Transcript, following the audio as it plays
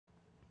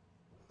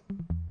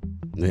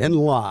And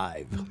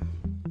live.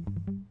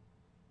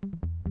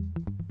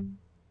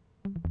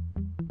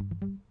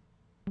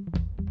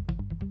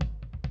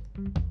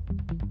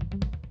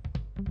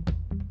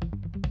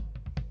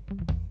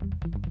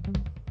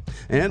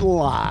 And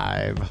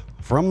live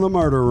from the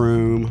murder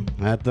room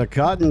at the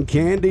Cotton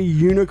Candy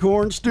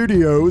Unicorn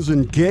Studios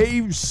in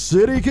Cave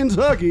City,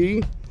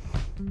 Kentucky.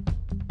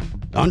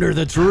 Under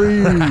the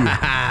tree.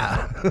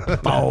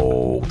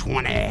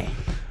 420.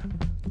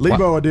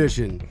 Lebo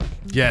edition.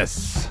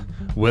 Yes,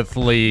 with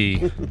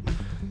Lee.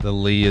 The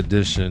Lee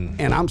edition.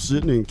 And I'm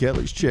sitting in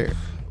Kelly's chair.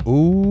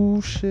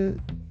 Ooh, shit.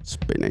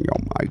 Spinning your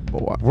mic,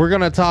 boy. We're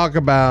going to talk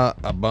about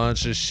a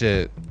bunch of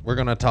shit. We're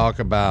going to talk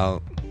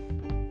about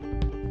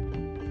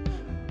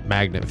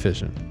magnet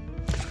fishing.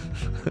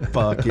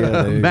 Fuck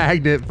yeah, dude.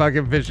 Magnet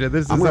fucking fishing.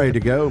 I'm ready to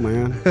go,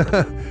 man.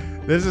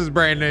 This is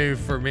brand new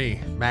for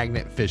me.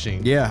 Magnet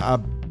fishing. Yeah,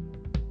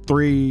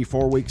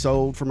 3-4 weeks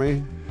old for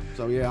me.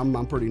 So yeah,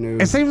 I'm pretty new.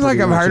 It seems like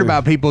I've heard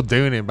about people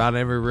doing it, but I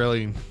never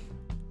really.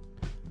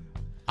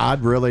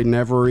 I'd really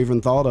never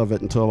even thought of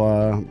it until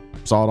I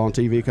saw it on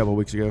TV a couple of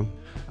weeks ago.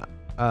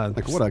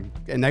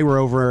 And they were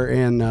over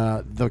in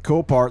the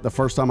cool part. The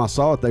first time I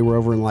saw it, they were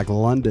over in like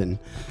London.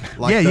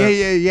 Like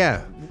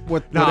Yeah.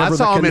 I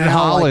saw them in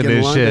Holland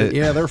and shit.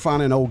 Yeah, they're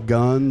finding old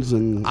guns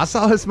and. I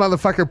saw this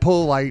motherfucker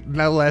pull like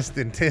no less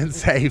than 10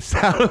 safes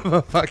out of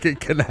a fucking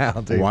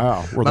canal, dude.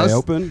 Wow, were they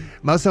open?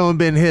 Most of them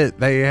been hit.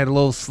 They had a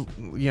little,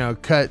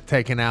 cut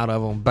taken out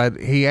of them, but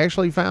he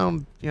actually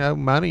found,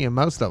 money in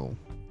most of them.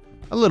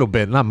 A little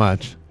bit, not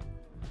much.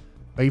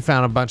 But he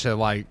found a bunch of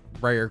like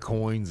rare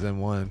coins in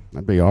one.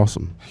 That'd be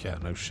awesome. Yeah,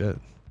 no shit.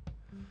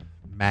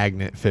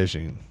 Magnet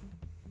fishing.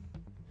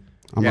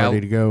 I'm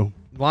ready to go.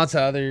 Lots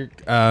of other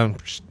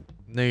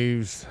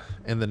news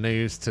in the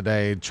news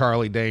today.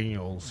 Charlie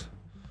Daniels,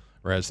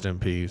 rest in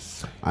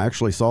peace. I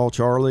actually saw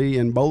Charlie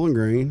in Bowling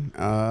Green.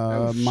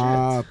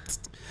 It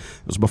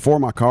was before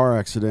my car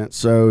accident.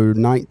 So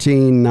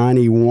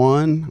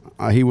 1991,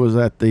 he was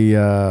at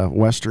the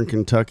Western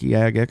Kentucky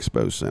Ag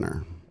Expo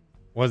Center.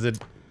 Was it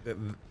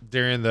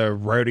during the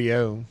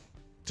rodeo?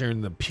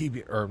 During the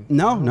PB or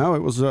no, it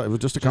was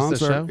just a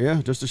concert.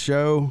 Yeah, just a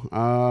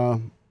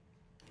show.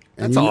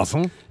 That's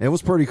awesome. It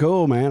was pretty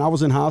cool, man. I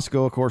was in high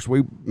school. Of course,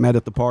 we met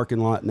at the parking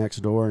lot next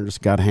door and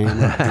just got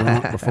hammered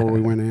drunk before we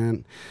went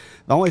in.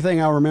 The only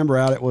thing I remember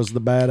out it was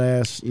the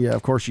badass. Yeah,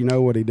 of course, you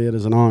know what he did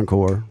as an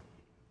encore.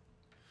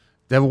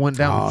 Devil Went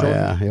Down. Oh,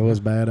 yeah, it was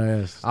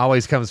badass.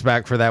 Always comes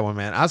back for that one,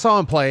 man. I saw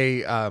him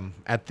play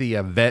at the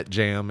Vet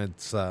Jam.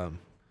 It's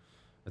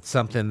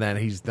something that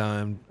he's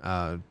done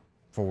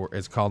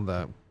it's called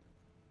the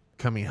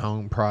Coming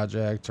Home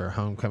Project or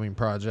Homecoming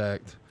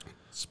Project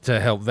to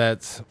help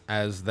vets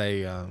as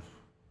they,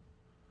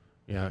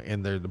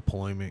 in their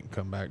deployment,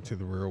 come back to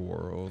the real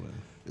world.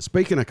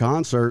 Speaking of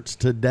concerts,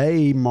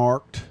 today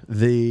marked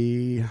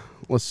the, it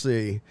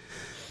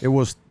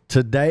was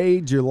today, today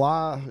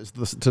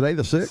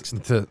the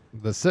 6th?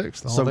 The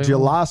 6th. So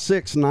July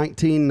 6th,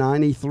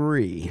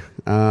 1993,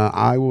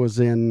 I was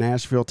in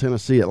Nashville,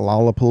 Tennessee at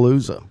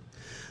Lollapalooza.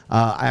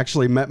 I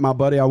actually met my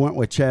buddy. I went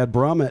with Chad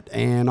Brummett,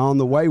 and on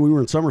the way, we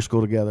were in summer school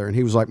together, and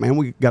he was like, man,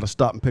 we got to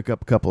stop and pick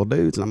up a couple of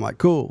dudes. And I'm like,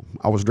 cool.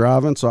 I was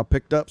driving, so I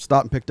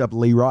stopped and picked up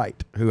Lee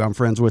Wright, who I'm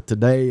friends with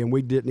today, and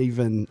we didn't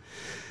even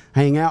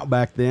hang out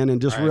back then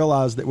and just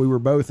realized that we were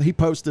both. He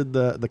posted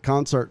the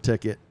concert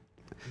ticket.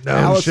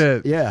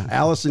 Shit. Yeah,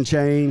 Alice in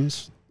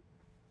Chains.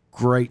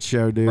 Great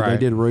show, dude. Right. They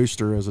did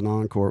Rooster as an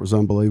encore. It was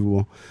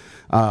unbelievable.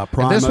 Promise.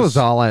 And this was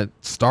all at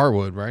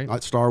Starwood, right?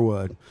 At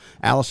Starwood.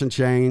 Alice in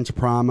Chains,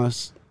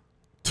 Promise.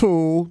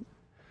 Tool.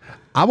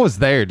 I was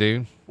there,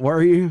 dude.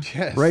 Were you?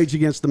 Yes. Rage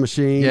Against the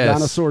Machine, yes.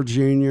 Dinosaur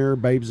Jr.,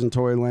 Babes in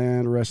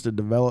Toyland, Arrested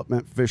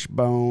Development,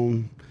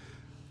 Fishbone,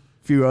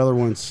 a few other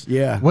ones.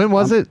 Yeah. When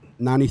was it?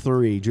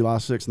 93, July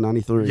 6th,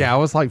 93. Yeah, I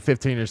was like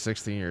 15 or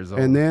 16 years old.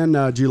 And then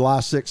July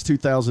 6th,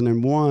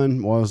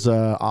 2001 was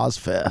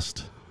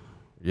Ozfest.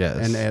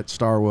 Yes. And at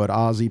Starwood,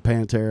 Ozzy,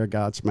 Pantera,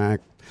 Godsmack.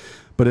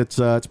 But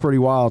it's pretty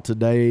wild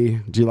today,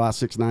 July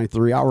 6,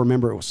 93. I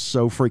remember it was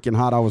so freaking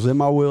hot. I was in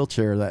my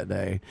wheelchair that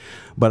day,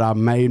 but I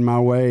made my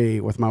way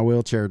with my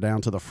wheelchair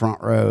down to the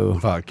front row.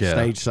 Fuck yeah.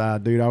 Stage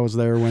side, dude. I was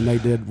there when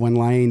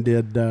Lane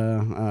did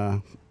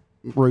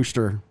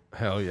Rooster.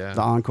 Hell yeah.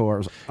 The encore. It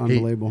was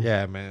unbelievable.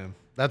 Yeah, man.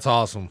 That's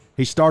awesome.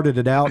 He started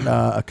it out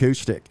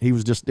acoustic. It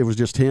was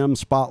just him,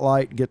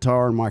 spotlight,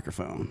 guitar, and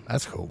microphone.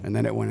 That's cool. And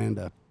then it went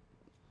into,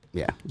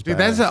 yeah. Dude,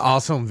 that's an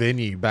awesome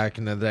venue back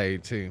in the day,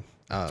 too.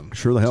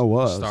 Sure the hell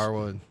was.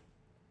 Starwood.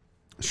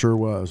 Sure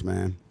was,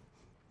 man.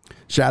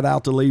 Shout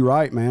out to Lee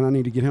Wright, man. I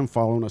need to get him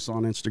following us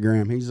on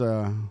Instagram. He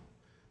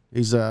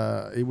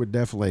would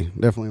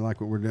definitely like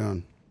what we're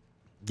doing.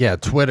 Yeah,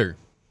 Twitter.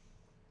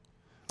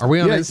 Are we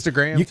on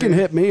Instagram? You can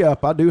hit me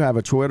up. I do have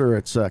a Twitter.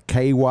 It's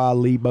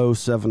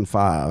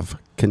KYLebo75.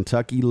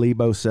 Kentucky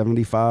Lebo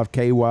 75.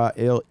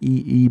 KYLEEBO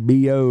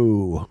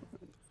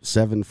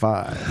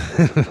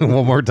 75.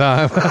 One more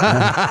time.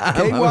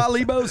 KY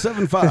Lebo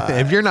 75.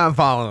 If you're not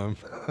following him.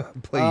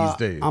 Please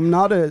do. I'm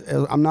not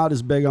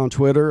as big on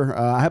Twitter.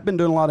 I have been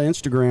doing a lot of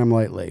Instagram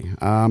lately.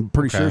 I'm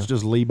pretty sure it's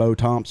just Lebo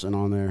Thompson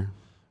on there.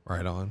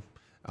 Right on.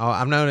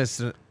 I've noticed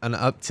an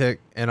uptick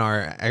in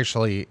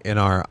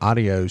our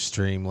audio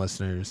stream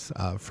listeners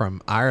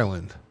from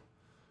Ireland.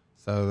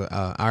 So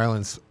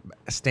Ireland's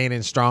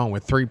standing strong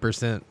with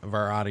 3% of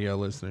our audio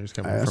listeners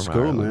coming from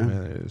cool, Ireland.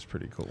 man. It is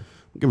pretty cool.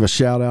 Give a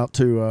shout out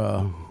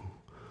to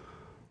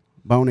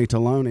Boney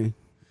Taloni.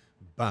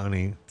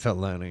 Bonnie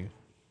Taloni.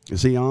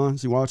 Is he on?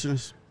 Is he watching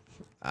us?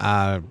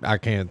 I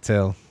can't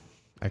tell.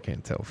 I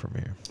can't tell from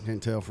here.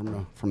 Can't tell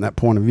from that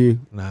point of view.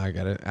 No, I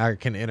got it. I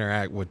can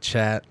interact with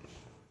chat.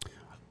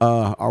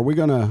 Are we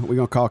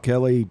gonna call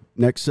Kelly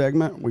next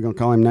segment? We gonna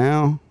call him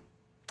now?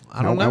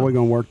 I don't know. How are we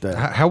gonna work that?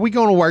 How are we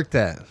gonna work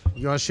that?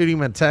 You gonna shoot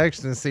him a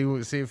text and see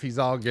if he's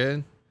all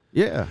good?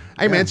 Yeah.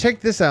 Hey man, check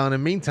this out. In the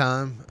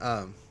meantime,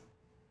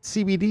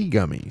 CBD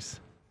gummies.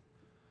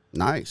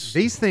 Nice.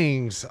 These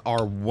things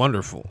are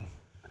wonderful.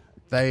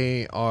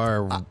 They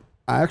are. I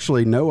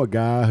actually know a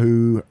guy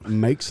who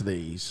makes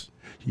these.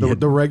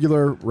 The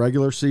regular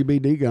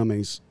CBD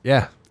gummies.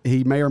 Yeah.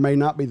 He may or may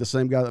not be the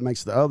same guy that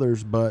makes the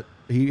others, but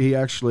he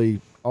actually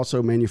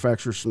also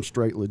manufactures some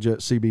straight legit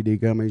CBD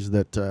gummies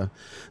that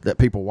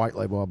people white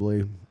label, I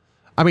believe.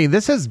 I mean,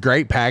 this is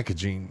great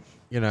packaging,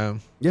 you know.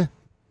 Yeah.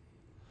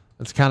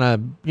 It's kind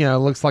of,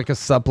 looks like a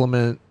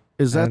supplement.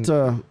 Is that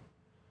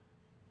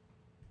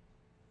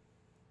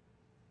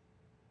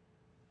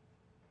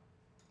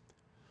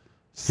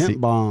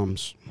hemp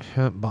bombs?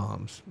 Hemp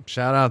bombs.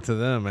 Shout out to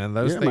them, man.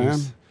 Those things, man.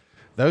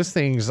 Those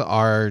things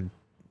are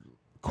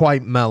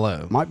quite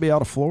mellow. Might be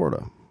out of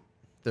Florida.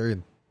 They're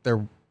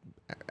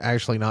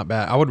actually not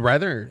bad. I would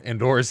rather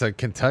endorse a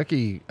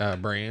Kentucky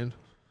brand.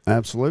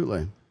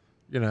 Absolutely.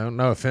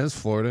 No offense,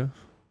 Florida,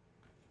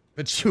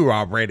 but you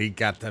already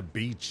got the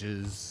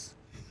beaches.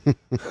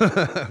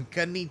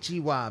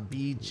 Konnichiwa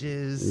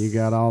beaches. You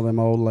got all them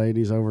old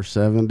ladies over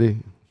 70.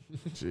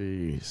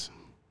 Jeez.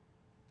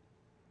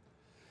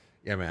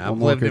 Yeah, man. I've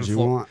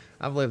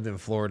lived in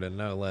Florida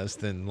no less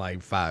than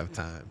like 5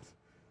 times.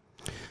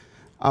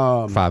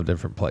 5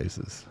 different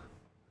places.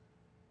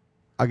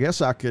 I guess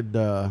I could.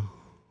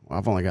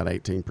 I've only got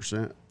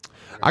 18%.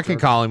 I can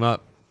call him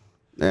up.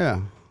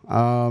 Yeah.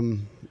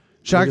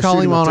 Should I call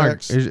him on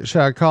should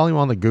I call him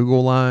on the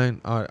Google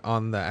line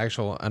on the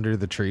actual under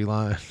the tree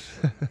line?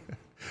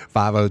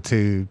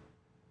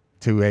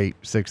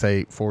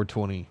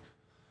 502-2868-420.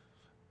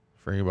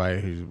 For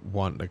anybody who's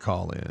wanting to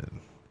call in,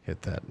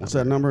 hit that number. What's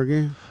that number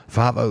again?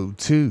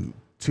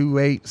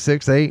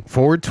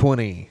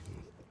 502-2868-420.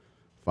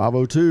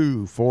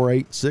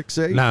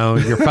 502-4868. No,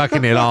 you're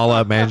fucking it all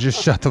up, man.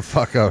 Just shut the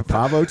fuck up.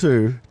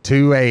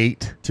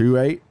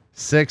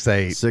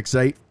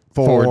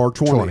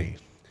 502-2868-420.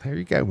 There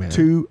you go, man.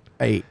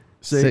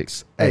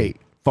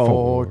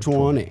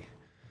 2868-420.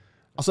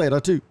 I'll say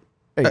it.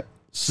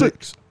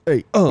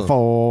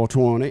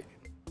 2868-420.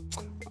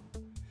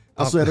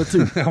 I said it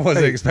too. I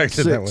wasn't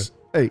expecting that one.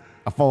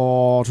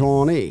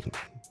 420.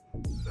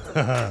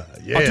 Yeah.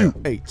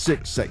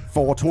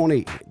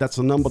 2868-420. That's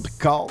the number to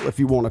call if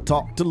you want to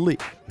talk to Lee.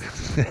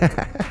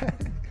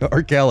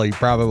 Or Kelly,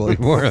 probably.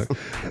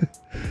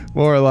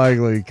 More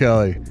likely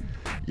Kelly.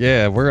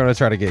 Yeah, we're going to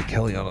try to get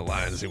Kelly on the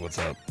line and see what's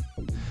up.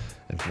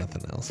 If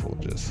nothing else, we'll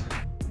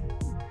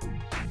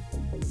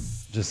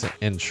just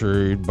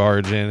intrude,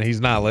 barge in. He's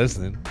not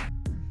listening.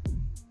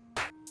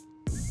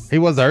 He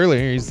was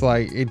earlier. He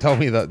told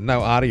me that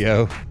no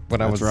audio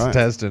when I was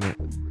testing it.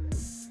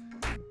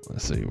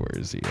 Let's see, where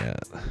is he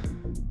at?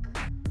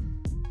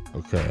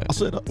 Okay. I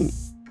said,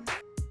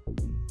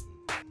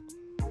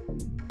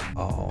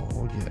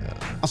 oh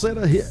yeah. I said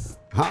a hit,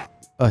 hop,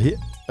 a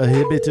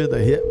hippie to the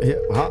hip,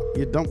 hop.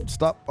 You don't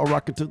stop a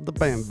rocket to the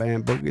bam,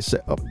 bam, boogie,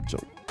 set up,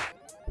 jump.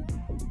 All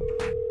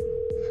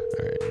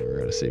right, we're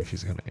gonna see if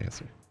he's gonna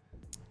answer.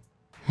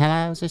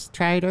 Hello, is this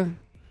Trader?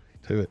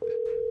 Do it.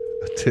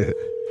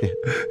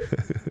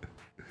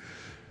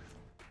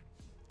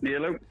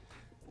 Hello.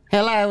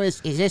 Hello,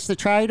 is this the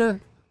Trader?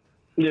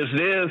 Yes,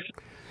 it is.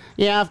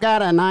 Yeah, I've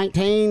got a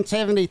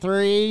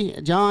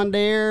 1973 John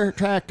Deere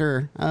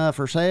tractor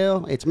for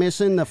sale. It's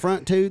missing the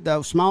front two,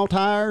 those small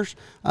tires,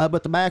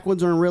 but the back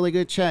ones are in really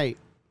good shape.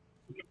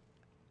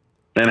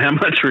 And how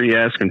much were you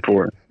asking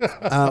for it?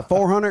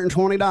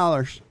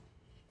 $420.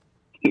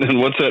 And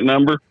what's that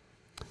number?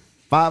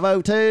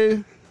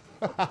 502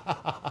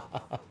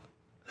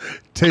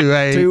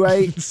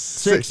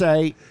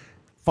 2868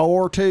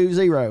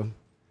 420.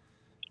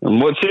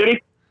 And what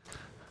city?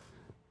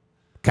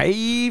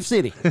 Cave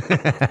City.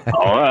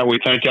 All right, we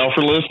thank y'all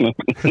for listening.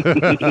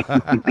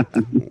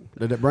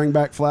 Did it bring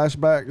back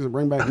flashbacks? Did it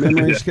bring back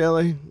memories,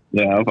 Kelly?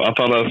 Yeah, I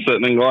thought I was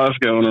sitting in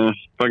Glasgow in a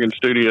fucking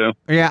studio.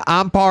 Yeah,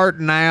 I'm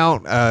parting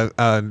out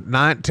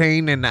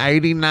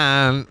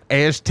 1989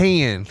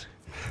 S10.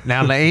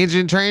 Now the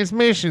engine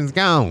transmission's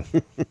gone,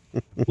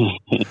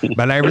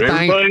 but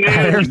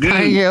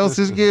everything else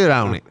is good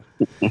on it.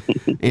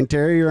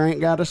 Interior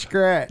ain't got a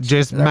scratch.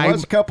 Just there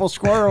was a couple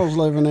squirrels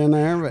living in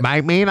there. But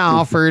make me an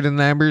offer. The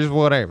numbers,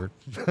 whatever.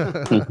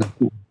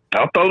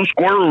 I'll throw the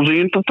squirrels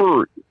in for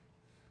free.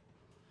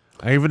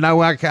 Even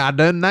though I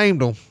done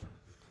named them.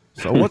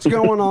 So what's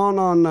going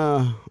on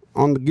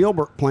the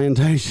Gilbert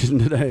plantation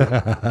today?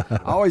 I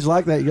always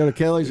like that. You go to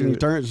Kelly's and you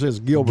turn it, it says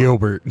Gilbert.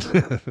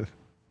 Gilbert.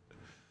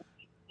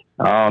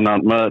 Oh,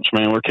 not much,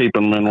 man. We're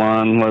keeping them in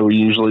line like we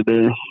usually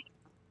do.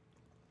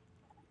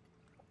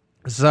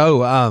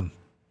 So,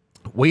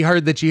 we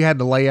heard that you had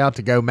to lay out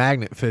to go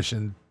magnet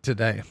fishing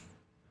today.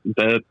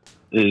 That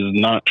is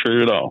not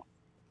true at all.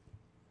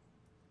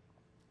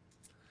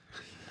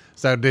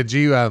 So did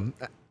you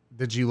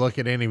look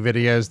at any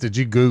videos? Did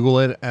you Google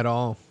it at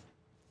all?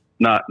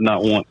 Not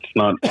once.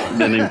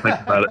 Didn't even think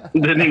about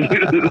it. Didn't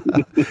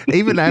even.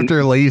 Even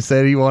after Lee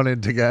said he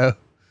wanted to go.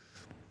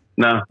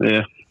 No,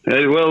 yeah.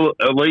 Well,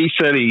 Lee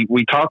said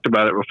we talked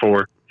about it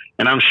before,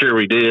 and I'm sure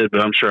we did,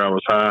 but I'm sure I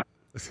was high.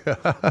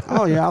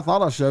 Oh yeah, I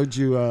thought I showed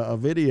you a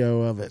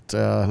video of it.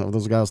 Of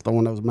those guys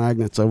throwing those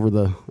magnets over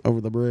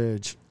the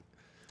bridge.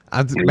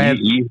 Man,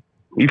 you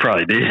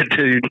probably did,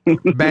 dude.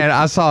 man,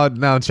 I saw it.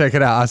 Now check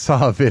it out. I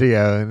saw a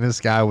video, and this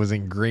guy was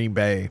in Green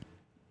Bay,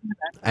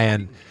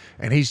 and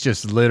he's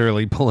just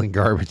literally pulling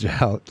garbage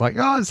out. Like,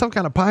 oh, it's some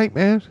kind of pipe,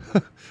 man.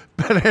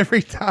 But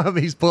every time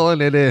he's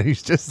pulling it in,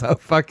 he's just so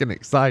fucking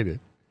excited.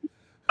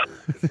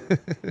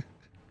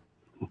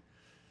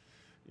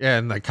 Yeah,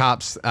 and the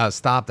cops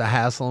stop to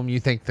hassle him. You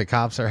think the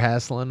cops are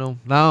hassling them?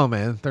 No,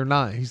 man, they're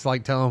not. He's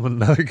like telling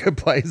them another good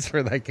place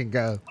where they can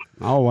go.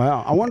 Oh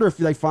wow! I wonder if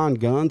they find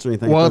guns or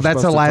anything. Well,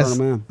 that's the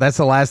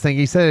last thing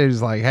he said. He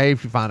was like, "Hey,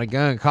 if you find a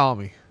gun, call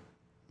me."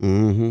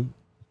 Mm-hmm.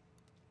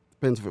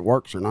 Depends if it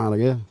works or not, I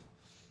guess.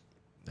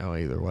 Oh,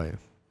 either way,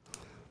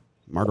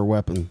 murder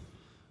weapon.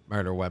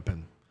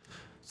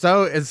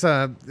 So it's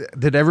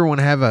did everyone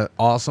have an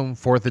awesome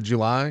 4th of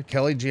July?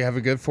 Kelly, did you have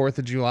a good 4th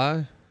of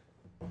July?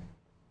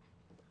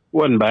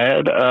 Wasn't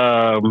bad.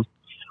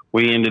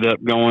 We ended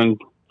up going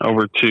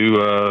over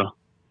to,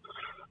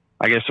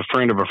 I guess, a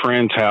friend of a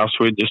friend's house.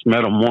 We just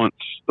met them once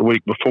the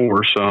week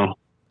before, so.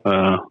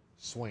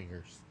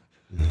 Swingers.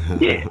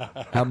 Yeah.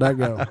 How'd that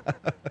go?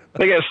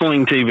 They got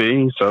Sling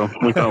TV, so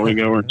we thought we'd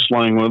go over and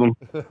sling with them.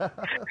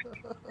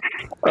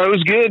 It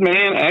was good,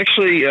 man.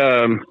 Actually,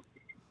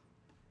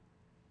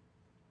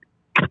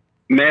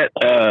 met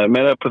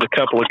up with a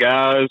couple of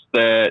guys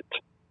that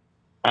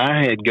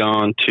I had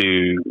gone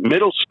to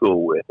middle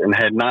school with and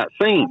had not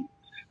seen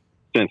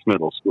since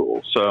middle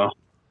school. So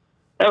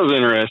that was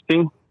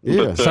interesting.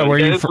 Yeah. But, So were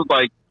you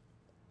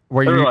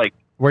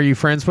were you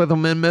friends with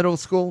them in middle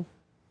school?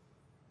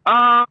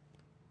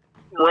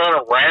 run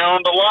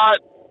around a lot.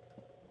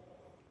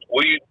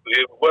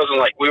 It wasn't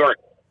like we weren't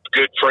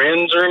good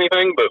friends or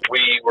anything, but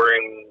we were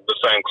in the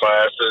same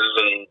classes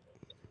and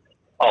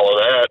all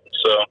of that.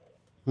 So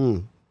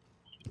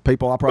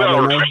People I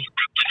probably know.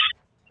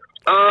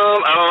 I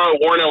don't know,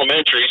 Warren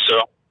Elementary,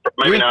 so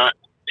maybe not.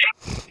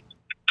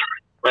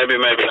 Maybe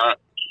not.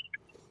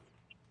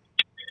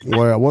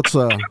 Well, what's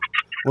the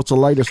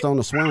latest on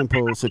the swimming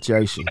pool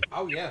situation?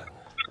 Oh yeah,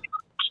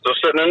 Still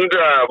sitting in the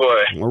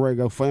driveway. We're ready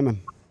to go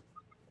swimming.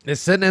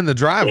 it's sitting in the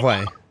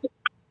driveway.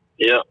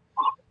 Yep.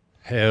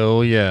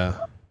 Hell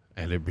yeah,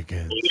 and it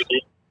begins.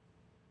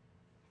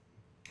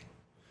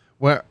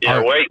 Where?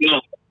 Waiting.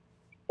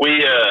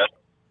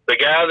 The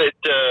guy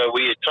that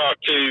we had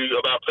talked to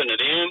about putting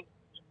it in,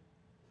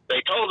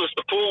 they told us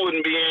the pool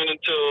wouldn't be in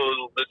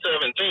until the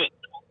 17th.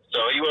 So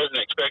he wasn't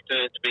expecting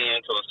it to be in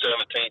until the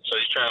 17th. So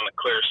he's trying to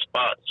clear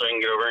spots so he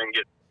can go over and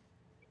get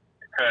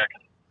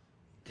cracking.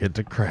 Get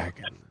to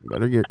cracking.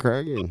 Better get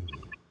cracking.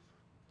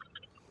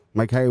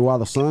 Make hay while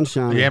the sun's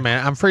shining. Yeah,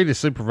 man, I'm free to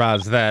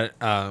supervise that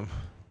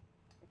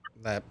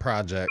that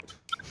project.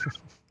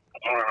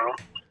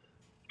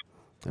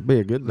 That'd be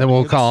a good. Then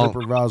we'll call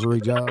supervisory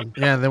job.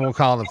 Yeah, then we'll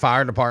call the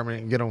fire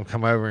department and get them to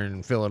come over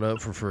and fill it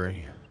up for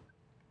free.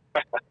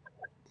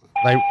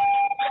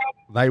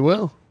 They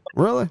will.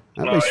 Really?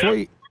 That'd be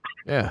sweet.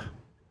 Yeah.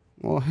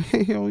 Well,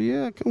 hell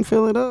yeah, come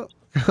fill it up.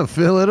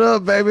 Fill it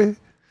up, baby.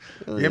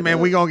 Fill Yeah, it man, up.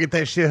 we gonna get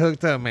that shit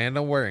hooked up, man.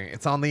 Don't worry,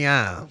 it's on the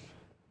eye.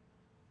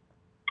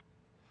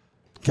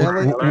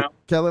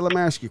 Kelly, let me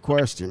ask you a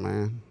question,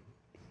 man.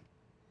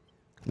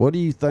 What do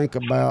you think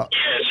about?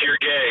 Yes, you're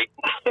gay.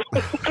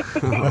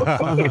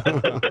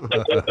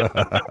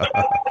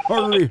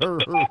 Hurry.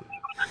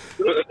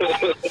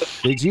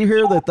 Did you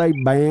hear that they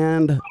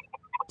banned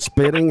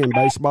spitting in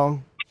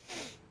baseball?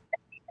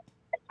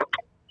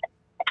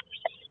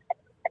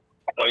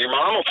 Well, your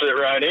mom will fit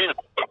right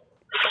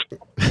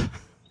in.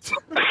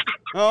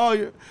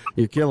 Oh,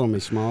 you're killing me,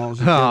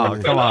 Smalls. You're Oh, killing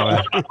me. come on,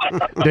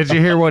 man. Did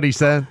you hear what he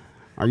said?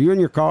 Are you in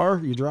your car?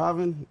 You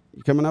driving?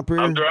 You coming up here?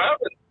 I'm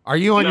driving. Are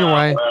you on your No,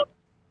 way?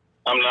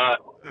 I'm not.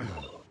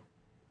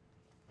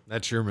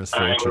 That's your I am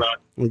misfortune. not.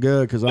 I'm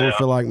good because I don't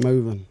feel like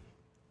moving.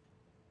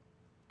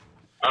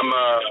 I'm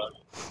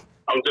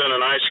doing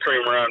an ice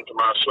cream run for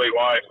my sweet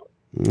wife.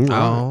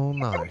 Oh,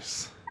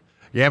 nice.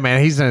 Yeah,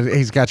 man,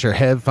 he's got your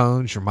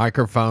headphones, your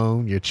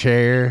microphone, your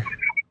chair.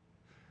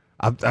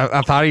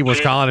 I thought he was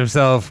calling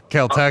himself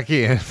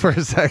Kentucky for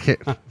a second.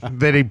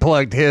 Then he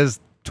plugged his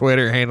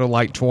Twitter handle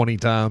like 20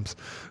 times.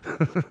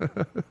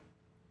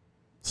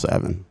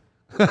 7.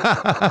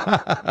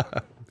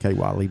 KY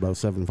Lebo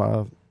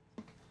 75.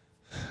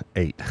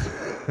 8.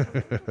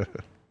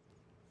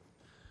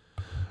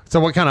 So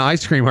what kind of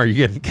ice cream are you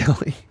getting,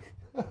 Kelly?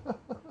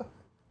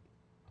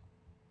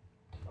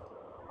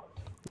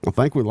 I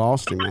think we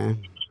lost him,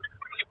 man.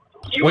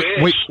 You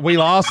wish. We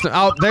lost him.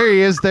 Oh, there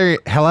he is. There.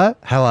 Hello?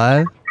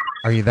 Hello?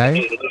 Are you there? I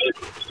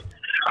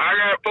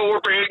got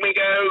 4 pygmy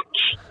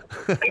goats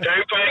and 2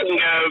 painting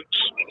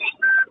goats.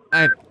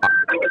 And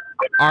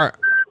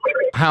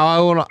how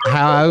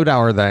old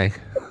are they?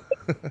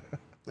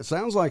 It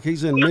sounds like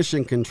he's in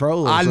mission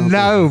control. Or I something.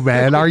 know,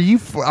 man. Are you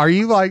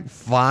like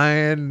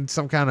flying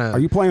some kind Are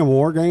of? you playing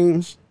war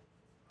games?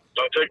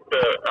 I took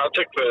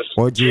the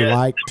Would you jet.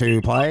 like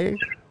to play?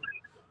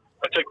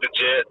 I took the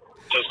jet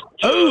just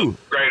to Oh.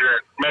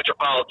 greater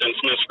metropolitan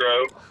Smiths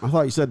Grove. I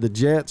thought you said the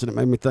Jets, and it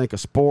made me think of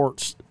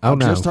sports. Oh, I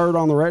no. just heard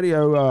on the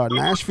radio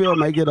Nashville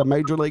may get a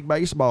Major League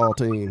Baseball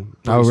team.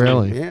 Oh, pretty soon.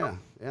 really? Yeah,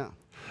 yeah.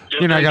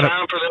 Just You're not in gonna-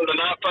 time for them to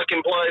not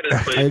fucking play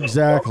this season.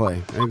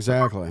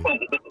 Exactly.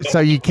 So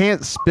you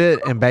can't spit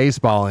in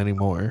baseball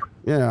anymore.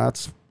 Yeah,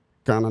 that's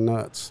kind of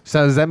nuts.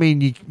 So does that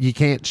mean you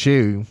can't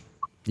chew?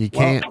 You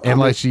can't I mean-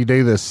 unless you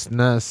do the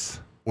snus.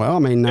 Well, I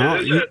mean, no,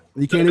 Is you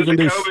it- can't is even it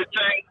do. a COVID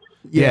thing?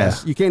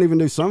 Yes, you can't even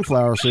do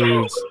sunflower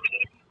seeds.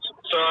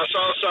 So I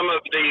saw some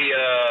of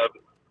the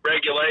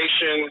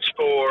regulations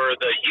for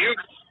the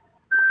youth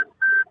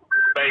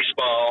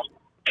baseball,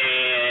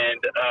 and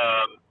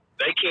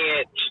they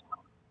can't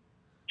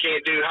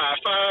do high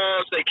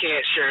fives. They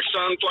can't share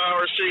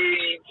sunflower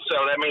seeds. So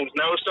that means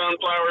no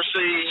sunflower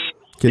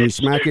seeds. Can you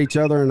smack each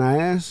other in the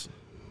ass?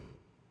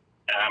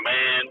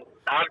 Man,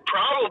 I'd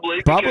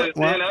probably Probably, because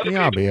then well,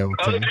 yeah, I'll be able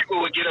to. other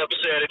people would get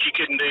upset if you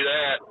couldn't do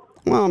that.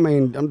 Well, I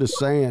mean, I'm just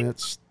saying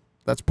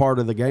that's part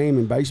of the game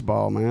in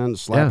baseball, man.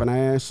 Slapping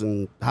ass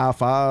and high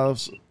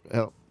fives.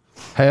 Hell,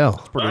 Hell.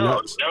 pretty Oh,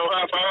 nuts. no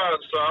high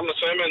fives. So I'm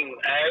assuming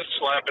ass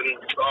slapping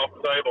off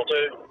the table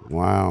too.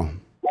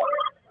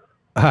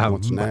 Wow.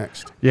 What's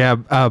next? Yeah,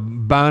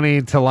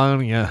 Bonnie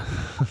Talonia.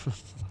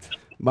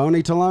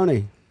 Boney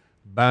Taloni.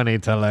 Bonnie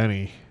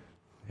Taloni.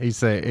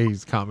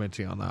 He's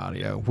commenting on the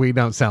audio. We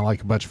don't sound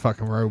like a bunch of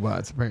fucking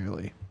robots,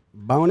 apparently.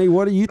 Boney,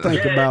 what do you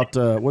think about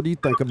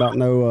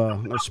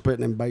no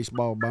spitting in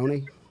baseball,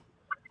 Boney?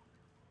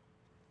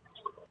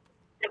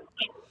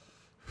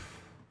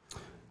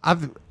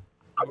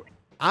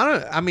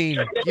 I mean,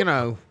 you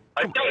know,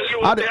 I tell you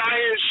I what, d- the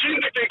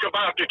ISU think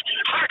about it.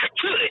 I could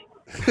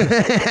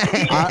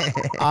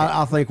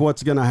I think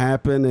what's going to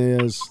happen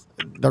is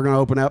they're going to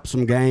open up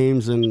some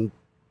games and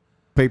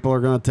people are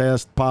going to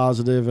test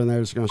positive and they're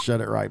just going to shut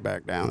it right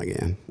back down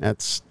again.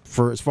 That's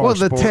for as far well, as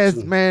the sports test,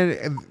 and-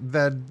 man,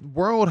 the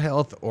World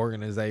Health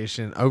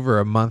Organization over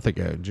a month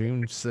ago,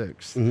 June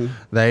 6th, Mm-hmm.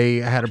 they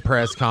had a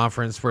press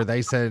conference where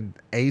they said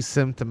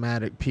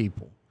asymptomatic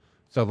people.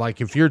 So,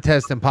 like, if you're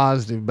testing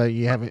positive, but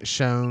you haven't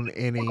shown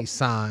any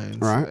signs,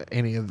 Right.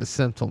 any of the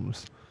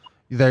symptoms,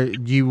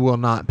 you will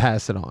not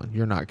pass it on.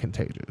 You're not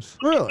contagious.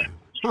 Really?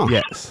 Huh.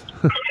 Yes.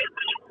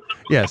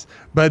 Yes.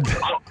 But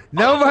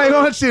nobody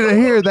wants you to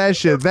hear that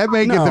shit. That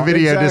may get No, the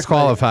video exactly.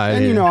 disqualified.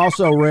 And, here.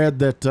 also read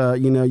that,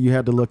 you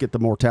had to look at the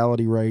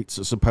mortality rates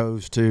as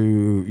opposed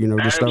to,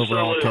 just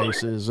overall Absolutely.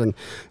 cases. And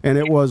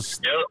it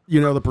was,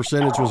 Yep. the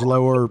percentage was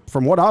lower.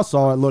 From what I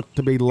saw, it looked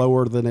to be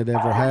lower than it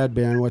ever had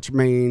been, which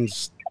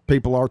means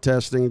people are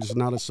testing, just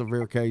not as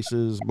severe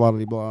cases, blah,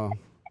 blah, blah.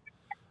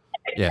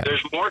 Yeah.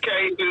 There's more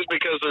cases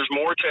because there's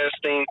more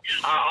testing.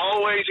 I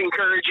always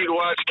encourage you to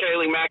watch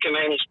Kaylee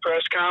McEnany's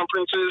press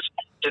conferences.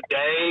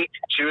 Today,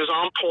 she was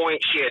on point.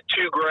 She had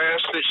 2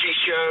 graphs that she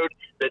showed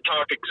that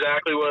talked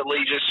exactly what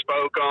Lee just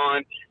spoke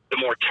on. The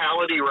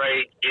mortality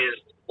rate is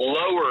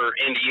lower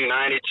in the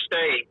United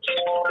States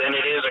than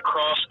it is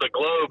across the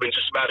globe in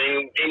just about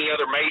any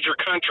other major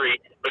country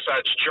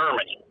besides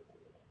Germany.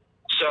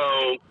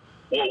 So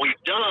what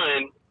we've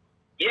done,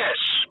 yes,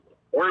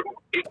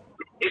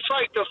 it's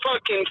like the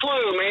fucking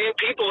flu, man.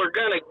 People are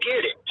going to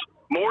get it.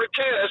 More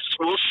tests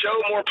will show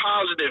more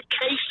positive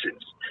cases,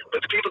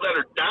 but the people that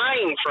are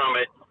dying from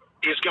it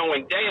is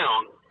going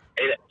down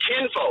at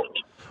tenfold.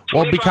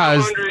 Well,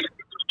 because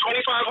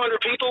 2,500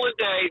 people a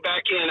day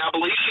back in, I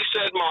believe she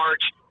said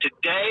March,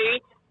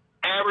 today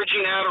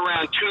averaging out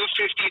around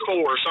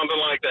 254, something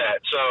like that.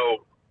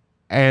 So,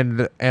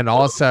 and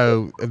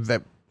also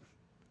that,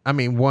 I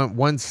mean,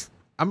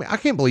 I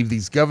can't believe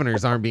these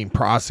governors aren't being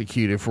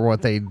prosecuted for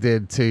what they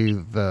did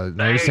to the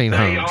nursing they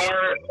homes.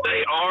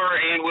 They are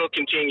and will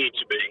continue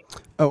to be.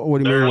 Oh,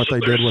 what do you mean what they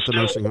did There's with the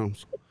still- nursing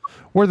homes?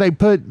 Where they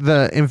put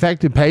the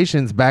infected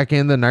patients back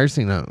in the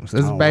nursing homes.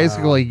 It's Oh,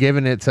 basically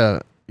giving it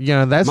to,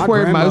 that's My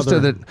where most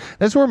of grandmother-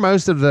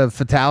 the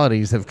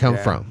fatalities have come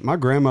Yeah. from. My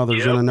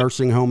grandmother's in Yep. a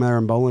nursing home there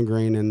in Bowling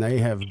Green, and they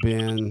have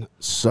been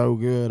so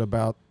good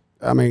about.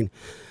 I mean,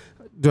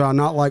 do I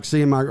not like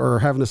seeing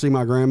having to see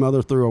my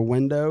grandmother through a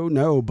window?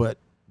 No, but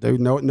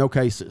no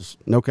cases,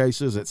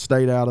 It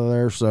stayed out of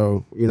there,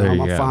 so There I'm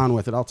you go. fine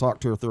with it. I'll talk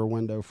to her through a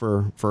window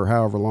for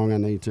however long I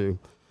need to.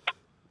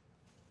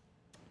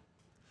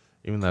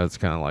 Even though it's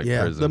kind of like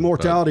Yeah, prison. the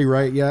mortality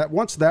rate. Yeah,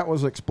 once that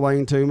was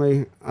explained to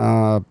me,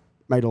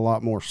 made a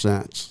lot more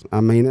sense. I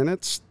mean, and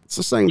it's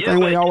the same Yeah, thing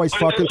we but- always but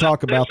fucking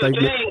talk about. That's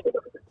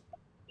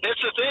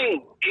the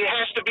thing. It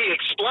has to be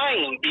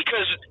explained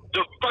because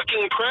the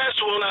fucking press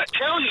will not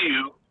tell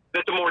you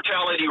that the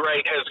mortality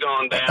rate has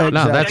gone down.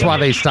 No, that's Exactly. why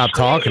they stopped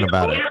talking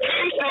about it.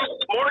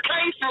 More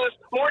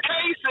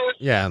cases.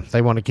 Yeah,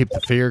 they want to keep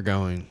the fear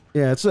going.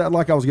 Yeah, it's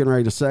like I was getting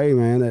ready to say,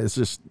 man. It's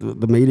just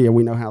the media.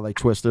 We know how they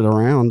twist it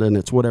around, and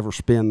it's whatever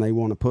spin they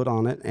want to put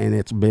on it. And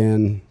it's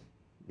been,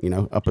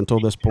 up until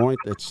this point,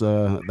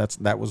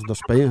 that was the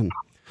spin.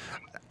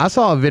 I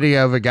saw a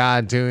video of a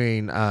guy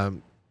doing.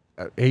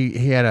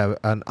 He had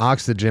an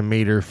oxygen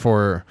meter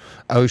for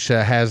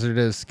OSHA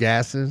hazardous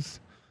gases.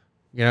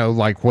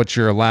 Like what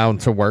you're allowed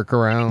to work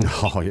around.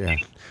 Oh yeah.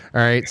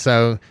 All right,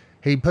 so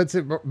he puts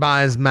it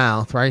by his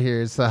mouth. Right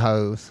here, it's the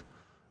hose,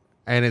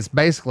 and it's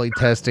basically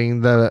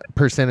testing the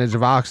percentage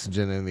of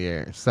oxygen in the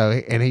air. So,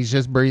 and he's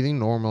just breathing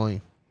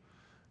normally,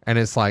 and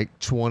it's like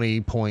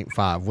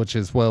 20.5, which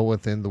is well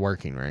within the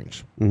working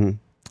range. Mm-hmm.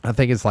 I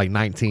think it's like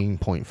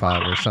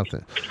 19.5 or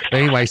something. But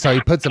anyway, so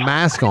he puts a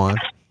mask on,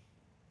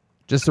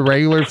 just a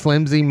regular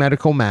flimsy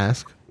medical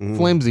mask,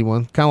 flimsy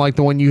one, kind of like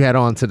the one you had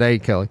on today,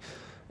 Kelly.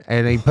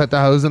 And he put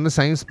the hose in the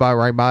same spot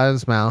right by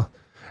his mouth,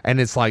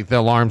 and it's like the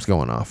alarm's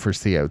going off for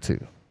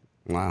CO2.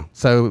 Wow.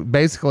 So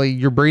basically,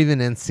 you're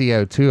breathing in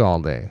CO2 all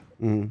day.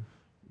 Mm-hmm.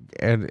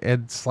 And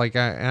it's like,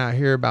 I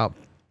hear about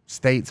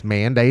states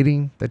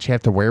mandating that you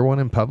have to wear one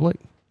in public.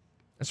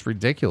 That's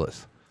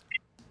ridiculous.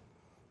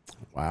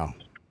 Wow.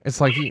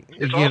 It's like,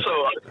 It's also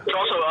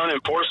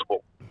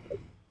unenforceable.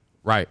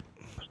 right.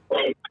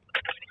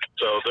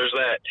 So there's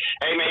that.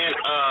 Hey man,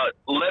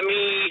 let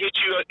me hit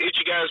you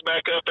guys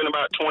back up in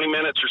about 20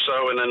 minutes or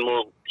so, and then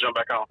we'll jump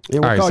back on.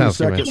 Yeah, we'll All right, call you sounds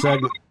good, second man.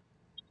 segment.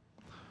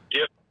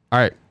 Yep. All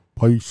right.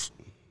 Peace.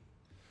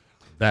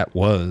 That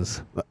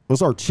was That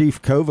was our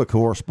chief COVA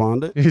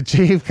correspondent.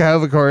 Chief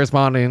Cova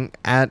correspondent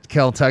at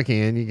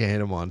Kentucky, and you can hit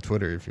him on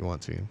Twitter if you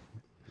want to.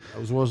 That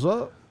was what's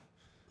up.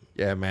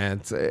 Yeah,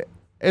 man.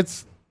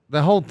 It's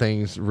the whole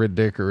thing's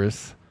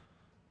ridiculous.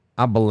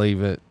 I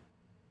believe it.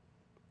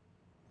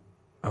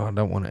 Oh, I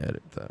don't want to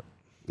edit that.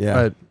 Yeah.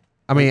 But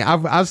I mean,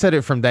 I've said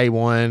it from day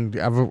one.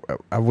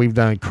 We've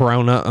done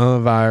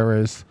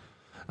coronavirus.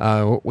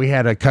 We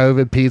had a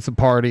COVID pizza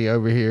party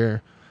over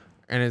here,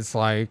 and it's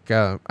like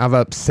I've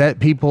upset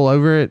people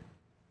over it,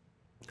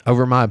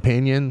 over my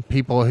opinion.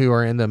 People who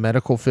are in the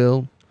medical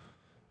field,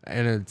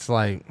 and it's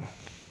like,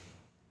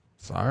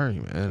 sorry,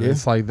 man. Yeah.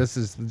 It's like this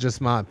is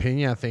just my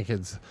opinion. I think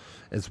it's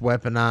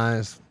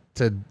weaponized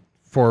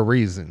for a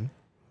reason,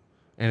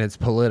 and it's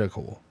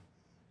political.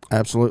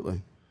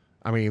 Absolutely.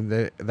 I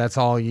mean, that's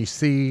all you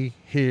see,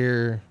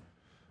 hear,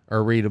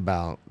 or read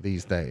about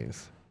these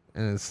days.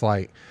 And it's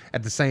like,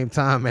 at the same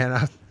time,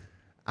 man,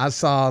 I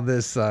saw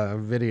this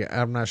video.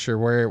 I'm not sure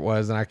where it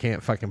was, and I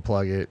can't fucking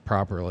plug it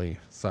properly,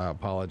 so I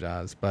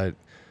apologize. But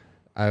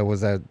I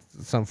was at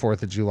some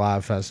 4th of July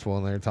festival,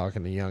 and they were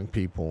talking to young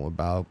people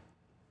about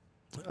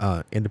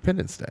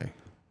Independence Day.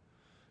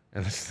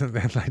 And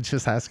then I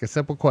just asked a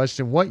simple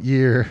question. What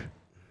year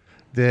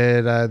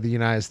did the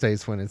United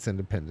States win its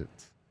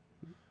independence?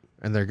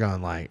 And they're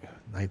going like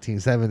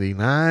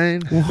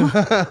 1979.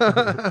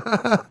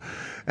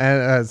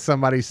 And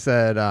somebody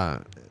said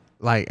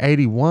like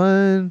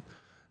 81.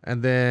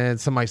 And then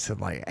somebody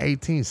said like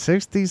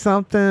 1860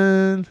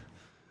 something.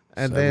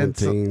 And then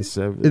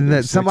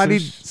somebody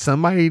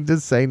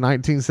did say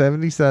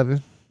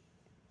 1977.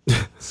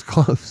 It's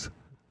close.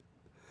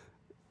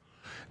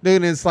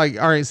 Dude, it's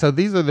like, all right, so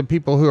these are the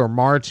people who are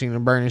marching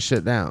and burning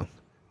shit down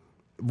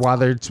while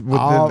they're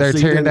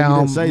tearing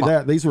down. You didn't say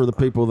that. These were the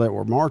people that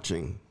were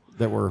marching.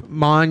 That were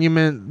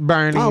monument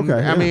burning. Okay,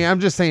 I yeah. mean, I'm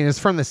just saying it's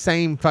from the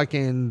same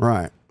fucking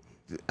right.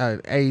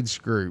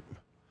 age group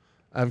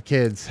of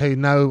kids who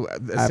know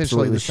essentially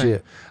Absolutely the same.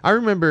 shit. I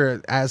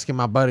remember asking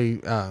my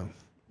buddy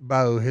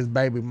Bo, his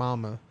baby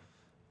mama,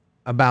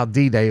 about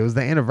D-Day. It was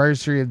the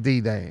anniversary of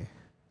D-Day,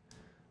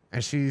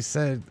 and she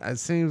said, "It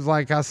seems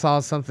like I saw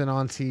something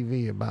on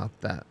TV about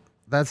that."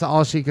 That's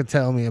all she could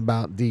tell me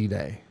about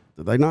D-Day.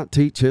 Did they not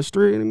teach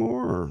history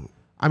anymore? Or?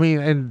 I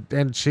mean,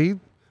 and she.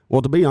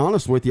 Well, to be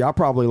honest with you, I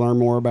probably learned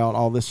more about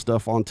all this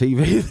stuff on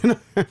TV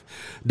than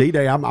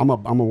D-Day. I'm a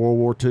World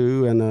War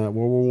II and World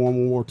War I,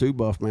 World War II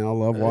buff, man. I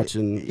love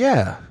watching.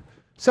 Yeah.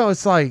 So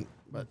it's like,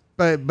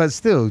 but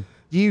still,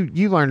 you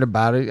learned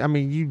about it. I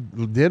mean, you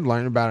did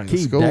learn about it in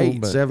Key school.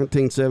 date, But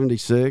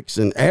 1776,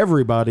 and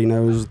everybody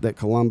knows that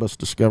Columbus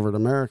discovered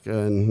America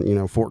in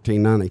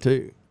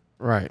 1492.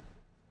 right.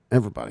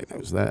 Everybody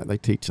knows that. They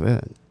teach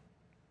that.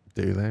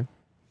 Do they?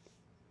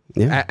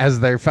 Yeah. As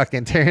they're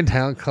fucking tearing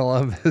down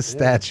Columbus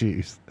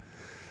statues.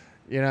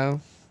 You know?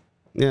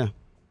 Yeah.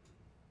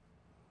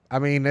 I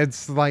mean,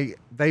 it's like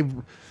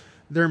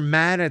they're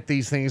mad at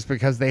these things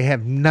because they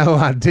have no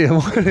idea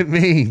what it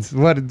means,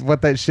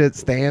 what that shit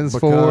stands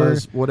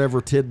Because for.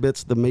 whatever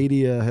tidbits the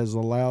media has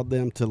allowed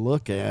them to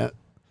look at.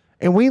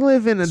 And we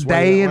live in a Sway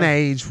day that and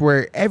way. age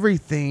where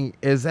everything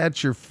is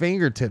at your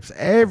fingertips.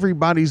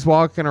 Everybody's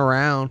walking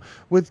around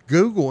with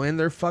Google in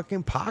their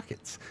fucking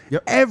pockets.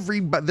 Yep.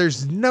 Everybody,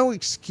 there's no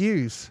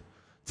excuse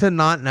to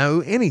not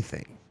know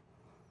anything.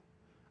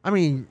 I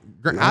mean,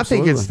 I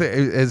think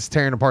it's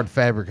tearing apart the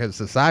fabric of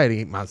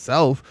society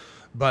myself,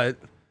 but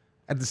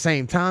at the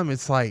same time,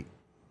 it's like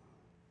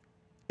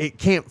it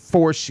can't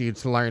force you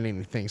to learn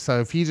anything. So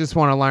if you just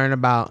want to learn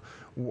about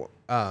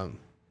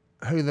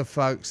who the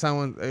fuck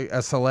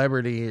a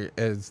celebrity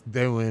is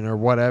doing or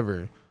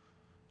whatever,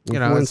 you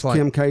know, when's it's like,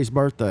 Kim K's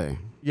birthday?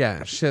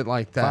 Yeah, shit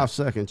like that. 5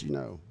 seconds, you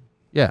know.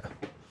 Yeah,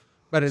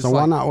 but it's so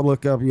why not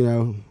look up? You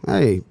know,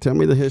 hey, tell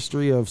me the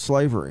history of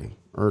slavery,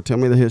 or tell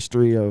me the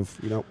history of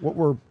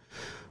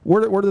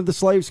where did the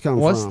slaves come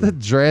from? What's the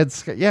Dred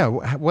Scott? Yeah,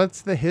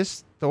 what's the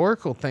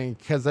historical thing?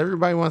 Because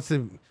everybody wants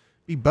to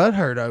be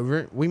butthurt over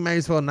it. We may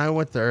as well know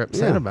what they're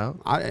upset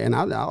about.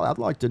 I'd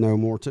like to know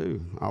more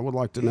too. I would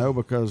like to know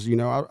because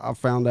I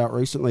found out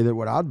recently that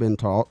what I'd been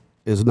taught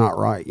is not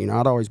right.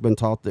 I'd always been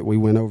taught that we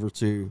went over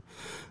to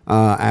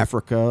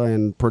Africa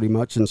and pretty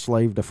much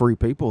enslaved the free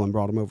people and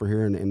brought them over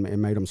here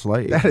and made them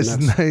slaves.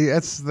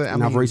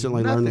 I've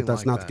recently learned that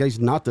that's not the case.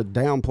 Not to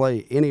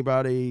downplay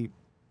anybody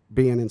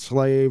being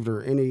enslaved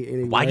or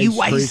any why race, you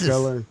creed, racist?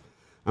 color.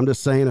 I'm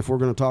just saying if we're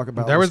going to talk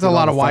about there was a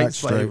lot of white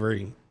straight.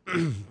 slavery.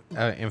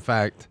 In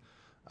fact,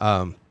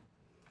 the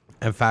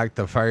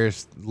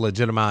first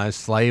legitimized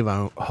slave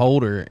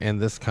holder in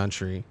this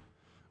country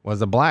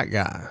was a black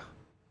guy.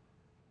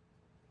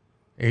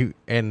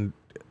 And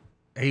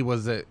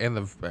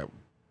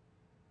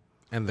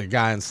the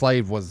guy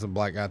enslaved was a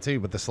black guy too,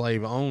 but the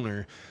slave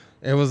owner,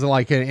 it was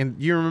like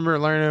you remember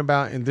learning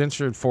about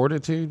indentured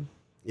fortitude?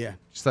 Yeah.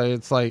 So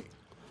it's like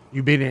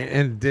you being an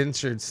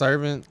indentured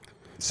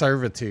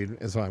servitude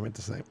is what I meant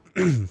to say.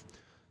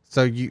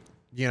 So you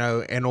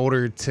know, in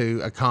order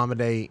to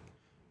accommodate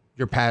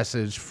your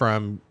passage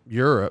from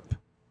Europe,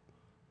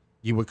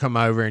 you would come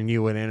over and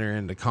you would enter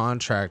into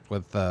contract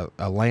with a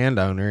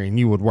landowner, and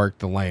you would work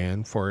the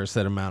land for a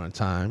set amount of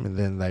time, and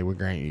then they would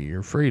grant you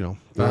your freedom.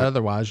 But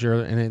otherwise,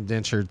 you're an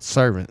indentured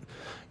servant.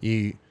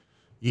 You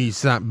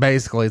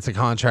basically, it's a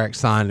contract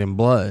signed in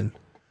blood.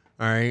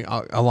 All right.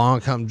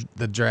 Along comes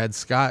the Dred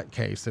Scott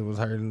case. It was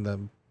heard in the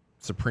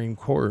Supreme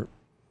Court,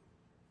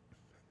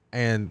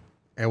 and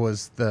it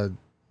was the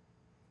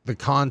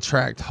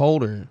contract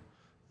holder,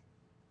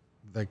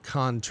 the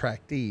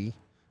contractee,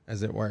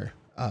 as it were.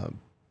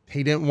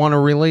 He didn't want to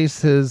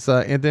release his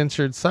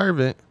indentured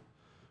servant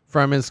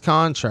from his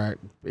contract,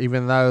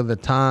 even though the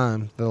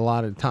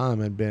allotted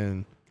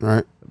time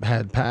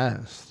had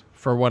passed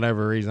for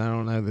whatever reason. I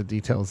don't know the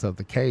details of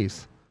the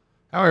case.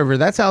 However,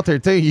 that's out there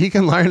too. You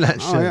can learn that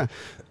shit. Yeah.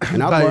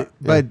 And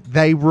but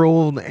they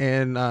ruled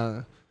in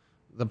the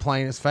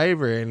plaintiff's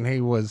favor, and he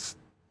was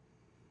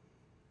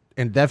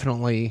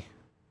indefinitely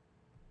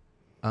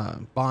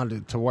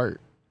bonded to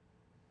work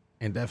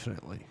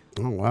indefinitely.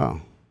 Oh wow.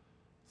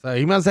 So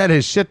he must have had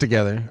his shit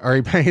together, or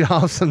he paid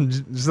off some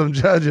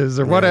judges,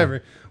 or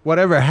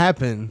whatever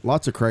happened.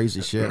 Lots of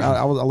crazy shit.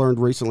 I learned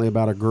recently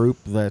about a group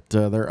that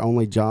their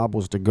only job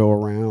was to go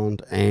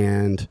around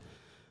and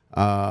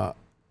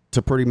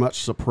to pretty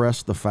much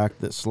suppress the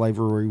fact that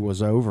slavery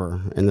was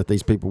over and that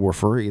these people were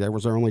free. That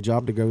was their only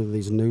job, to go to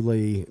these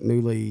newly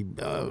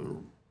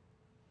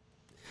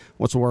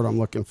what's the word I'm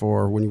looking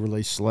for when you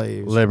release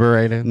slaves?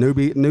 Liberated.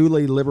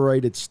 Newly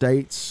liberated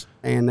states.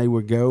 And they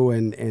would go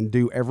and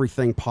do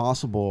everything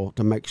possible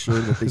to make sure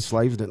that these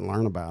slaves didn't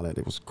learn about it.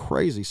 It was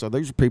crazy. So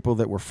these are people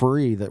that were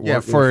free that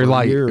worked for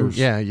like years.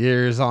 Yeah,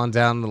 years on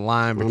down the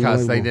line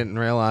because they didn't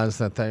realize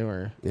that they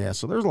were. Yeah,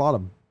 so there's a lot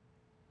of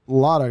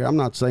I'm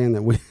not saying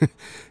that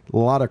a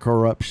lot of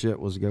corrupt shit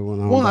was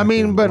going on. Well, I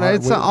mean, but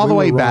it's all the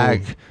way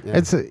back. Yeah.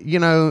 It's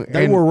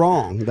they were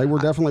wrong. They were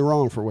definitely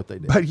wrong for what they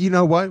did. But you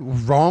know what?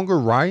 Wrong or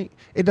right,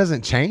 it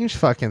doesn't change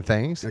fucking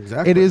things.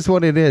 Exactly. It is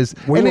what it is.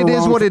 And it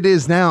is what it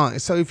is now.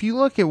 So if you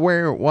look at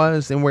where it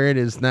was and where it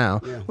is now,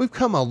 we've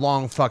come a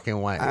long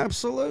fucking way.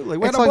 Absolutely.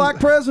 We had a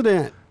black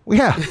president.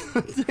 Yeah.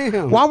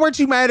 Damn. Why weren't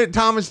you mad at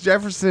Thomas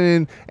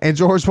Jefferson and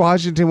George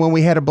Washington when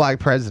we had a black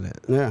president?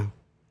 Yeah.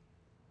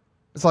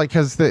 It's like,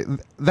 because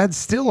that's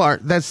still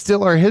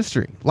our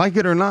history, like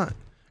it or not.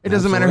 It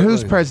doesn't matter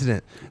who's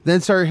president.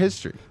 That's our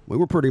history. We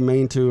were pretty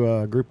mean to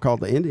a group called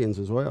the Indians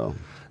as well.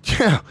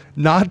 Yeah,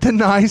 not the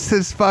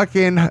nicest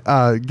fucking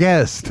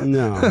guest.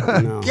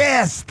 No.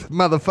 Guest,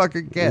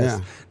 motherfucker, guest.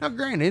 Yeah. Now,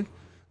 granted,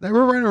 they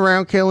were running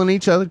around killing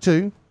each other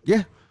too.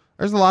 Yeah.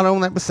 There's a lot of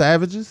them that were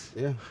savages.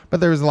 Yeah.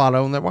 But there was a lot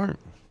of them that weren't.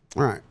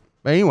 All right.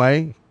 But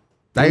anyway,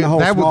 that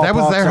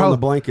was their whole. The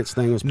blankets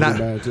thing was pretty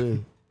bad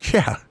too.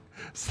 Yeah.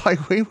 It's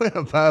like we went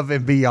above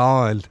and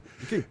beyond.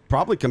 You could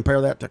probably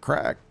compare that to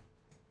crack.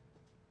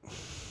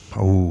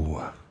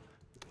 Oh.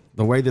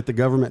 The way that the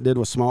government did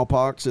with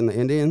smallpox and the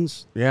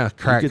Indians. Yeah,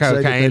 crack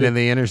cocaine in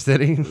the inner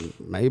city.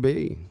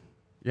 Maybe.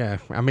 Yeah,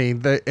 I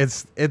mean,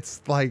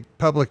 it's like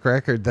public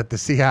record that the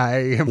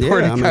CIA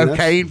imported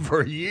cocaine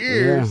for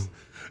years.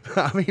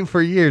 Yeah. I mean,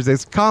 for years.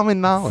 It's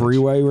common knowledge.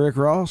 Freeway Rick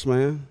Ross,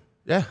 man.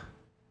 Yeah.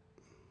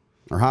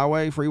 Or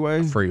highway,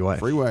 freeway? Freeway.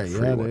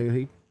 Yeah,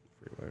 dude.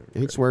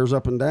 He swears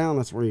up and down.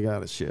 That's where you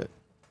got his shit.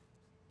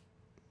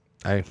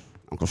 Hey.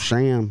 Uncle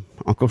Sham.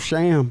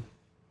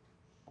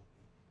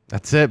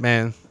 That's it,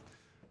 man.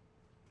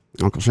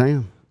 Uncle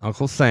Sam.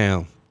 Uncle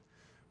Sam.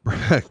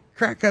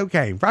 Crack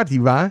cocaine brought to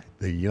you by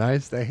the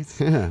United States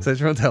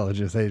Central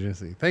Intelligence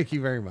Agency. Thank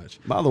you very much.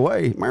 By the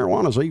way,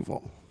 marijuana's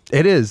evil.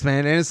 It is,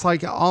 man. And it's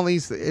like all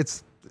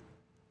these,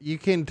 you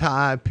can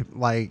tie,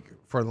 like,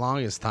 for the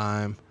longest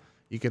time,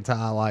 you can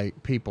tie,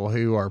 like, people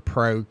who are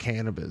pro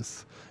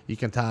cannabis. You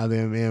can tie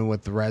them in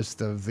with the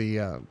rest of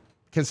the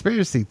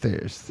conspiracy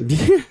theorists.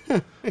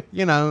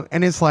 You know,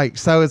 and it's like,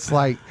 so it's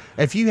like,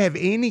 if you have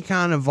any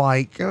kind of,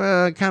 like,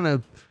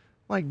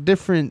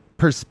 different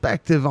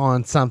perspective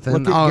on something.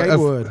 Look at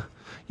Gatewood.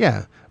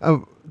 Yeah.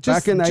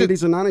 Back in the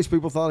 80s and 90s,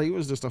 people thought he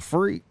was just a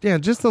freak. Yeah,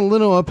 just a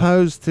little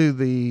opposed to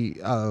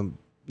the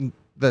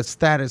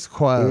status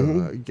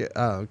quo,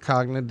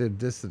 cognitive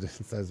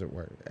dissonance, as it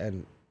were.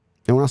 And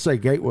when I say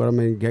Gatewood, I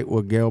mean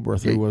Gatewood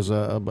Galbraith, who was he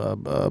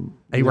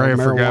ran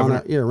for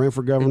governor. Yeah, ran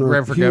for governor.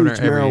 Ran for huge governor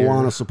every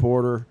marijuana year.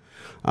 supporter.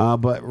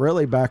 But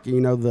really, back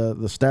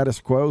the status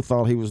quo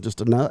thought he was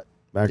just a nut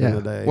back in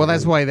the day. Well,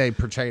 that's why they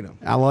portrayed him.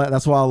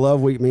 That's why I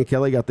love me and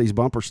Kelly got these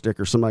bumper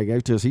stickers somebody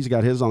gave to us. He's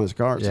got his on his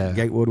car. Yeah.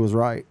 Gatewood was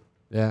right.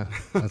 Yeah,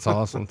 that's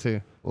awesome too.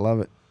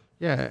 Love it.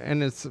 Yeah,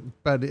 and it's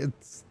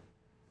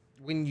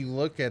when you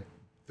look at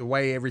the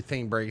way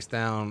everything breaks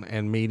down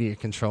and media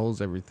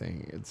controls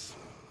everything, it's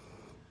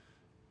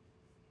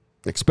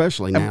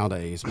especially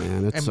nowadays,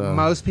 man. It's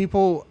most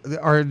people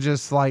are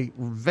just like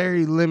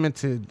very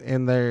limited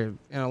in their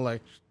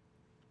intellect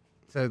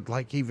to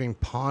like even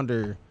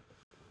ponder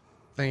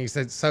things.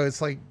 So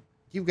it's like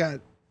you've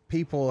got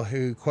people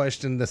who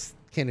question this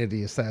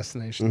Kennedy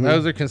assassination.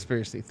 Those are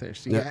conspiracy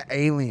theorists. You got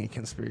alien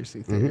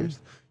conspiracy theorists.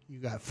 You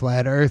got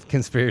flat Earth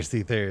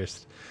conspiracy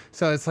theorists.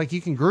 So it's like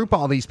you can group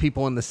all these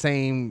people in the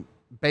same,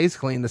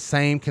 basically in the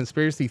same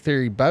conspiracy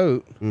theory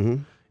boat,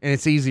 and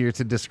it's easier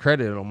to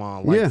discredit them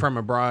all, like from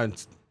a broad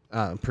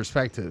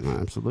perspective,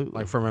 absolutely,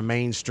 like from a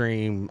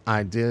mainstream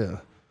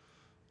idea.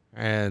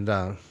 And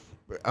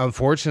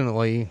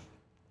unfortunately,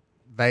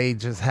 they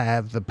just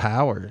have the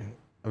power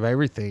of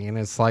everything. And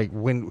it's like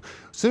as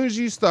soon as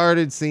you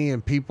started seeing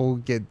people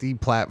get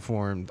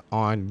deplatformed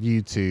on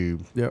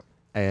YouTube,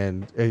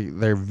 and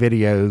their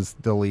videos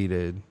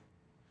deleted,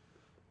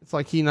 it's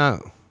like,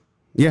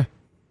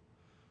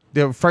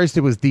 first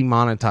it was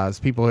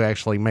demonetized, people who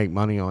actually make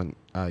money on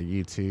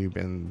YouTube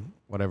and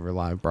whatever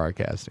live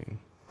broadcasting.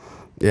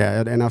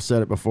 Yeah, and I've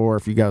said it before.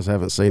 If you guys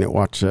haven't seen it,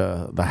 watch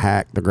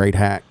The Great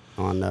Hack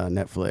on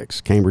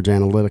Netflix, Cambridge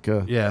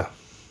Analytica. Yeah.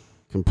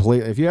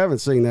 Completely. If you haven't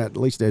seen that, at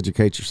least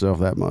educate yourself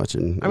that much.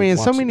 And I mean,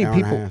 watch so many an hour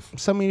and a half.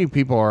 so many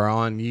people are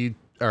on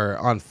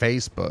on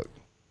Facebook,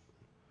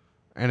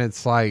 and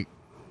it's like,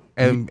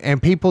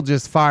 and people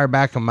just fire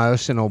back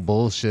emotional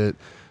bullshit.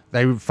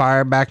 They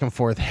fire back and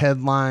forth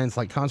headlines,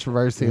 like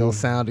controversial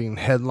sounding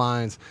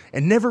headlines,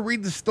 and never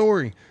read the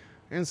story.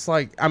 And it's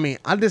like, I mean,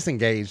 I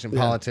disengaged in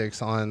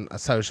politics on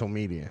social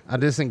media. I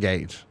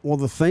disengage. Well,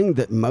 the thing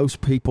that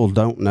most people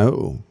don't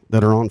know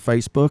that are on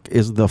Facebook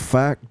is the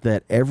fact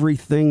that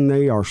everything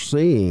they are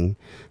seeing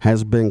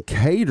has been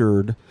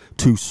catered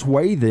to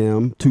sway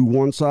them to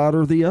one side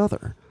or the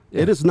other.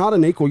 It is not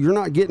an equal. You're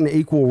not getting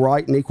equal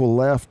right and equal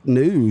left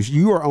news.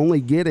 You are only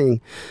getting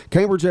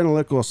Cambridge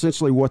Analytica.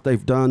 Essentially, what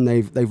they've done,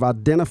 they've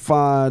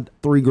identified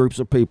three groups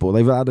of people.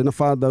 They've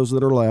identified those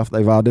that are left.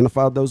 They've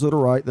identified those that are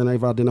right. Then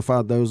they've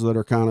identified those that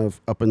are kind of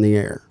up in the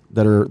air,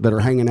 that are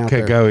hanging out there.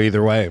 Could go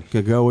either way.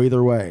 Could go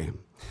either way.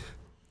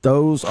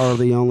 Those are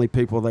the only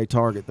people they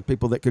target. The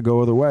people that could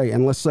go either way.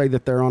 And let's say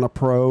that they're on a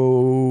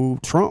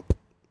pro-Trump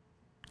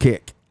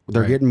kick.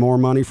 They're getting more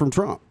money from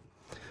Trump.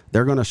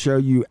 They're going to show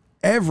you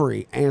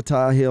every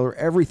anti-Hillary,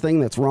 everything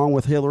that's wrong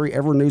with Hillary.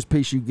 Every news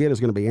piece you get is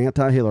going to be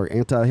anti-Hillary,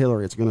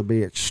 anti-Hillary. It's going to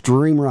be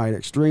extreme right,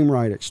 extreme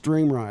right,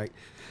 extreme right.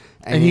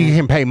 And you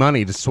can pay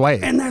money to sway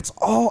it. And that's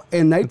all.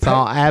 And it's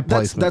all ad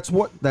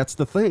placement. That's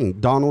the thing.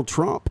 Donald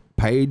Trump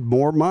paid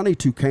more money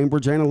to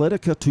Cambridge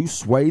Analytica to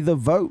sway the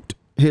vote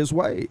his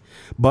way.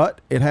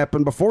 But it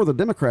happened before the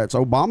Democrats.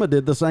 Obama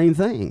did the same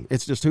thing.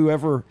 It's just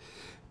whoever,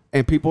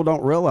 and people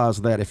don't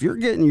realize that if you're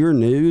getting your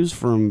news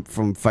from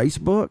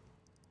Facebook,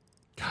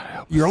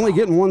 you're only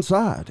getting one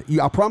side.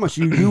 I promise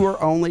you, you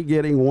are only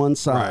getting one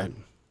side. Right.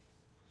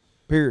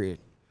 Period.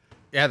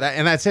 Yeah,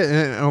 and that's it.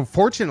 And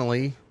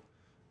unfortunately,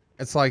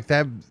 it's like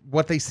that.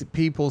 What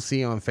people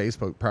see on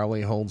Facebook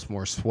probably holds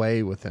more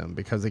sway with them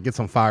because it gets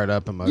them fired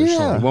up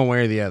emotionally, one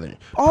way or the other.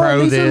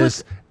 Pro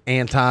this,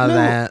 anti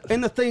that.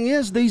 And the thing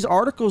is, these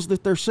articles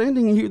that they're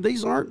sending you,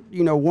 these aren't,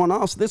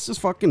 one-offs. This is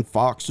fucking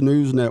Fox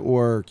News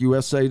Network,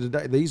 USA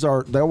Today.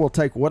 They will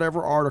take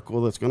whatever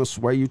article that's going to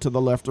sway you to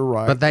the left or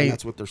right, and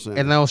that's what they're sending.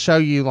 And they'll show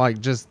you,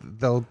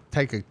 they'll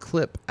take a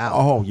clip out.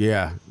 Oh,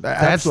 yeah.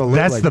 Absolutely.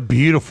 That's the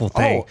beautiful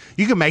thing.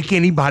 You can make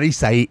anybody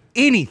say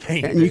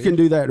anything. And you can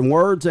do that in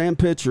words and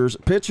pictures.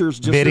 Pictures,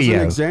 just video,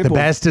 as an example.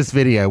 The bestest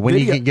video, when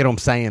you can get them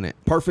saying it.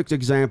 Perfect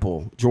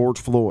example, George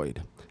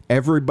Floyd.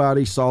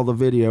 Everybody saw the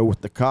video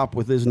with the cop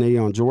with his knee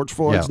on George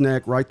Floyd's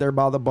neck right there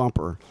by the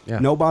bumper. Yeah.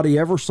 Nobody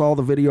ever saw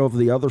the video of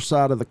the other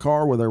side of the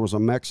car where there was a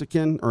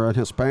Mexican or a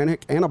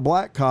Hispanic and a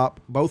black cop,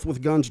 both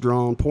with guns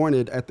drawn,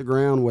 pointed at the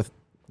ground with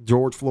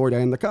George Floyd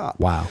and the cop.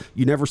 Wow.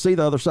 You never see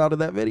the other side of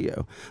that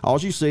video. All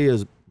you see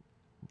is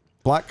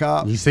black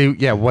cop. You see,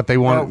 yeah, what they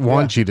want Oh, yeah.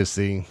 want you to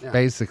see,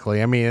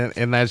 basically. I mean,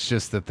 and that's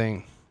just the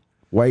thing.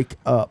 Wake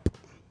up.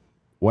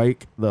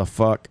 Wake the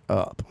fuck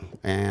up.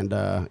 And,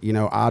 you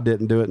know, I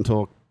didn't do it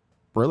until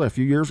really a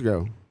few years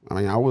ago. I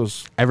mean, I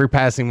was Every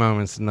passing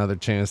moment's another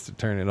chance to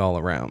turn it all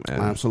around, man.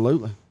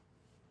 absolutely.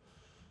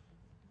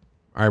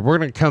 All right, we're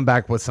going to come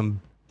back with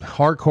some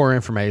hardcore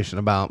information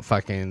about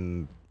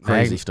fucking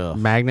Crazy stuff.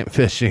 Magnet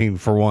fishing,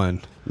 for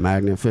one.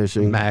 Magnet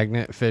fishing,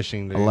 Magnet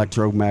fishing, dude.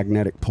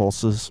 electromagnetic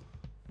pulses,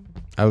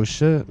 Oh,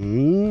 shit.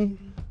 and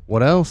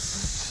What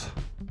else?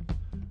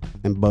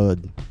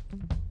 Bud.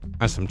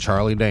 That's some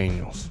Charlie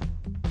Daniels.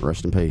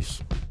 Rest in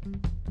peace.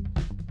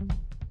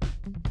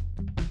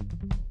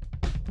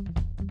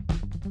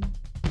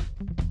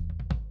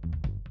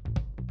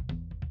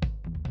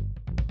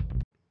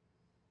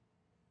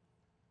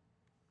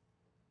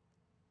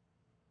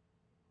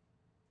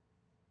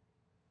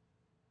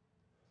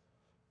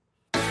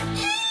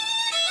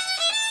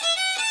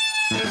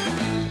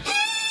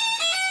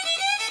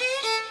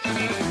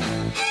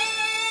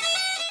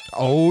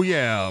 Oh,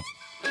 yeah.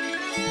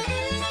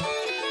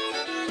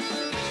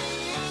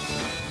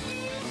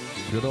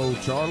 Good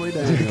old Charlie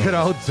Daniels. Good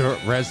old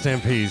rest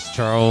in peace,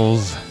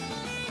 Charles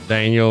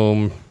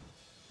Daniels.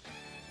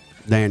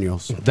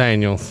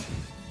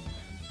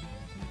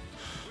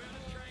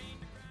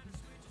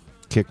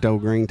 Kicked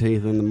old green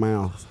teeth in the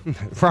mouth.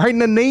 Right in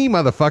the knee,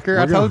 motherfucker.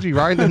 I told you,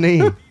 right in the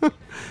knee.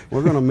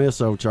 We're gonna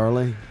miss old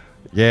Charlie.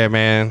 Yeah,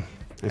 man.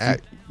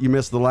 If you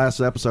missed the last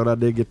episode, I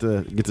did get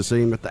to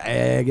see him at the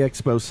Ag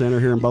Expo Center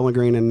here in Bowling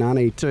Green in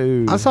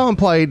 '92. I saw him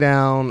play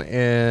down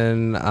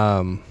in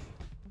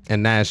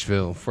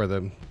Nashville for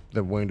the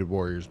Wounded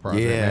Warriors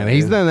project. Yeah, man.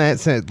 He's yeah. done that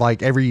since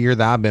like every year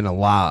that I've been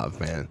alive,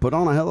 man. Put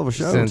on a hell of a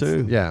show Since,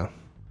 too. yeah.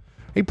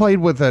 He played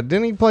with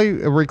didn't he play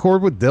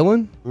record with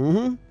Dylan?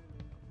 Mm-hmm.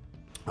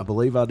 I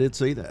believe I did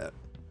see that.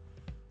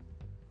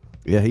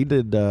 Yeah, he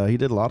did. He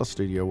did a lot of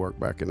studio work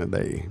back in the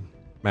day.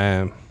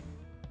 Man,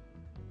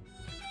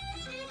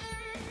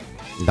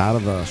 Died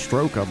of a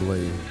stroke, I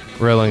believe.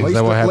 really? Is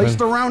that what At happened? least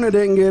the Rona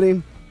didn't get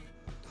him.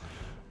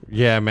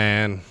 Yeah,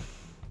 man.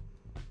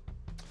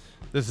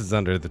 This is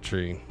Under the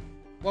Tree.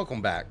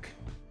 Welcome back.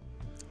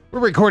 We're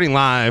recording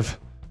live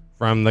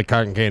from the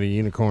Cotton Candy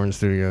Unicorn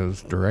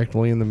Studios,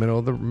 directly in the middle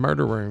of the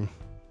murder room.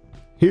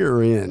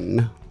 Here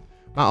in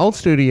My old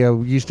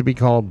studio used to be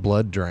called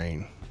Blood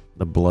Drain.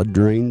 the Blood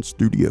Drain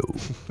Studio.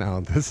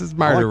 No, this is I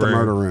murder like the room.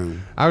 murder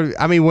room.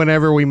 I mean,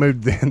 whenever we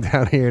moved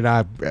down here, and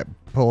I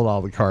pulled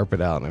all the carpet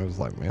out, and it was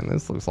like, man,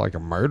 this looks like a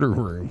murder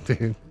room,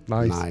 dude.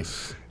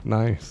 Nice.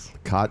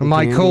 Cotton I'm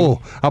like, Candy,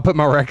 cool. I'll put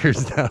my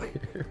records down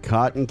here.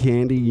 Cotton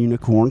Candy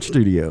Unicorn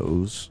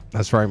Studios.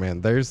 That's right,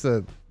 man. There is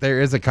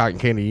a Cotton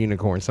Candy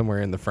Unicorn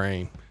somewhere in the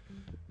frame.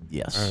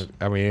 Yes.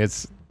 I mean,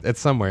 it's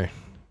somewhere.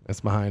 It's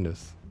behind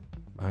us,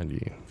 behind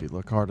you. If you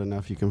look hard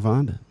enough, you can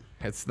find it.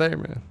 It's there,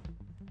 man.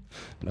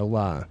 No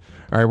lie.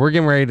 All right, we're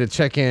getting ready to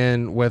check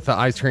in with the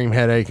ice cream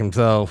headache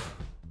himself.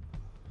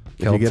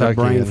 If you get a brain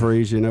Kentuckian.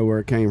 freeze, you know where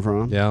it came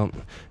from. Yeah,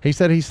 he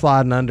said he's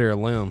sliding under a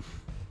limb.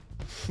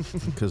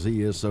 Because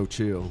he is so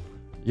chill.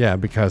 Yeah,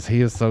 because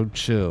he is so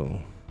chill.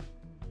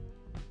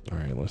 All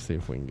right, let's see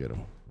if we can get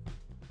him.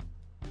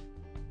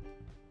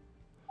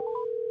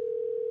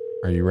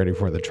 Are you ready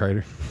for the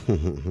trader?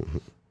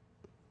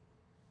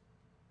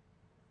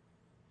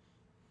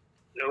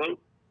 Hello?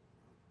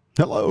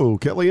 Hello,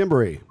 Kelly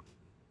Embry.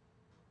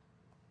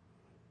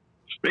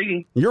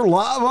 Speaking. You're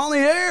live on the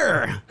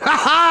air. Ha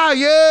ha!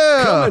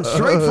 Yeah, Coming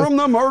straight from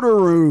the murder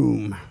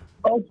room.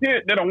 Oh,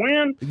 shit. Did I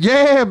win?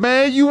 Yeah,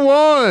 man, you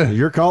won.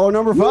 You're caller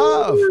number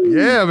 5.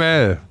 Yeah,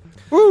 man.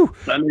 Woo!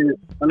 I knew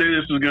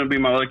this was going to be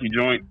my lucky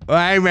joint.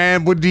 Hey,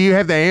 man, what do you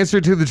have the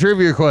answer to the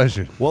trivia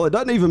question? Well, it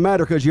doesn't even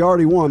matter because you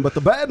already won. But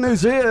the bad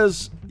news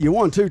is you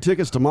won 2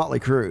 tickets to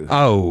Motley Crue.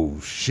 Oh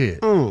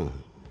shit! And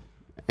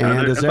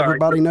as Sorry.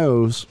 everybody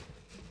knows,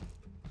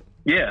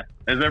 Yeah.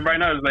 As everybody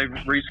knows, they've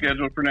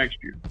rescheduled for next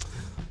year.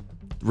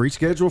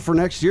 reschedule for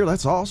next year.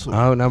 That's awesome.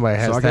 Oh, nobody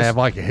has So I to guess- have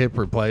like a hip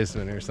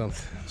replacement or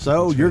something.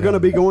 So you're going to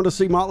be going to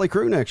see Motley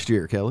Crue next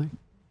year, Kelly.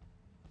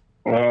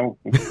 Well,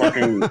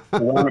 fucking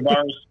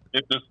coronavirus.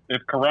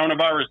 If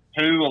coronavirus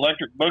 2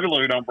 Electric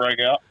Boogaloo don't break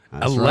out.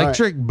 That's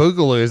Electric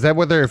Boogaloo, is that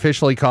what they're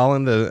officially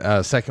calling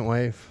the second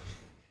wave?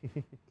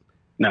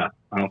 No,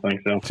 I don't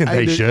think so.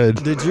 They Hey,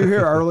 should. Did you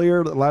hear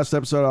earlier, the last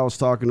episode I was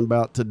talking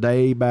about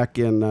today, back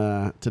in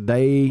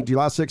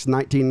July 6,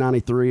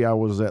 1993, I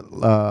was at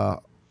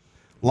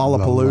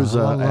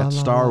Lollapalooza at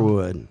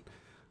Starwood.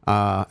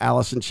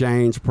 Alice in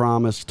Chains,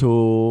 Promise,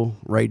 Tool,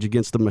 Rage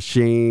Against the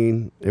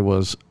Machine. It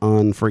was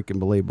unfreaking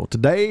believable.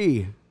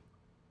 Today,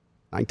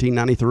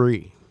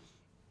 1993.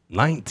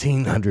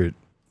 1900.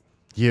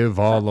 You've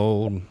all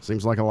old.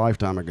 Seems like a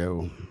lifetime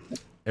ago.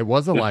 It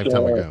was a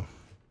lifetime ago.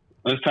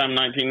 This time,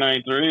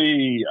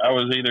 1993, I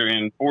was either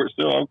in Fort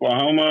Sill,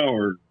 Oklahoma,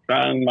 or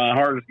trying my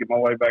hardest to get my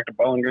way back to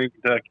Bowling Green,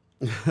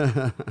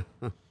 Kentucky.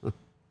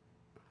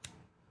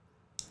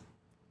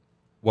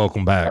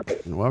 Welcome back.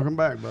 Welcome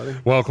back, buddy.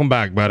 Welcome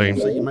back, buddy.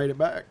 So you made it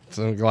back.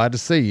 So I'm glad to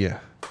see you.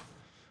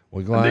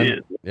 We're glad.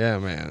 did. Yeah,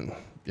 man.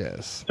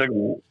 Yes. Took a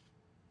minute.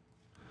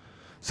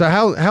 So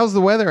how's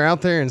the weather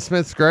out there in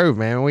Smiths Grove,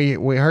 man? We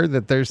heard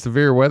that there's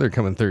severe weather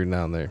coming through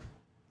down there.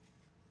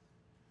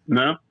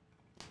 No,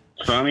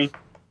 sunny,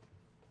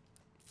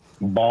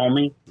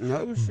 balmy.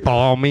 No shit.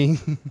 Balmy.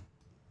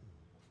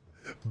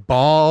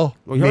 Ball.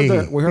 We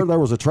heard there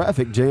was a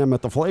traffic jam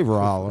at the flavor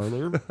aisle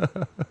earlier.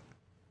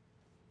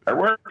 There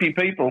were a few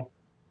people,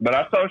 but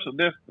I social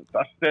distance.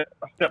 I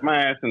stepped my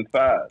ass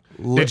inside.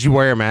 Did you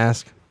wear a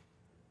mask?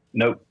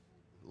 Nope.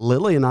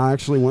 Lily and I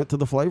actually went to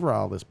the flavor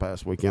aisle this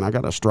past weekend. I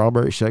got a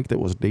strawberry shake that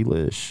was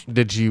delish.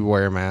 Did you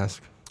wear a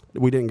mask?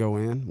 We didn't go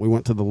in. We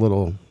went to the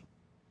little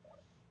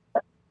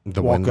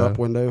The walk-up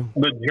window.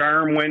 The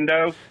germ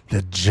window.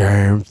 The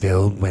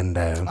germ-filled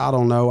window. I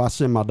don't know. I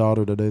send my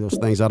daughter to do those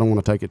things. I don't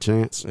want to take a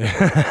chance. So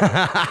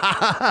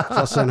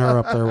I sent her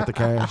up there with the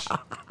cash.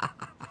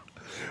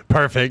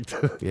 Perfect.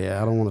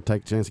 Yeah, I don't want to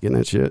take a chance getting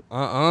that shit.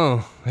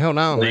 Hell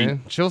no,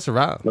 man. She'll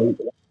survive.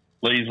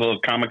 Lee's little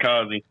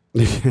kamikaze.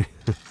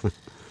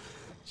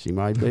 She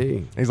might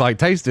be. He's like,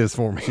 taste this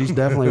for me. She's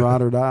definitely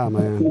ride or die,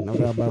 man. No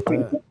doubt about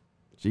that.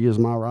 She is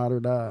my ride or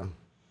die.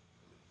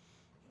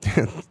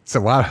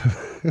 So why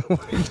are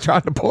you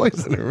trying to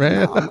poison her,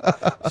 man?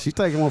 She's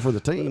taking one for the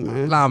team,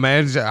 man. Nah,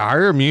 man.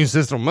 Her immune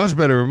system much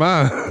better than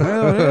mine.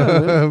 Hell yeah,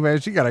 dude. Man,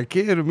 she got a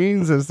kid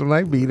immune system.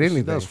 They beat She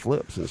anything. does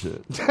flips and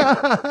shit.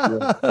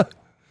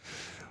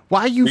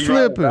 Why you She's right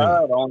flipping? to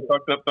die. The only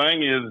fucked up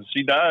thing is if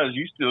she dies,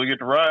 you still get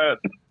to ride.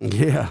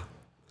 Yeah.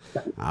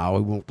 Oh,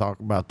 we won't talk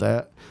about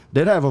that.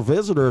 Did have a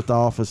visitor at the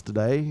office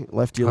today.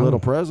 Left you a little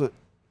present,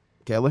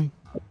 Kelly.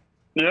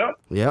 Yep.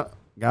 Yeah.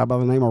 Guy by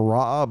the name of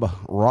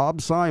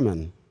Rob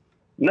Simon.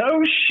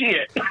 No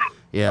shit.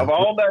 Yeah. Of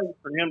all days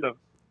for him to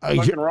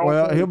fucking roll.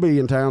 Well, through. he'll be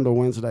in town till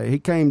Wednesday. He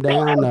came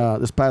down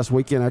this past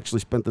weekend. Actually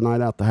spent the night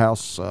out the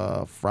house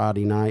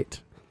Friday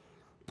night.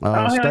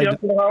 Hell, Stayed- y'all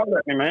could have hollered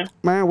at me, man.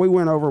 Man, we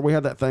went over. We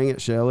had that thing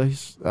at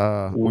Shelley's.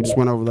 We just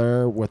went over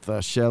there with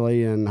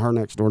Shelly and her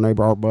next door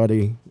neighbor, our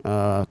buddy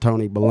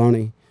Tony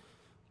Baloney.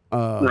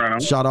 Right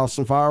on. Shot off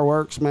some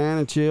fireworks, man,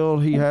 and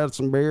chilled. He had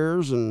some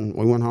beers, and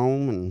we went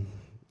home, and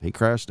he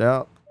crashed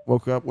out.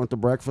 Woke up, went to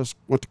breakfast,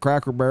 went to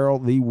Cracker Barrel.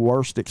 The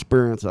worst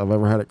experience I've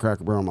ever had at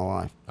Cracker Barrel in my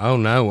life. Oh,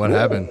 no. What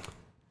happened?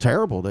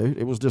 Terrible, dude.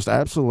 It was just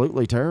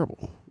absolutely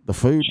terrible. The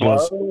food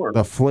was Slow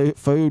or-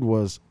 food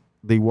was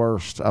the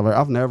worst.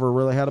 I've never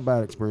really had a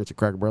bad experience at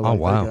Cracker Barrel. Oh, like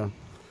wow. that.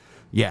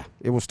 Yeah,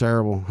 it was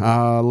terrible.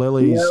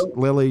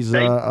 Lily's.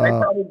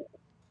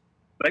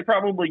 They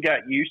probably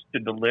got used to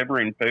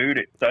delivering food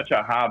at such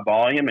a high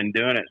volume and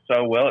doing it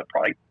so well. It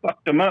probably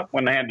fucked them up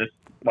when they had to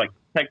like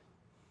take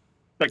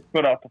the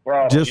foot off the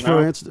throttle. Just you for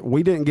know? instance,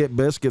 we didn't get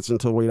biscuits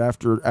until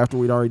after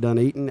we'd already done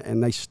eating,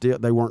 and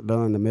they weren't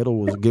done. The middle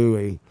was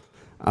gooey.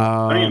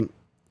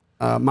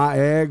 My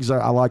eggs,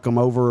 I like them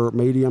over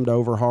medium to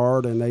over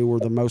hard, and they were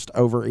the most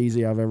over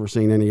easy I've ever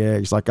seen any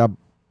eggs. Like I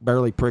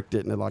barely pricked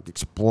it, and it like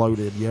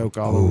exploded yolk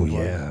all over the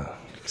place. Yeah.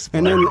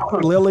 And then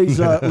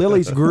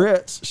Lily's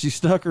grits, she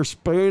stuck her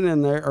spoon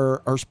in there,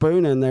 or her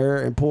spoon in there,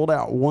 and pulled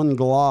out one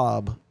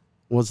glob.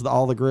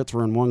 All the grits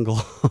were in one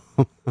glob.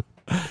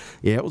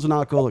 Yeah, it was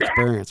not a cool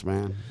experience,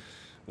 man.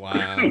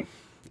 Wow.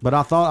 But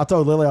I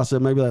told Lily, I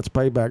said maybe that's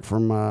payback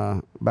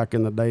from back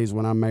in the days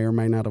when I may or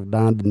may not have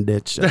dined and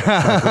ditched.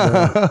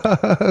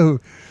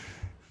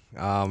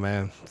 Oh,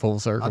 man. Full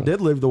circle. I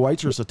did leave the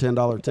waitress a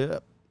 $10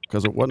 tip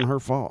because it wasn't her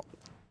fault,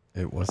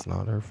 It was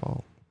not her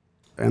fault.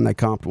 and they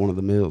comped one of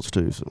the meals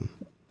too. So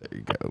There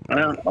you go.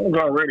 I was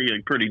already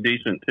a pretty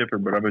decent tipper,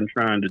 but I've been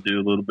trying to do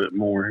a little bit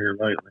more here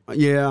lately.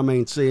 yeah, I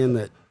mean, seeing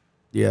that,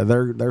 yeah,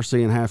 they're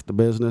seeing half the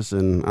business,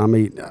 and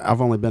I've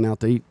only been out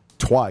to eat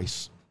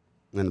twice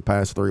in the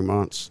past 3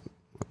 months.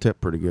 I tip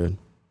pretty good.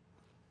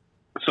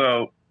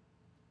 So,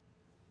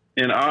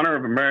 in honor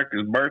of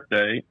America's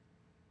birthday,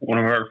 one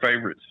of our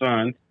favorite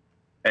sons,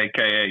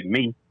 a.k.a.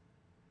 me,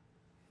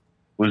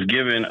 was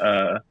given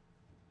a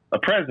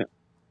present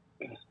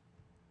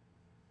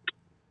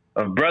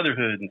of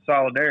brotherhood and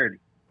solidarity,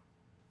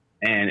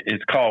 and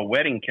it's called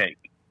wedding cake.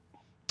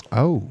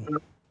 Oh.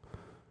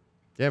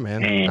 Yeah,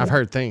 man. And- I've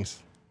heard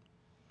things.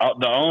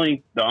 The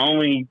only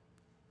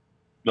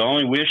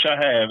wish I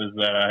have is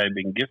that I had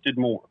been gifted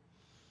more.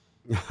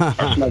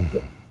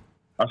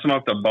 I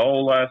smoked a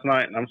bowl last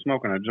night, and I'm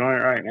smoking a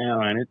joint right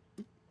now, and it's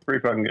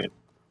pretty fucking good.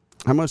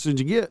 How much did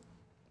you get?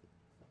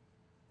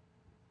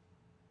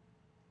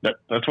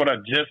 That's what I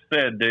just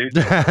said, dude.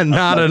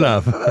 Not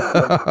enough.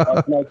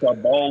 I smoked a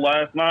bowl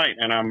last night,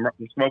 and I'm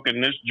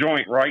smoking this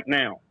joint right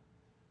now.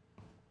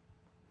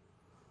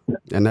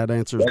 And that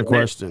answers the That's it.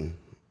 question.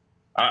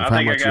 I How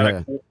think I much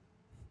got you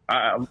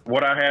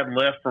what I had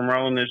left from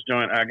rolling this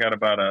joint. I got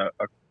about a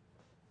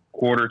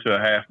quarter to a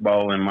half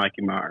bowl in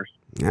Mikey Myers.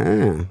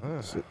 Yeah.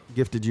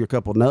 Gifted you a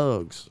couple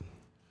nugs.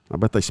 I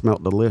bet they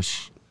smelt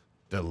delish.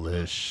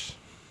 Delish.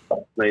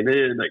 They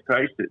did. They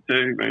tasted it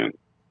too, man.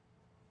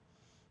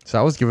 So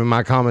I was giving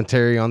my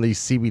commentary on these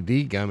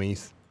CBD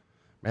gummies.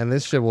 Man,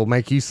 this shit will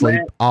make you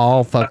sleep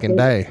all fucking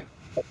day.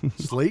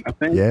 Sleep. I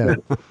think. Yeah.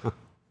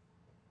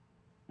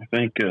 I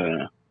think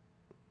I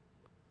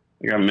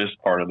missed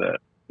part of that.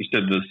 You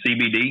said the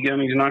CBD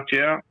gummies knocked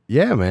you out?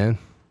 Yeah, man.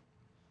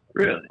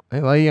 Really?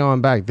 They lay you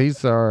on back.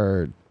 These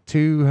are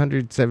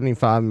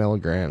 275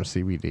 milligrams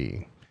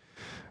CBD.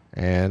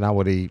 And I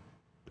would eat,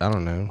 I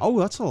don't know. Oh,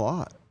 that's a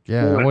lot.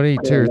 Yeah, I would eat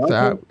two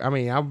or I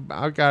mean,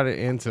 I got it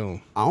into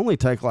them. I only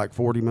take like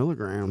 40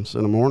 milligrams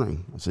in the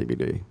morning of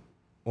CBD.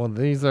 Well,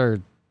 these are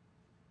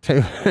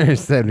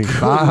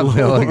 275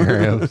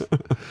 milligrams.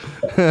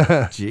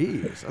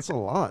 Jeez, that's a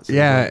lot.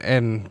 Yeah,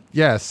 and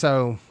yeah,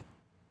 so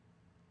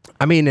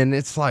I mean, and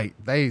it's like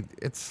they're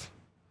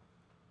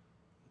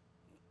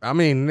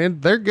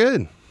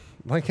good.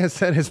 Like I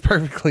said, it's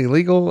perfectly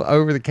legal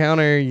over the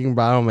counter. You can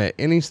buy them at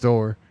any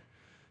store.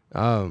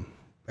 And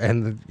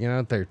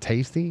they're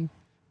tasty.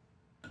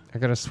 I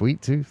got a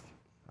sweet tooth.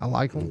 I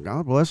like them.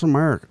 God bless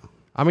America.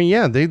 I mean,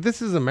 yeah, dude,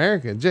 this is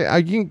America.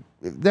 You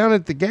down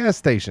at the gas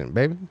station,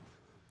 baby.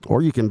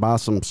 Or you can buy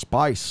some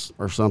spice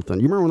or something.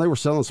 You remember when they were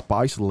selling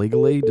spice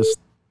legally, just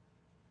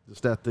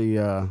at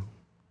the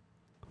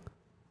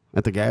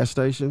gas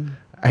station?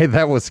 Hey,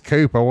 that was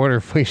Coop. I wonder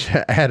if we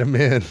should add him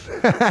in.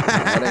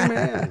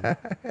 Man.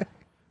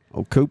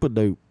 Oh,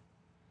 Coop-a-doop.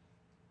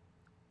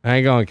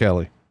 Hang on,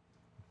 Kelly.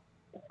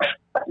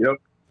 Yep.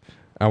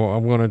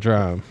 I'm going to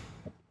try him.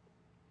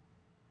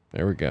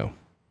 There we go.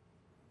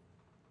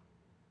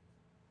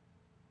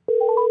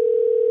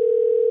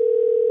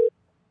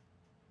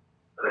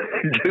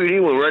 Dude, he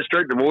went right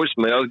straight to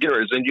voicemail. I was getting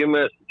ready to send you a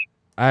message.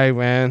 Hey,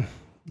 man.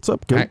 What's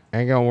up, Coop?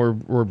 Hang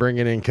on. We're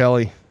bringing in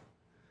Kelly.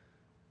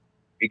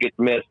 You get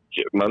the message,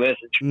 my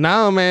message?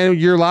 No, man.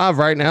 You're live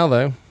right now,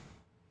 though.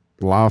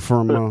 Live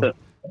from...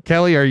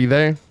 Kelly, are you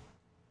there?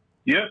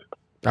 Yep.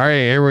 All right,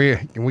 here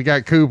we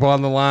got Coop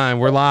on the line.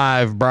 We're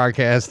live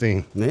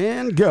broadcasting.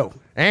 and go.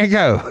 And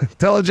go.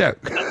 Tell a joke.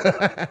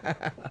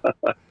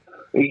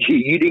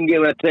 You didn't get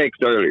my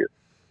text earlier.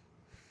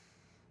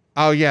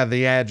 Oh, yeah,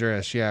 the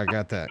address. Yeah, I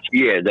got that.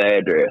 Yeah, the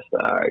address.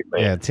 All right,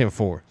 man. Yeah,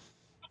 10-4.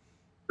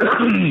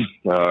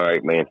 All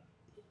right, man.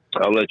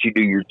 I'll let you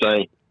do your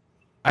thing.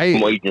 I'm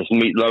Hey, eating some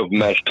meatloaf and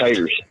mashed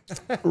taters.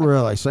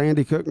 Really?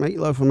 Sandy cooked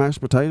meatloaf and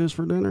mashed potatoes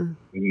for dinner?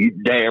 You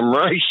damn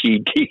right she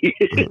did.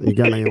 You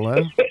got any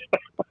left?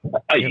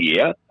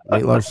 Yeah.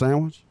 Meatloaf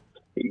sandwich?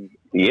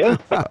 Yeah.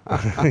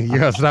 you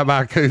gonna stop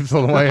by Coop's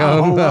on the way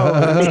Oh, home? no,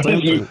 that's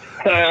tempting.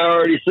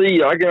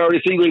 I can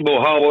already see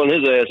Lebo hobbling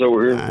his ass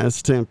over here.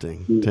 That's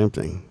tempting.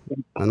 Tempting.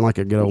 I like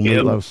a good old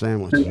Yep. meatloaf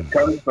sandwich.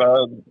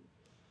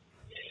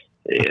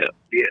 Yeah.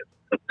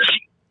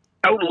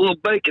 I put a little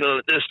bacon on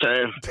it this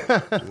time.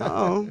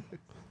 Oh.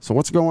 So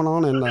what's going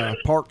on in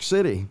Park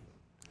City?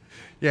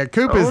 Yeah,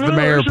 Coop is Oh, the no,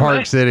 mayor of there's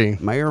Park a- City.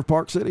 Mayor of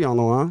Park City on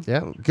the line.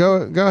 Yeah,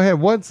 go ahead.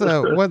 What's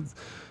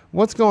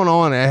going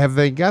on? Have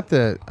they got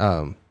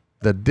the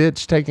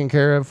ditch taken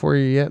care of for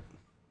you yet?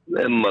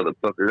 Them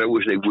motherfuckers. I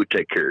wish they would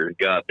take care of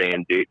the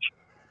goddamn ditch.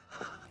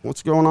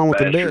 What's going on with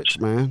the Bastards.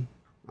 ditch, man?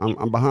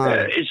 I'm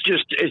behind. It's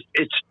just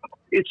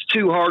it's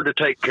too hard to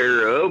take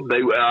care of.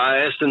 I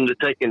asked them to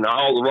take and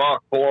haul the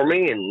rock for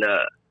me, and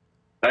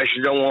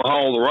actually don't want to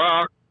haul the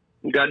rock.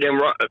 Goddamn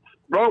rock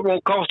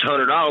won't cost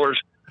 $100,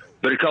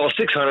 but it costs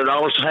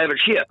 $600 to have it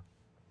shipped.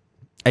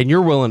 And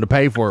you're willing to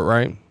pay for it,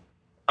 right?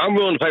 I'm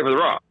willing to pay for the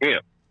rock. Yeah.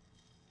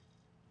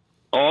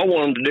 All I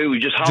want them to do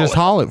is just haul Just it.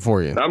 haul it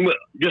for you.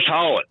 Just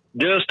haul it.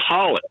 Just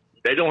haul it.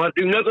 They don't have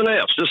to do nothing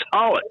else. Just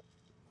haul it.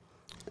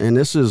 And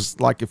this is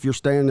like if you're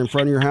standing in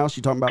front of your house,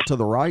 you're talking about to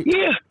the right,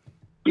 Yeah.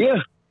 Yeah.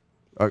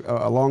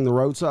 along the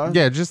roadside.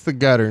 Yeah, just the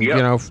gutter. Yep.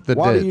 You know, the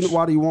Why ditch.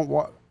 do you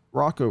want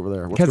rock over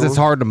there? What's Because it's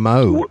going hard to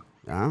mow. on?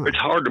 Ah. It's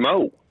hard to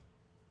mow.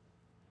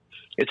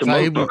 It's a So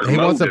he motherfucker he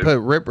mow, wants to dude. put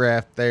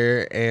riprap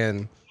there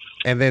and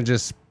then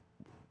just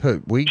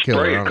put weed killer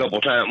Spray a on it. couple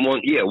times.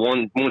 One,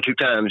 2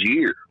 times a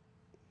year.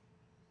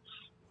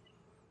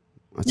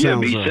 That Yeah,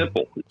 sounds, be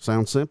simple.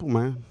 Sounds simple,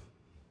 man.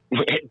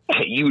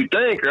 You would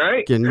think,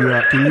 right? Can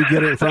you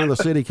get it in front of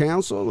the city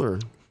council or?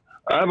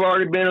 I've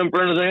already been in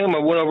front of them. I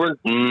went over.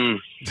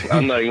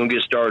 I'm not even gonna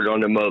get started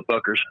on them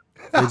motherfuckers.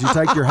 Did you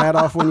take your hat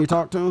off when you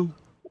talked to him?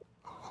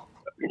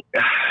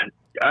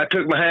 I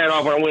took my hat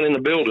off when I went in the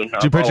building.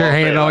 Did you put your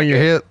hand on your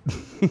hip?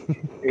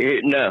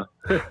 No.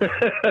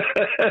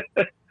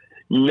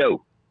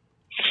 No.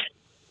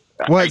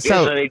 I What? guess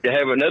So, I need to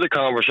have another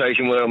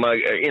conversation with them.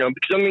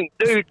 Because I mean,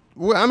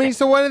 dude,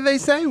 so what did they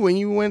say when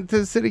you went to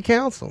the city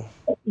council?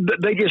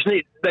 they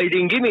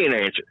didn't give me an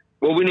answer.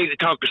 Well, we need to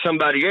talk to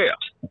somebody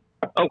else.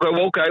 Okay,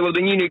 well,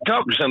 then you need to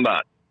talk to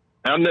somebody.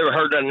 I've never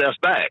heard nothing else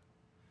back.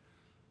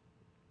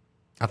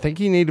 I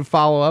think you need to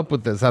follow up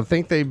with this. I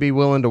think they'd be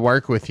willing to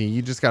work with you.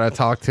 You just got to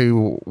talk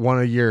to one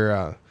of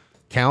your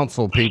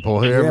council people,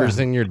 whoever's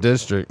in your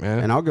district, man.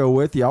 And I'll go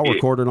with you. I'll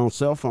record it on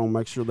cell phone.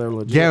 Make sure they're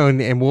legit. Yeah,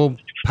 and we'll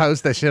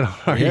post that shit on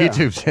our Yeah.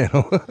 YouTube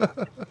channel.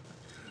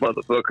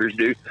 Motherfuckers,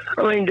 dude.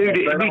 I mean, dude,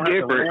 it'd be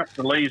different.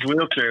 The Lee's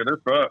wheelchair, they're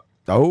fucked.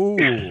 Oh,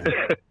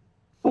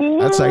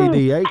 that's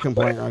ADA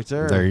complaint right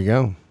there. There you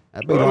go.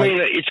 That'd be Well, I like,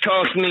 mean, it's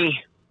cost me.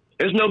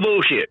 There's no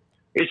bullshit.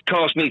 It's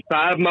cost me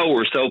 5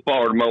 mowers so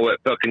far to mow that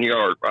fucking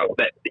yard,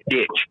 that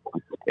ditch,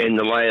 in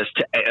the last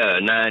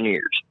 9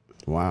 years.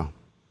 Wow.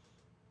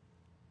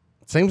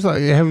 Seems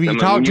like, have you I mean,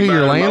 talked to when you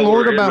your buy a mower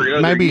landlord about every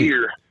other maybe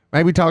year-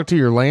 maybe talk to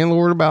your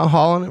landlord about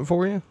hauling it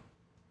for you?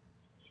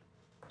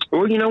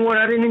 Well, you know what?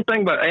 I didn't even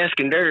think about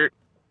asking Derek,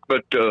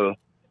 but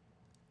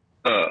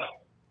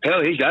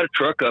hell, he's got a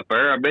truck up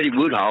there. I bet he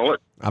would haul it.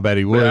 I bet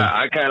he But would.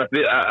 I kind of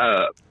feel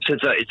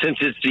since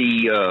it's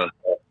the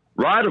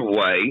right of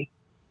way,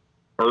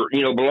 or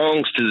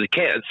belongs to the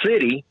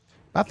city.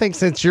 I think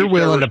since you're It's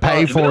their willing to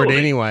pay for it responsibility.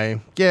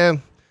 anyway,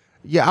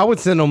 yeah, I would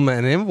send them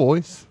an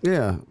invoice.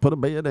 Yeah, put a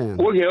bid in.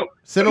 Well,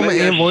 Send them an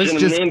maybe I should invoice. Send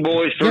Just them an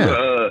invoice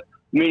for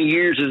many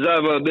years as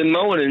I've been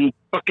mowing and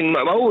fucking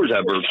mowers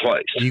I've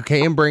replaced. you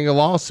can bring a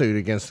lawsuit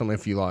against them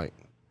if you like.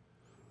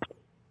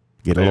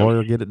 Get a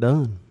lawyer, get it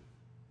done.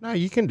 No,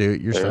 you can do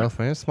it yourself,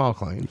 man. It's small You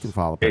claims. can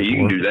file a Yeah, you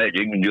can paperwork. do that.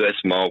 You can do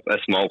that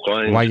small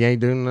claim. Why you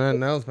ain't doing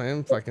nothing else,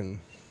 man?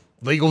 Fucking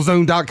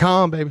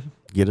LegalZoom.com, baby.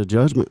 Get a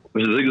judgment.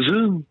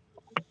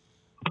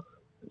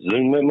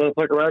 Zoom that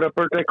motherfucker right up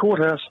there at that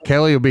courthouse.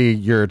 Kelly will be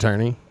your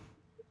attorney.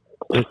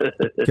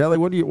 Kelly,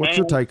 what's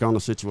your take on the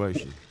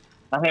situation?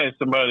 I had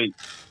somebody,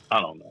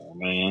 I don't know,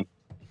 man.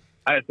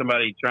 I had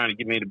somebody trying to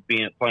get me to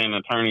play an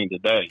attorney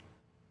today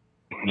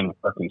in a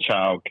fucking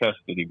child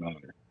custody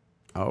matter.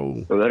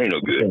 Oh, Well, that ain't no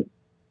good.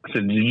 I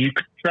said, did you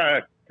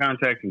try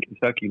contacting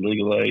Kentucky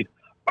Legal Aid?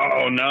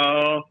 Oh,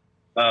 no.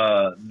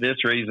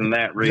 This reason,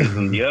 that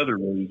reason, the other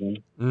reason.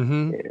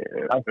 Mm-hmm.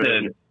 I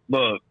said,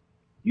 look,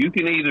 you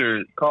can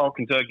either call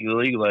Kentucky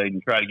Legal Aid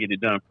and try to get it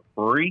done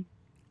for free,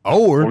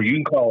 Or or you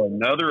can call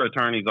another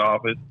attorney's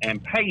office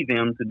and pay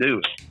them to do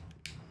it.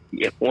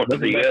 Yeah, one or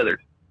the other.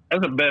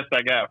 That's the best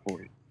I got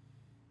for you.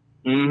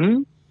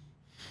 Mm-hmm.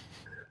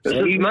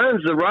 Since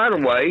mine's the right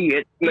of way,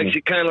 it makes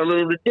it kind of a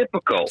little bit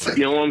difficult.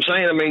 You know what I'm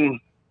saying? I mean,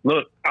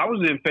 Look, I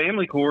was in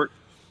family court,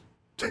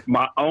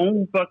 my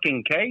own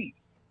fucking case,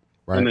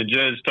 and the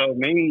judge told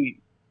me,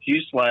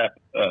 "You slap,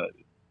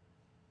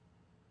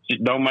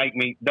 don't make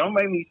me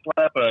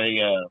slap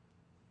a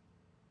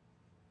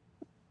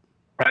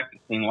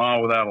practicing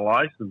law without a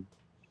license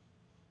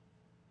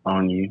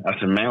on you." I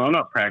said, "Man, I'm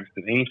not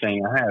practicing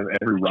anything. I have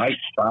every right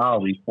to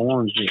file these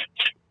forms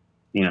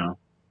that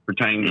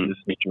pertain to this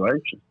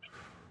situation."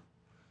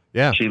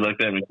 yeah, She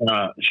looked at me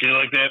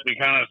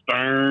kind of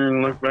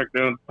stern, looked back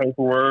down at the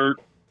paperwork.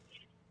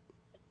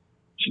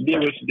 She did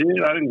what she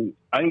did. I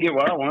didn't get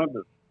what I wanted,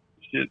 but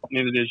shit,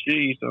 neither did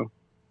she. So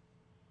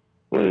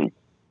well,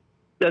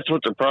 that's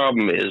what the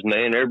problem is,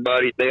 man.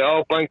 They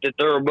all think that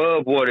they're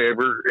above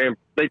whatever, and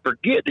they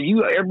forget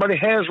that everybody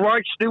has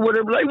rights to do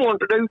whatever they want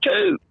to do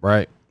too.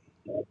 right.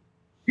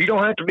 You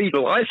don't have to be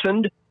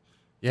licensed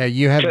Yeah,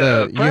 you have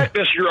to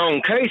practice your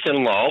own case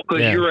in law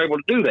because Yeah. you're able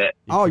to do that.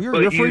 oh, you're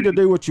But free to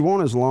do what you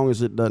want as long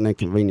as it doesn't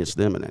inconvenience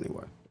them in any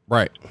way.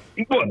 right.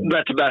 Well,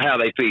 that's about how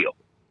they feel.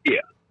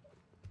 Yeah.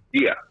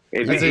 Yeah.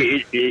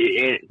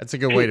 That's a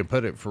good way to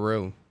put it, for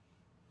real.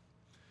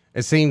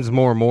 It seems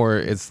more and more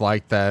it's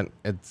like that.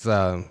 It's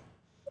and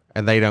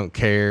they don't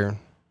care,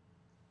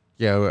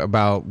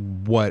 about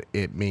what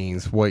it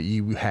means, what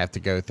you have to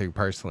go through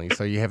personally.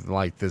 So you have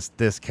like this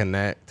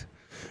disconnect.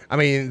 I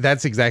mean,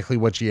 that's exactly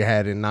what you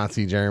had in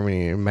Nazi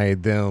Germany. It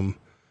made them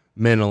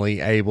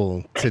mentally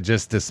able to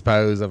just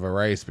dispose of a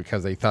race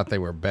because they thought they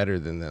were better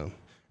than them.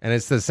 And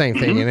it's the same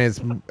thing.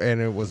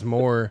 And it was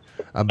more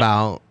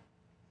about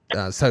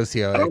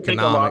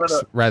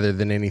socioeconomics rather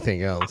than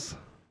anything else.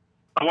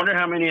 I wonder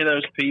how many of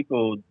those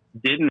people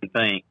didn't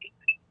think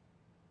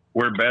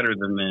we're better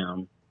than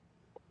them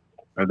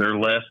or they're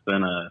less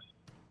than us,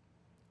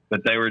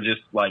 but they were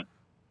just like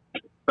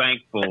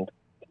thankful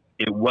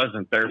it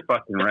wasn't their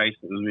fucking race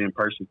that was being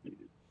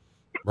persecuted.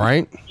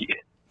 Right?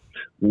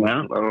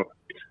 Well,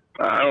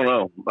 I don't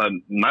know.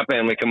 My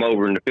family come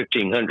over in the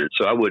 1500s,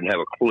 so I wouldn't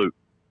have a clue.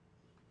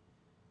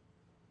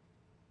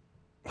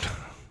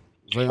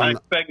 I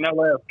expect no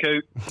less,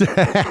 Coop.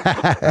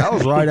 That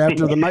was right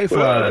after the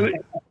Mayflower.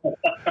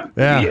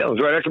 Yeah. Yeah, it was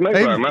right after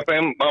Mayflower.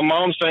 My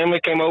mom's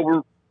family came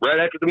over right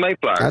after the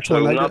Mayflower. That's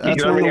when the I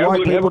white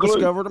wouldn't have people a clue.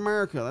 discovered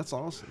America. That's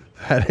awesome.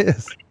 That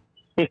is.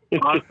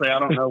 Honestly, I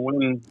don't know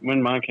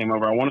when mine came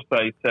over. I want to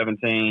say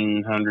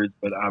 1700s,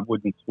 but I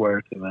wouldn't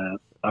swear to that.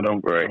 I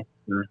don't. Right.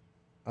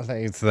 I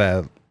think it's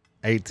the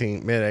mid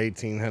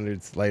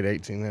 1800s, late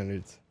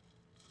 1800s.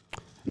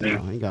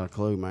 Yeah, I ain't got a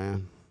clue,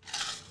 man.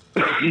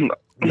 The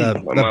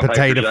My potato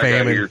papers I got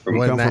famine here from-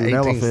 was in the come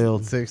from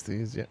Delafield.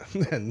 1860s.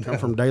 Yeah. I'm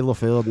from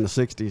Delafield in the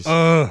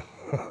 60s.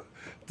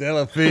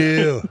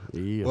 Delafield.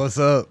 Yeah. What's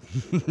up?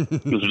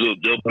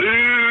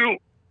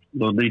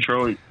 Little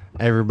Detroit.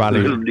 Everybody.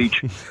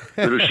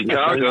 Little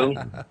Chicago.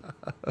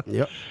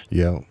 Yep.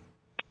 Yo.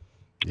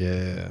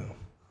 Yeah.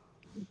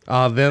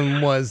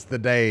 Them was the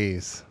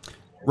days.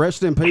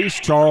 Rest in peace,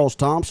 Charles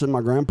Thompson.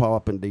 My grandpa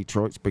up in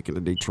Detroit. Speaking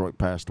of Detroit,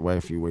 passed away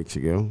a few weeks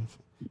ago.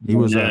 He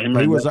was an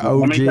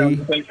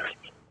OG.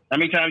 How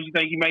many times you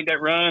think you made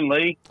that run,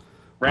 Lee?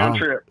 Round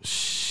trip.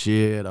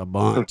 Shit, a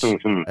bunch.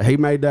 He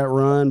made that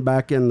run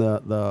back in the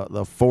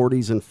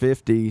 40s and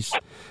 50s,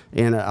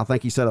 and I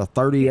think he said a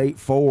 38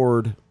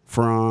 Ford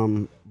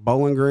from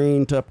Bowling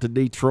Green to up to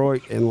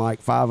Detroit in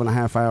like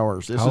 5.5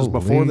 hours. This is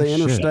before the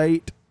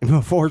interstate,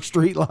 before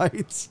street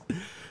lights.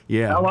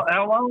 Yeah.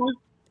 How long?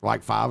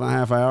 Like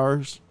 5.5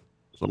 hours,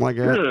 something like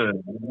that.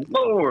 Good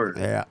Lord.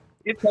 Yeah.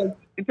 It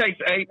takes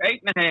eight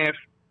and a half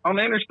on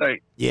the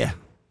interstate. Yeah.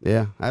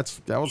 Yeah. That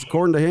was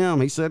according to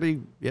him. He said he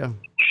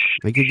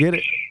could get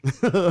it.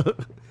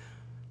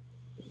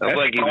 I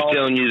think he was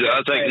telling you.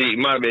 I think he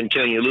might have been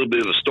telling you a little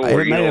bit of a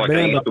story. It may have Like I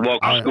been, used to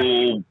walk to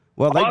school.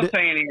 Well, All I'm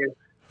saying is,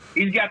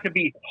 he's got to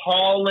be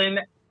hauling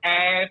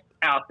ass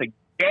out the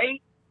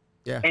gate.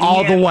 Yeah. and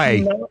All he the has way.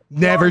 to slow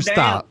Never down.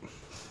 stop.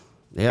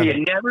 Yeah. He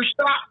never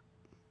stop.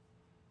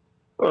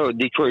 Oh,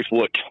 Detroit's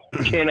what?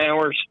 10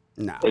 hours.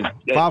 No. At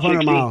 500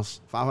 60?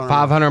 miles. 500.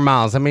 500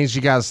 miles. That means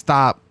you got to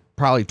stop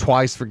probably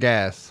twice for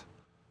gas.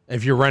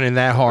 If you're running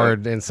that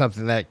hard and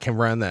something that can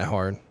run that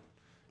hard,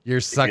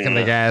 you're sucking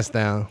the gas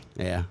down.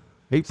 Yeah.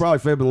 He probably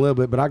fibbing a little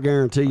bit, but I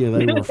guarantee you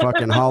they were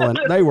fucking hauling.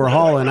 They were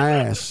hauling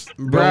ass,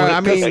 Bro, I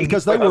mean-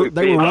 because they were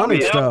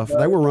running Yeah. stuff.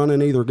 They were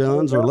running either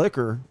guns or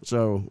liquor,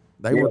 so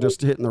they were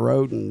just hitting the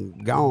road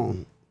and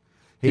gone.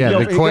 Yeah,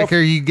 the quicker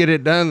you get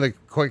it done, the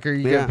quicker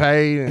you get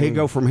paid. And He'd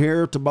go from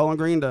here to Bowling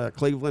Green to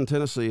Cleveland,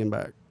 Tennessee, and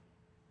back.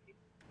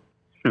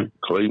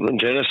 Cleveland,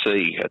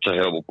 Tennessee. That's a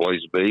hell of a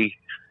place to be.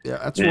 Yeah,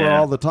 that's where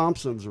all the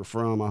Thompsons are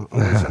from. I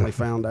recently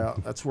found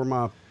out. That's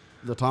where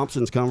the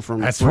Thompsons come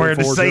from. That's 3 or where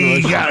the 4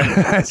 seed got.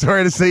 generations. That's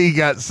where the seed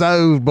got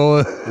sowed,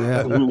 boy.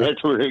 Yeah,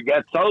 That's where it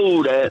got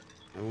sold at.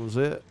 that was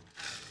it.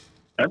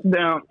 That's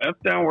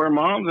down where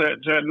mom's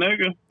at,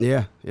 Chattanooga.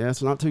 Yeah,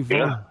 it's not too far.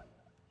 Yeah.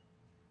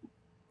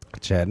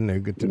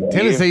 Chattanooga,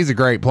 Tennessee's a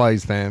great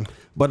place, man.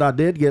 But I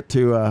did get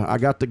to I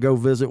got to go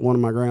visit one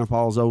of my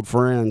grandpa's old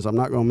friends. I'm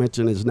not going to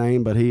mention his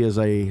name, but he is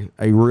a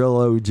real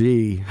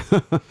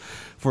OG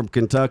from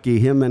Kentucky.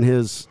 Him and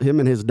his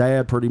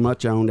dad pretty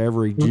much owned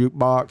every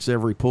jukebox,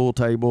 every pool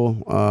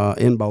table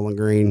in Bowling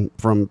Green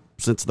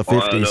since the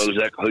 50s. I know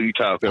exactly who you're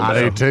talking about.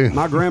 I do too.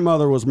 My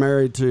grandmother was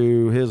married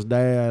to his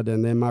dad,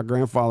 and then my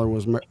grandfather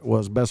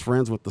was best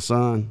friends with the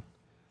son.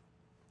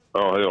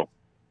 Oh, hell.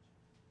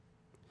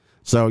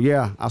 So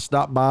yeah, I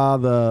stopped by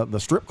the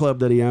strip club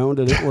that he owned,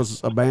 and it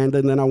was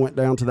abandoned. Then I went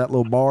down to that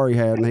little bar he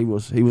had, and he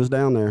was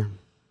down there.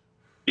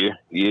 Yeah,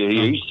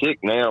 he's sick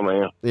now,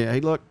 man. Yeah,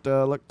 he looked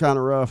kind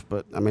of rough,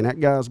 but I mean that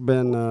guy's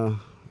been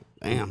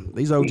damn.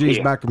 These OGs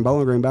back in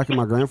Bowling Green, back in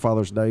my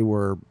grandfather's day,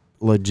 were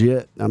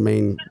legit. I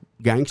mean,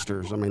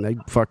 gangsters. I mean,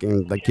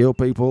 they kill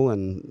people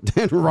and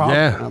rob.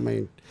 Yeah. I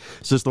mean,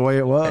 it's just the way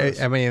it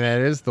was. I mean, that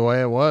is the way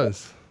it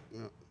was.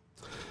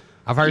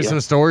 I've heard some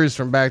stories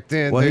from back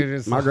then. Well, dude.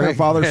 It's my like,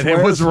 grandfather man,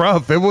 it was swears-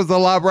 rough. It was a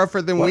lot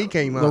rougher than we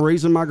came The up.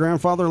 reason my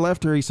grandfather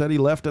left here, he said he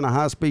left in a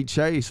high-speed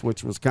chase,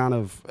 which was kind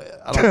of,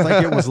 I don't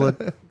think it was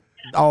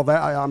all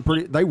that. I'm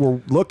pretty. They were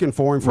looking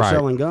for him for Right.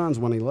 selling guns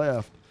when he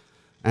left,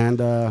 and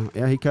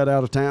he cut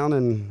out of town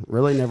and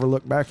really never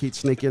looked back. He'd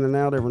sneak in and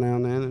out every now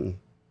and then, and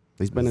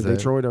he's been in That's it.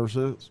 Detroit ever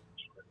since.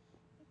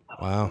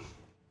 Wow.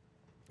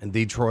 And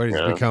Detroit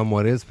has become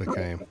what it's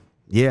became.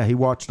 Yeah, he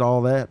watched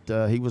all that.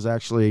 He was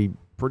actually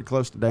pretty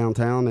close to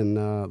downtown in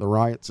the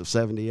riots of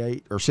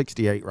 '78 or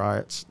 '68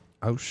 riots.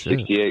 Oh shit.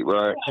 68,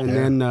 right? And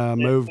then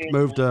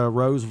moved to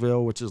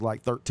Roseville, which is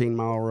like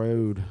 13-mile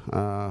road,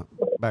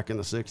 back in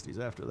the 60s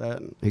after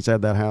that. And he's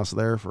had that house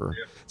there for,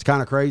 it's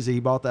kind of crazy. He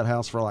bought that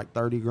house for like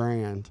 30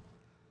 grand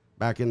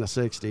back in the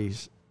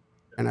 60s.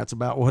 And that's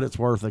about what it's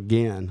worth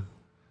again.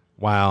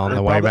 Wow, on the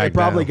It way probably, back it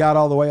probably down. got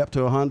all the way up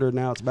to 100.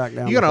 Now it's back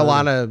down. You got to a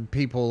lot 30. of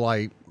people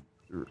like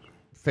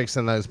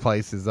fixing those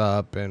places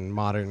up and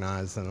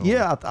modernizing them.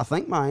 Yeah, I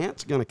think my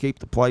aunt's going to keep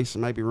the place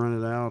and maybe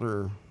rent it out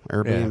or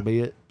Airbnb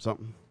it,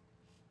 something.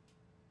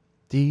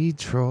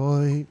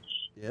 Detroit.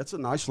 Yeah, it's a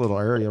nice little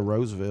area,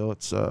 Roseville.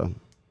 It's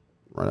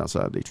right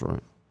outside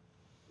Detroit.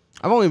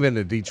 I've only been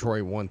to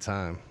Detroit one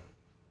time.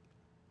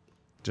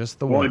 Just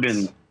the Only once.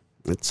 been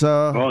It's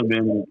only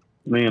been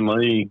me and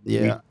Lee.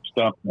 Yeah. We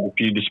stopped at a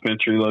few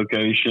dispensary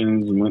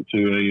locations and went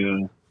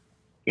to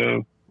a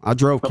show. I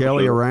drove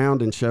Kelly Sure.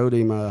 around and showed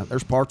him.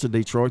 There's parts of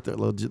Detroit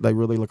that they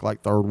really look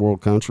like third world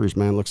countries,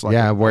 man. Looks like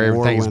Yeah, a where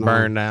war everything's went on.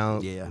 burned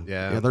out. Yeah,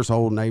 Yeah. There's a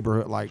whole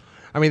neighborhood like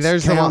I mean,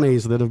 there's a lot,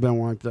 counties that have been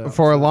wiped out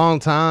for a long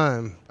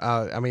time.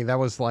 I mean, that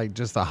was like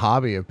just a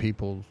hobby of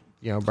people,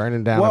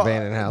 burning down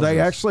abandoned houses. They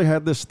actually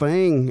had this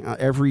thing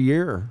every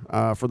year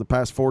for the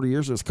past 40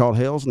 years. It's called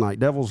Hell's Night,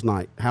 Devil's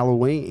Night,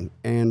 Halloween,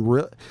 and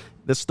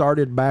this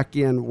started back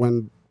in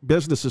when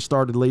businesses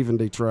started leaving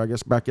Detroit. I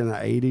guess back in the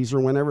 80s or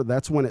whenever.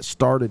 That's when it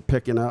started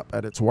picking up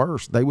at its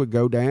worst. They would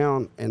go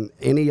down and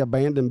any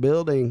abandoned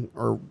building,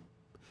 or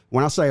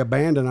when I say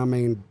abandoned, I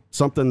mean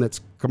something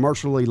that's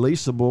commercially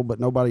leasable, but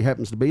nobody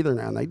happens to be there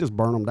now, and they just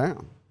burn them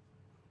down.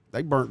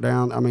 They burnt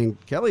down. I mean,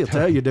 Kelly will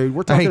tell you, dude,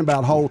 we're talking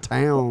about whole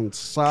towns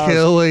size.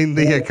 killing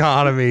the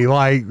economy,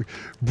 like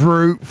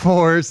brute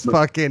force,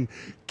 fucking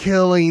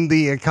killing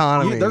the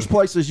economy. There's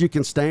places you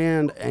can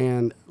stand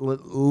and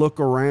look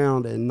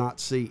around and not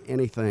see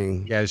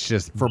anything yeah, it's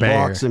just for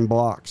bare. blocks and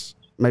blocks.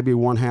 maybe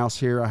one house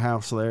here, a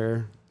house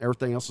there.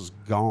 Everything else is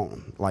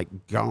gone, like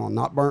gone.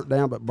 Not burnt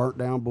down, but burnt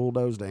down,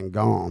 bulldozed, and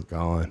gone.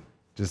 Gone.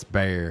 Just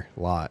bare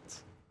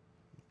lots.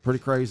 Pretty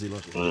crazy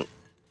looking.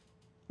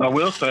 I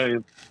will say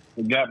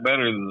it got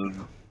better the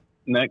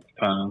next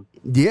time.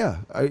 Yeah,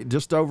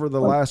 just over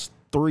the last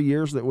 3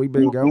 years that we've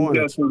been going.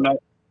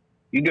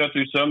 You go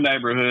through some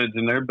neighborhoods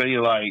and there'd be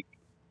like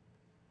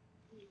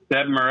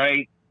 7 or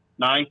 8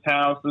 nice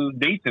houses,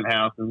 decent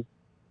houses,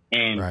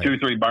 and Right. 2 or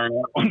 3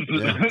 burnout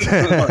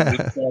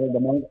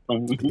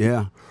ones.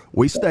 Yeah,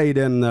 we stayed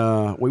in.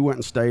 We went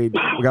and stayed.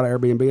 We got an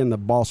Airbnb in the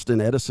Boston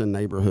Edison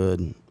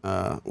neighborhood,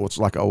 which is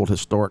like an old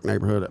historic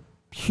neighborhood. A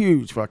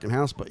huge fucking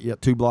house, but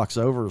yet 2 blocks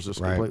over is just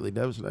Right. completely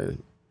devastated.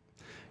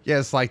 Yeah,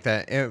 it's like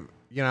that. You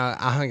know,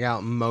 I hung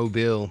out in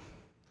Mobile,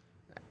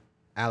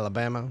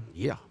 Alabama.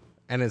 Yeah,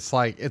 And it's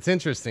like, it's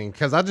interesting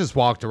because I just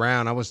walked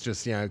around. I was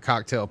just, you know,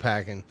 cocktail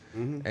packing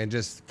and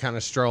just kind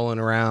of strolling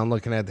around,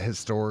 looking at the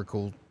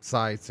historical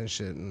sites and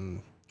shit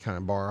and kind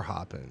of bar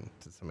hopping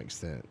to some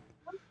extent.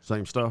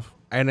 same stuff.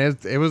 And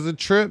it was a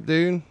trip,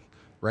 dude.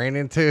 Ran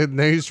into a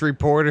news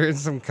reporter and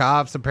some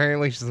cops.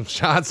 Apparently, some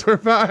shots were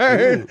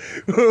fired.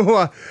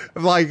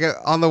 Like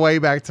on the way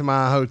back to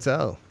my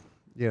hotel,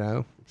 you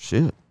know?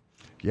 Shit.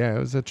 Yeah, it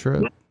was a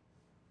trip.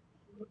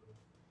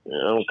 Yeah,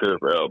 I don't care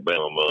for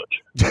Alabama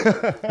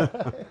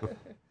much.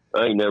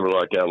 I ain't never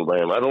liked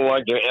Alabama. I don't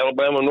like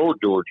Alabama nor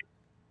Georgia.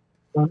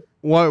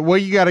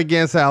 What you got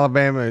against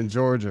Alabama and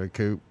Georgia,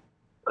 Coop?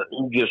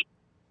 Just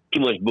too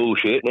much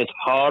bullshit, and it's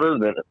hotter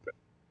than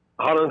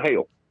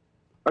hell.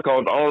 I call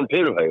it the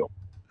armpit of hell.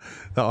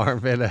 The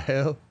armpit of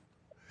hell.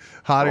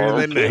 Hotter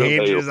than the Armpit of hell.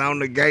 hinges on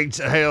the gates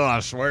of hell, I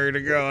swear to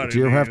God. Did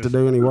you ever have to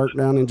do any work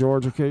down in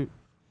Georgia, Coop?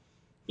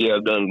 Yeah,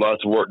 I've done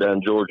lots of work down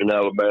in Georgia and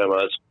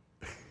Alabama. It's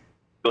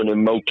been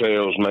in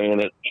motels,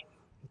 man.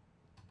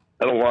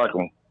 I don't like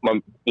them.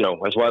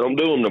 That's why I don't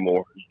do them no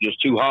more. It's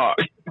just too hot.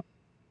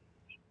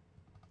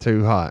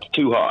 Too hot.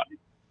 Too hot.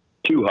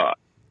 Too hot.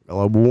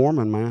 Global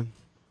warming, man.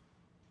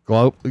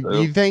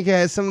 You think it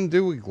has something to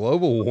do with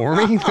global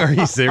warming? Are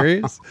you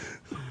serious?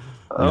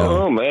 I don't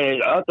know, man.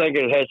 I think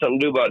it has something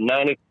to do about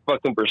 90%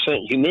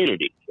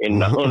 humidity and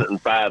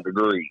 105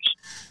 degrees.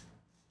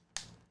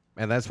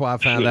 And that's why I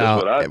found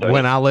That's what I out think.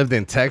 when I lived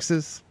in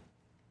Texas.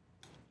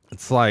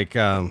 It's like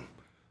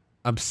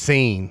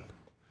obscene.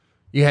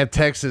 You have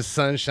Texas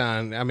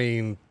sunshine. I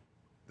mean,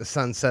 the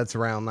sun sets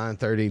around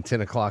 9:30,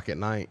 10 o'clock at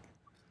night.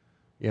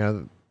 You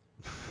know,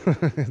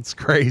 it's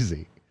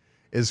crazy.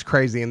 It's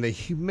crazy. And the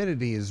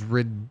humidity is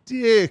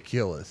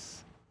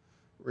ridiculous.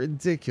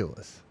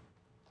 Ridiculous.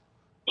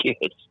 Yeah,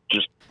 it's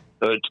just,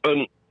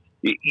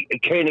 you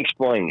can't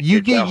explain it. You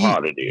It's get how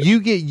hot it is. you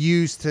get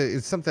used to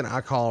it's something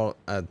I call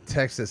a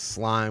Texas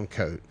slime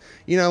coat.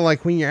 You know,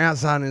 like when you're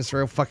outside and it's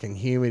real fucking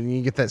humid and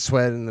you get that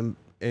sweat in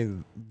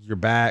your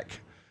back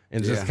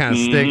and it just kind of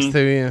sticks to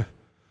you.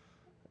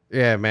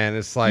 Yeah, man,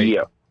 it's like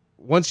Yeah.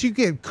 once you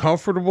get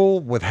comfortable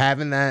with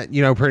having that,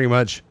 you know, pretty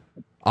much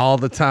all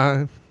the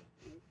time,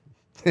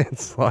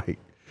 it's like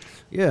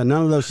Yeah,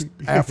 none of those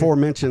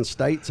aforementioned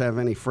states have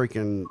any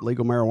freaking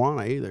legal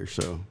marijuana either.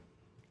 So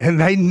and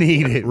they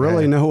need it.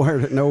 really,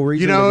 man. no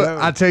reason. You know, to go.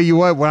 I tell you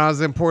what, when I was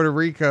in Puerto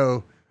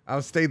Rico, I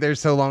stayed there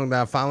so long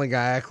that I finally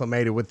got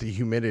acclimated with the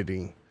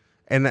humidity.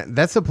 And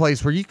that's a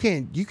place where you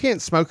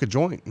can't smoke a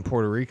joint in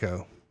Puerto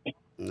Rico.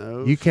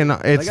 no, You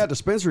cannot. They It's got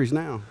dispensaries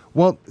now.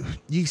 well,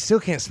 you still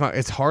can't smoke.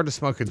 It's hard to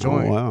smoke a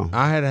joint. wow.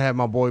 I had to have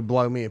my boy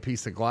blow me a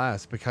piece of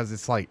glass because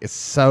it's like it's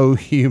so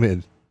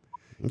humid.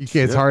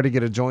 It's hard to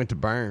get a joint to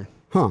burn.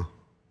 Huh?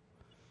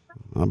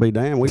 I'll be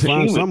damned. We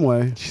find humid. some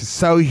way. It's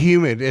so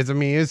humid.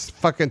 It's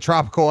fucking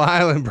tropical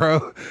island,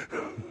 bro.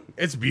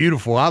 It's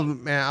beautiful. I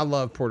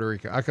love Puerto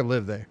Rico. I could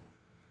live there,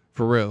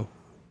 for real.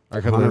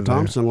 I could Hunter live there.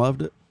 Thompson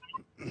loved it.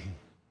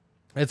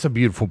 It's a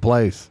beautiful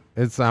place.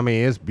 It's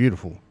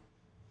beautiful.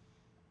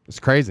 It's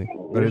crazy,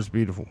 but it's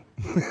beautiful.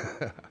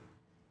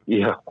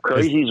 Yeah,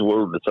 crazy's a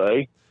word to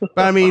say.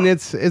 But I mean,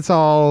 it's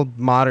all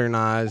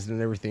modernized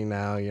and everything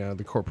now. You know,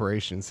 the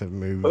corporations have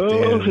moved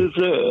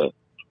in.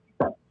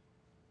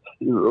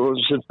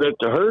 Since that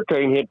the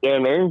hurricane hit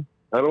down there,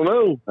 I don't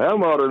know how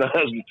modernized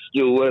it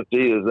still left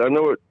is. I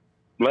know it.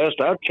 Last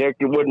I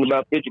checked, it wasn't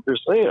about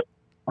 50%.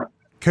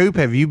 Coop,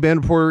 have you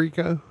been to Puerto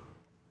Rico?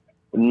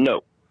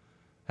 No,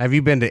 Have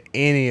you been to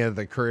any of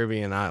the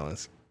Caribbean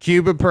islands?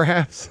 Cuba,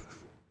 perhaps?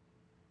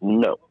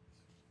 no.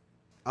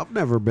 I've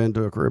never been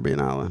to a Caribbean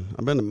island.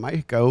 I've been to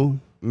Mexico,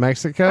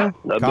 Mexico?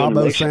 I've been to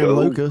Cabo San Mexico.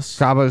 Lucas,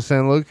 Cabo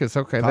San Lucas.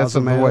 Okay, that's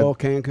Cozumel,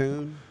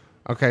 Cancun.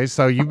 Okay,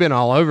 so you've been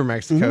all over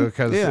Mexico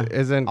because Yeah,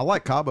 isn't I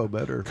like Cabo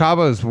better.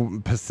 Cabo's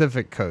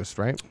Pacific coast,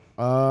 right?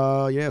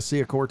 Yeah,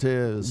 Sea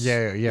Cortez.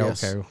 Yeah,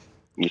 Yes. okay.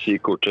 You see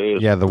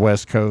Cortez. Yeah, the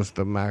west coast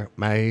of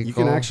Mexico. You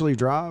can actually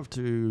drive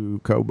to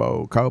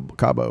Cabo.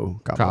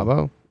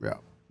 Cabo? Yeah,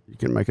 you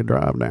can make a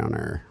drive down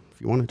there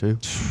if you wanted to.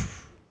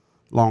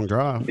 Long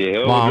drive. Yeah,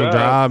 Long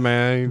drive,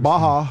 man.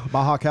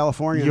 Baja,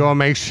 California. You want to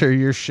make sure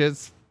your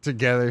shit's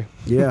together.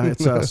 Yeah,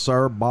 it's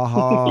Sir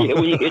Baja. Yeah,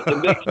 when you hit the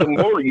Mexican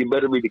border, you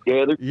better be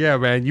together. Yeah,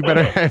 man, you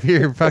better have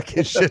your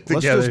fucking shit Let's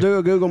together. just do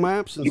a Google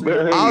Maps. And You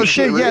better have Oh your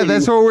shit, yeah, ready.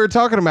 that's what we're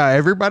talking about.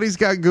 Everybody's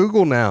got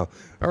Google now.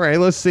 All right,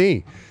 let's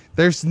see.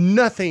 There's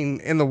nothing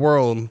in the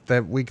world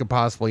that we could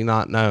possibly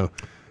not know.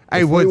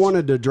 Hey, if we what?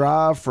 wanted to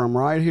drive from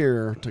right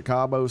here to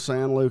Cabo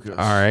San Lucas, All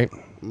right.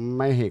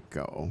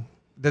 Mexico.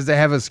 Does it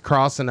have us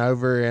crossing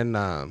over and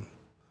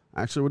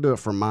Actually, we'll do it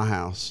from my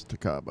house to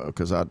Cabo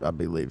because I'd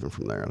be leaving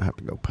from there. I'd have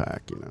to go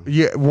pack, you know.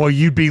 yeah, well,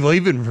 you'd be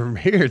leaving from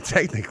here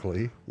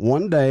technically.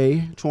 1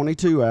 day,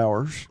 22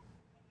 hours.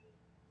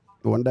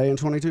 1 day and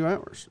 22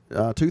 hours.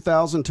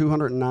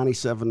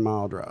 2,297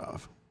 mile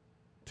drive.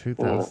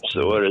 2000.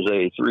 So it is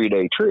a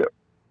 3-day trip.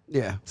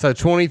 Yeah. So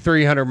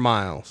 2,300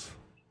 miles.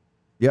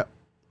 Yep.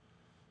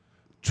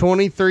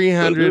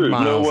 2,300 There's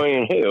miles. no way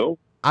in hell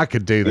I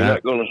could do you're that.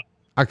 not going to.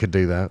 I could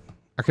do that.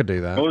 I could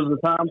do that. What was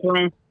the time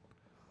frame?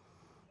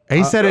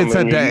 He said it's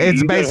a day.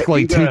 It's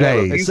basically 2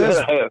 days. You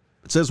gotta have.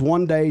 It says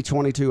 1 day,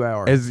 22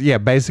 hours.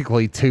 It's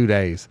basically 2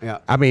 days. Yeah.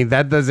 I mean,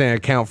 that doesn't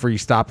account for you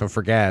stopping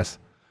for gas.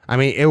 I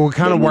mean, it will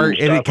kind of work.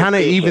 It kind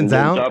of evens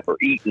out Stop for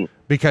eating.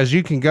 because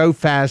you can go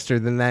faster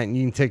than that, and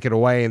you can take it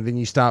away, and then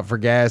you stop for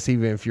gas,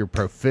 even if you're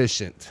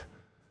proficient.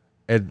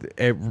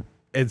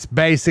 It's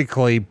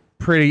basically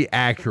pretty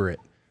accurate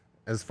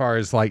as far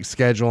as like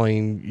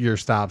scheduling your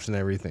stops and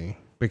everything.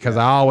 Because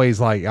I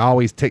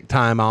always take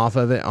time off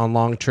of it on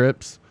long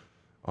trips,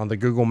 on the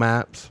Google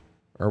Maps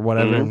or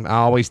whatever. Mm-hmm. I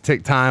always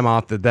take time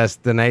off the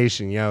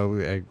destination,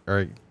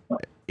 or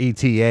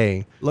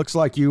ETA. Looks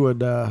like you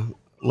would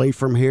leave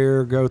from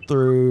here, go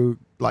through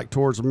like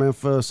towards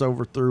Memphis,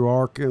 over through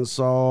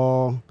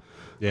Arkansas.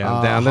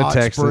 Yeah, down to Hot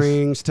Texas.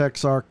 Springs,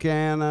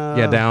 Texarkana.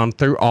 Yeah, down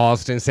through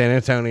Austin, San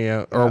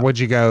Antonio, or would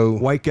you go?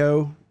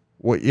 Waco.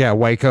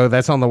 Waco.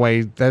 That's on the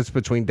way. That's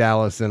between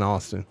Dallas and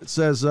Austin. It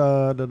says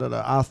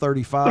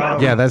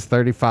I-35. Yeah, that's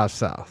 35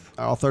 south.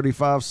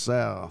 I-35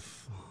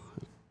 south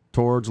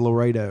towards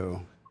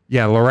Laredo.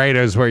 Yeah,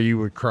 Laredo's where you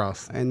would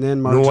cross. And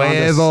then merge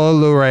Nuevo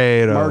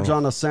Laredo.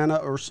 on the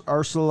Santa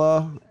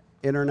Ursula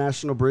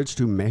International Bridge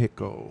to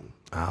Mexico.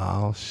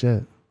 Oh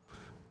shit!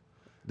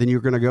 Then you're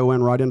going to go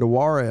in right into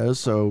Juarez,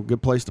 so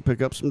good place to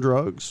pick up some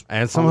drugs.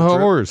 And some On the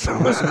trip. whores. Some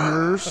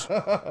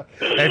whores.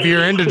 If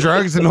you're into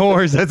drugs and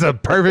whores, that's a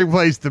perfect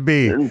place to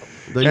be. Then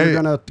you're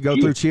going to go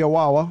through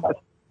Chihuahua.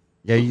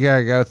 Yeah, you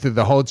gotta go through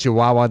the whole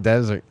Chihuahua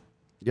Desert.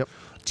 Yep.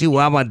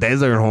 Chihuahua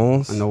Desert,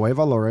 homes.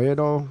 Nuevo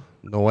Laredo.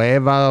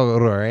 Nuevo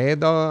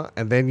Laredo,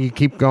 and then you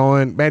keep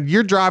going. Man,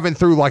 you're driving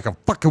through like a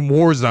fucking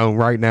war zone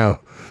right now.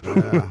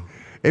 Yeah.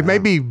 It may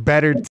be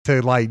better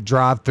to like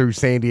drive through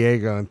San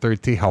Diego and through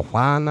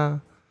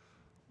Tijuana.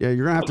 Yeah,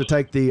 you're going to have to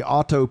take the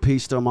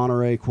Autopista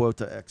Monterrey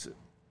Quota exit.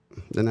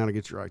 Then that'll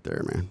get you right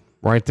there, man.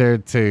 Right there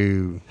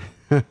to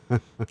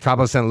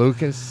Cabo San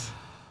Lucas.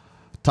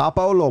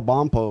 Topo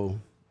Lobampo.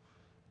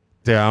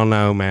 Dude, I don't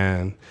know,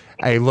 man.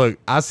 Hey, look,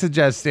 I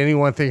suggest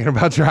anyone thinking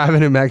about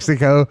driving in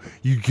Mexico,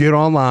 you get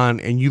online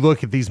and you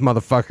look at these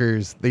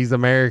motherfuckers, these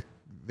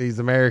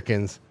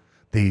Americans,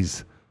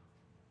 these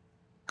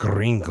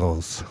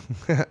gringos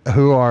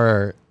who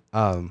are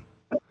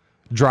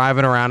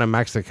driving around in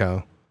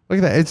Mexico. Look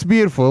at that. It's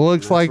beautiful. It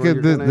looks That's like where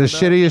the you're gonna end up.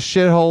 shittiest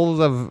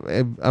shitholes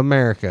of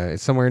America.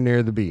 It's somewhere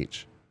near the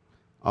beach.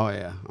 Oh,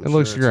 yeah. It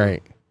looks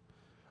great.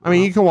 I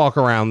mean, you can walk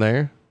around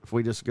there. If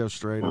we just go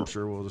straight, I'm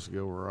sure we'll just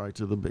go right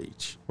to the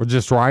beach. We're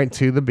just right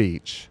to the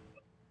beach.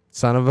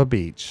 Son of a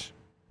beach.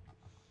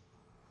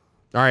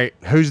 All right,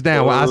 who's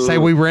down? Well, I say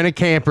we rent a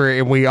camper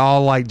and we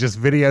all like just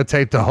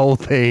videotape the whole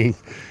thing.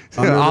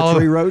 Under All the of-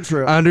 tree road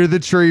trip. Under the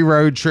tree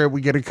road trip.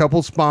 We get a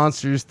couple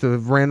sponsors to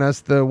rent us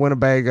the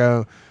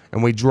Winnebago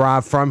and we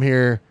drive from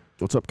here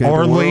What's up, Camping or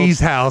World? Lee's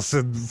house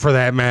for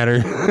that matter.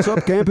 What's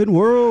up, Camping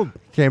World?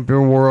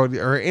 Camping World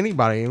or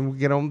anybody, and we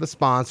get them to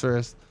sponsor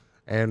us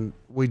and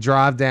we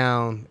drive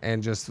down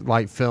and just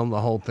like film the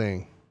whole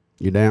thing.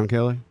 You down,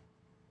 Kelly?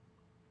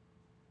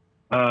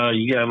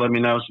 You gotta let me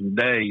know some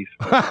days.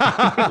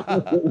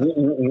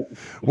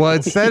 Well,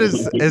 it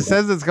says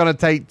it's going to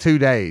take 2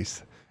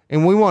 days,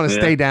 and we want to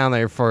Yeah. stay down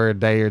there for a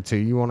day or two.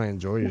 You want to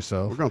enjoy We're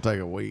yourself, going to take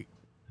a week.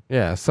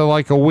 yeah. So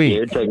like a Yeah, week,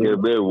 it take a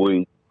bit of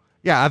week.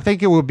 yeah. I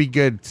think it would be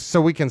good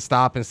so we can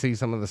stop and see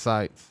some of the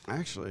sights.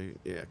 Actually,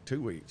 yeah,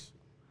 2 weeks.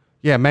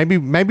 Yeah, maybe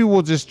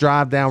we'll just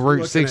drive down Route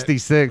Looking at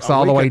 66 a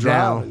all the week way of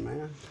down. driving,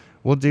 man.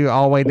 We'll do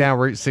all the way down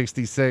Route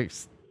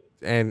 66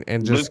 and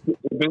just If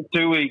it's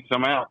 2 weeks,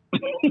 I'm out.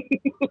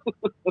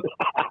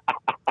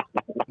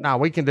 no,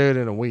 we can do it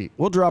in a week.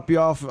 We'll drop you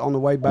off on the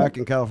way back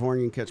in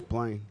California and catch a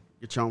plane.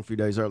 Get you home a few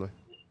days early.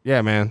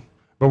 Yeah, man.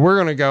 But we're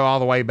gonna go all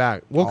the way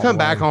back. We'll All come the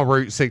back way. on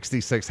Route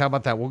 66. How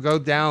about that? We'll go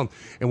down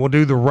and we'll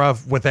do the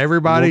rough with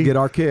everybody. We'll get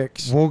our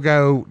kicks. We'll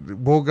go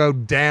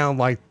down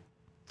like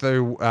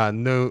through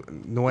Nuevo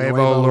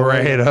Nuevo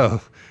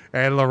Laredo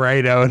and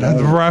Laredo and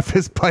the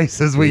roughest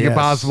places we could Yes.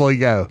 possibly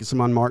go. Get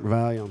some unmarked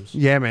volumes.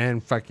 Yeah, man.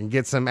 Fucking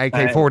get some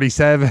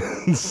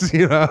AK-47s,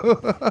 you know.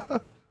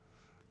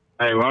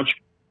 Hey, why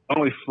don't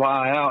we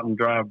fly out and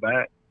drive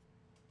back?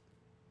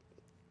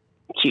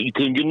 Shit, you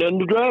couldn't get nothing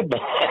to drive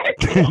back.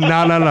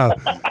 No.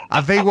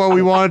 I think what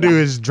we want to do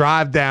is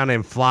drive down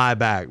and fly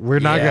back. We're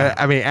not Yeah.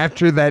 gonna. I mean,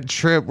 after that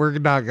trip, we're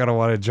not gonna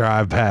want to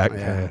drive back.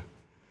 Yeah.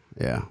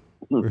 Yeah.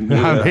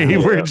 I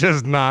mean, we're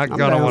just not I'm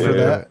gonna down want for to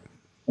do that. it.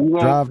 You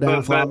won't- Drive down,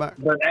 but, fly but, back.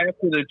 But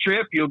after the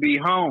trip, you'll be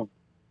home.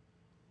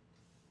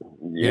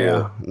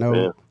 Yeah. No.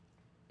 Yeah.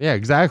 Yeah,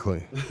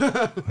 exactly.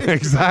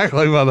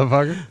 Exactly,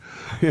 motherfucker.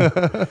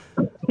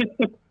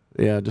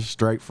 Yeah. Just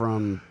straight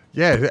from.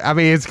 Yeah, I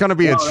mean, it's gonna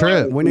be a No,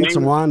 trip. We need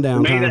some wind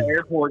down To me, time.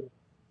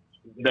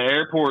 the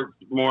airport's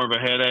more of a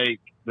headache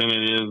than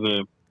it is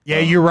a. Yeah,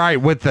 you're right.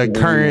 With the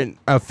current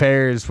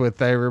affairs,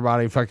 with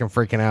everybody fucking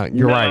freaking out,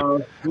 you're right.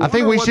 I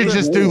think we should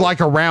just do like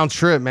a round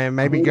trip, man.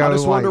 Maybe go. I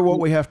just wonder like, what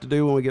we have to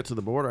do when we get to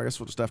the border. I guess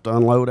we'll just have to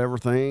unload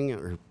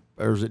everything,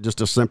 or is it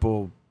just a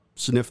simple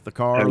sniff the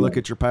car, look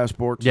at your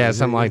passport? Yeah,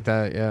 something like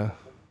that. Yeah.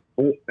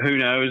 Who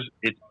knows?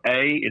 It's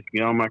A, it's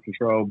beyond my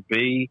control.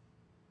 B,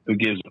 who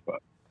gives a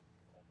fuck?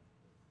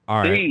 All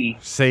right.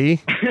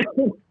 See.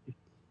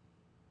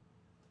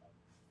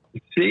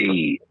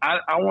 See, I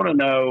want to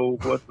know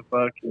what the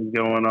fuck is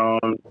going on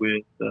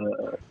with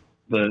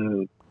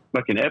the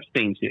fucking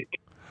Epstein chick.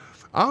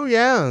 Oh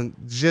yeah,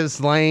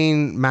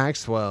 Ghislaine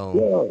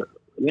Maxwell.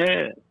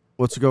 Yeah,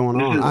 What's going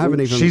on? I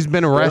haven't even. She's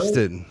been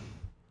arrested.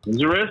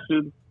 he's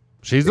arrested.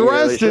 She's Yeah,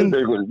 they said arrested.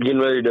 they're getting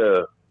ready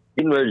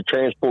to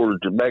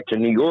transport her back to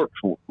New York.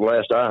 From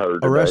last I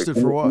heard. today. arrested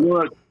for what? You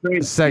know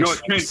what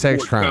Sex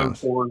transport crimes.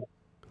 code for? You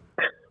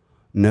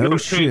No know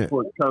what shit.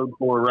 transport code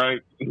for, right?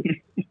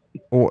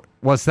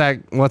 What's that?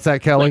 What's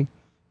that, Kelly?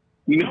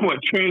 You know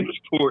what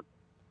transport?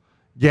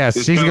 Yes,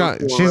 It's she's code going.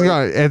 for, She's right?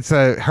 going. It's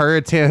her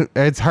attempt.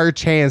 It's her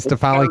chance to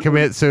finally code for-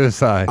 commit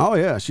suicide Oh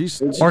yeah,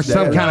 she's or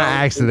some dead. kind of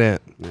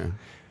accident. Yeah.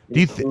 Do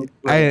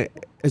you?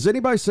 Has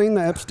anybody seen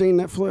the Epstein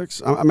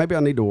Netflix? Maybe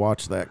I need to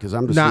watch that because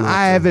I'm just. No, not,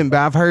 I haven't, but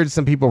I've heard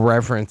some people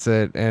reference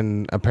it,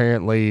 and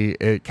apparently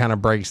it kind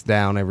of breaks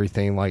down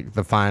everything, like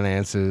the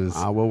finances.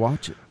 I will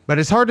watch it. But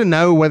it's hard to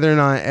know whether or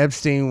not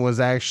Epstein was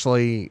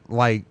actually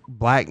like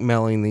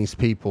blackmailing these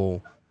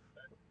people,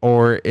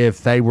 or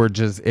if they were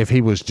if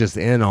he was just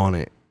in on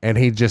it, and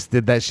he just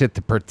did that shit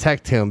to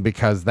protect him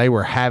because they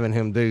were having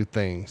him do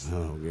things.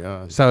 Oh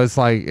god. So it's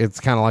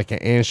kind of like an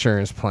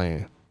insurance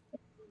plan.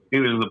 He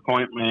was the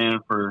point man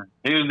for.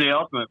 He was the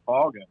ultimate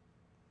fall guy.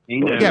 He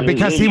knew. Yeah,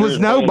 because he was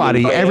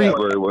nobody. Very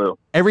well.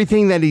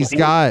 Everything that he's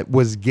got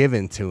was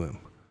given to him.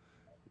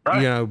 Right.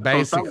 You know,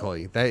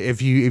 basically, that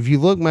if you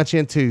look much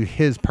into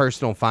his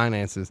personal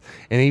finances,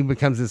 and he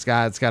becomes this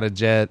guy that's got a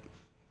jet,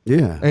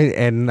 Yeah.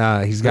 and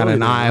he's got Really an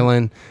good.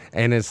 island,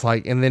 and it's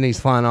like, and then he's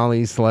flying all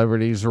these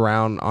celebrities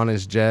around on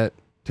his jet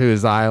to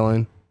his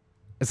island.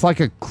 It's like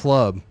a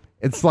club.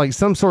 It's like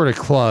some sort of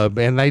club,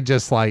 and they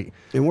just like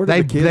And where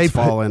did the kids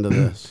fall into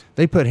this?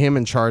 they put him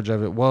in charge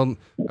of it. Well,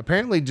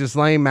 apparently,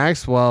 Ghislaine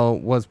Maxwell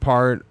was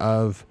part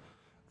of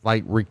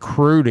like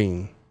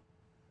recruiting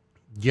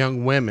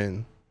young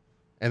women,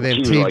 and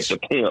then She was like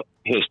the pimp,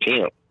 his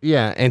pimp.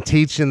 yeah, and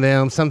teaching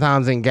them,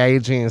 sometimes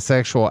engaging in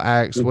sexual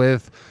acts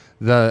with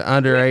the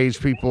underage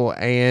people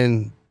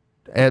and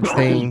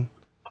Epstein.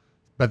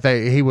 But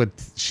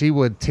she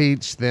would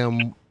teach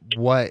them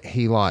what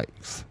he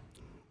likes.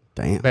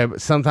 Damn. But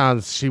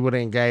sometimes she would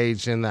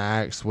engage in the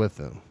acts with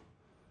them.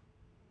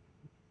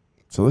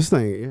 So this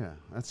thing, yeah,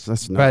 that's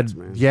nuts, But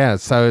man. yeah,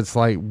 so it's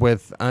like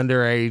with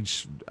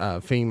underage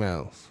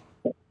females,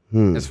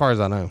 as far as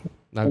I know.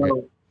 Okay.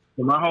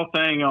 So my whole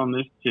thing on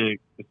this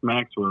chick, this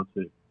Maxwell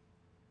chick,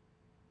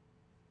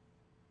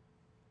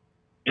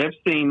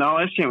 Epstein, all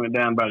that shit went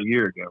down about a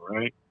year ago,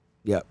 right?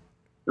 Yep.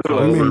 So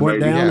I mean, over, went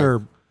baby. down Yeah.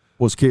 or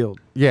was killed.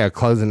 Yeah,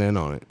 closing in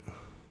on it.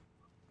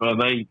 Well,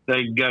 they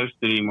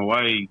ghosted him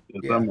away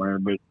to somewhere,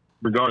 but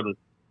regardless,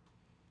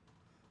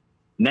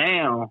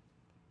 now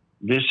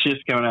this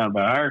shit's coming out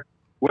about her.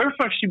 Where the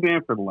fuck's she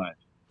been for the last?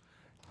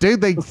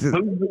 Dude, they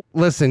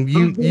listen.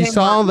 You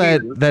saw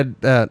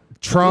that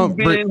Trump.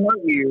 Who's been in her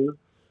ear,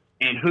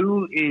 and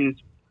who is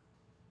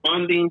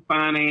funding,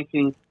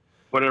 financing,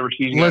 whatever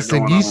she's got Listen,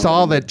 going you on.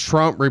 saw that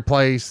Trump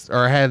replaced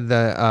or had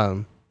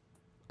the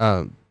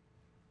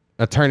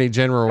Attorney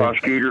General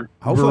Prosecutor.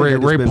 Hopefully,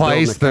 they've just been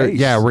replace building a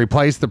case.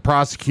 replace the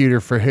prosecutor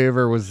for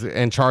whoever was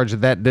in charge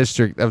of that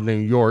district of New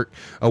York.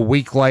 A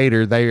week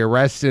later, they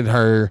arrested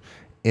her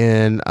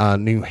in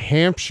New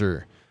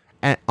Hampshire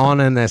on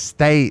an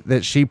estate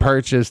that she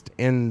purchased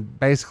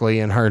basically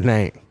in her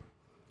name.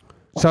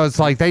 So it's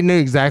like they knew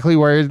exactly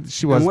where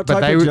she was. And what but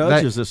type they of were-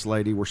 judge they- is this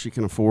lady where she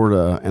can afford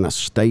an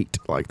estate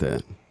like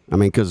that? I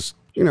mean, because,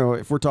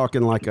 if we're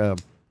talking like a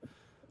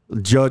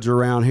judge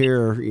around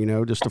here,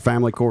 just a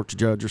family court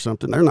judge or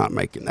something, they're not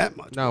making that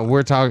much. No,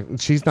 we're talking.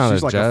 She's not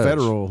She's a like judge. a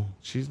federal.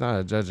 She's not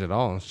a judge at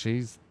all.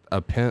 She's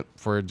a pimp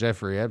for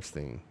Jeffrey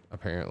Epstein,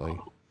 apparently,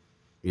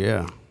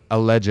 Yeah.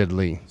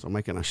 allegedly. So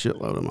making a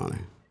shitload of money.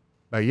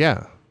 But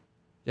yeah,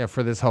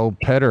 for this whole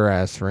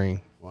pederast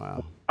ring.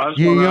 Wow. I just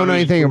You wanna don't know who's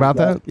anything about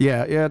guiding-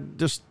 that? Yeah.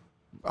 Just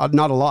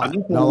not a lot. I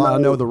just Not a lot. I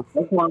wanna know the.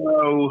 I just want to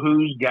know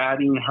who's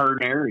guiding her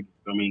narrative.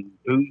 I mean,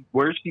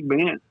 where's she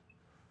been?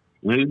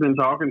 Who's been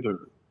talking to her?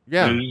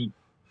 Yeah. Who's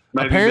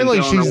Maybe Apparently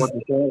been telling her she's-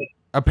 what to say.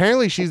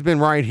 Apparently, she's been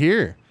right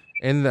here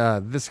in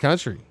this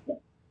country.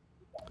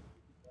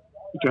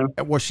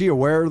 Okay. Was she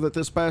aware that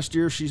this past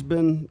year she's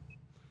been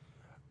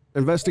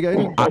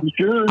investigated?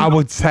 Sure. I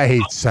would say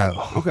so.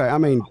 Okay, I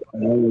mean,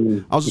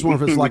 I was just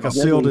wondering if it's like a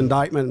sealed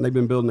indictment and they've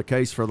been building the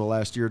case for the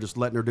last year, just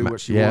letting her do what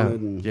she yeah,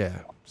 wanted. And yeah,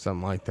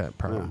 something like that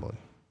probably.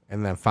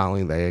 And then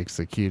finally they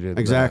executed.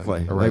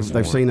 exactly. the arrest They've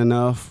warrant. seen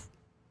enough.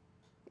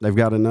 They've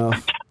got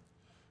enough.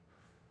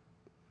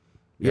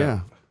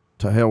 Yeah.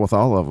 To hell with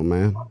all of them,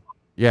 man.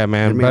 Yeah,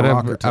 man. Give me a But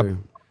rock or two.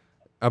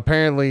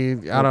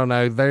 apparently, I don't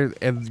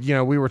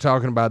know. We were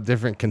talking about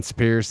different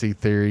conspiracy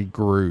theory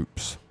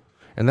groups,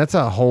 and that's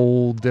a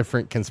whole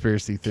different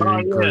conspiracy Oh,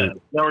 theory yeah.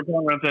 group. Y'all were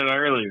talking about that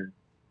earlier.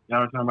 Y'all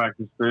were talking about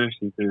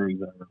conspiracy theories.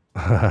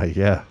 Earlier.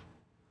 Yeah.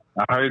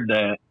 I heard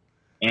that.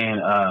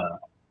 And,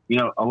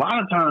 a lot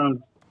of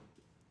times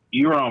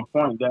you were on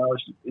point,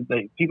 Dallas.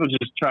 People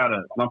just try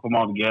to lump them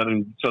all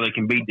together so they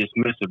can be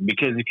dismissive.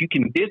 Because if you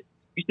can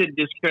you said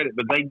discredit,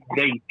 but they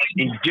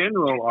in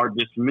general are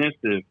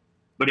dismissive.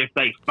 But if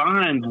they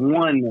find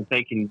one that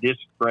they can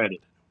discredit,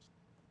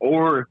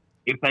 or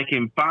if they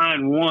can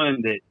find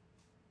one that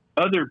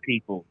other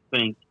people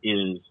think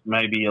is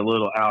maybe a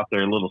little out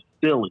there, a little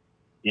silly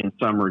in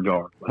some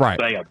regard, like Right.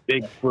 say a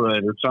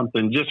Bigfoot or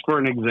something, just for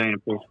an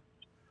example.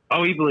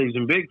 Oh, he believes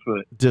in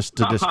Bigfoot. Just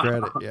to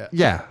discredit. Yeah.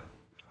 Yeah.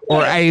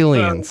 Or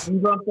aliens.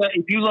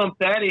 If you lump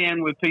that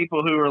in with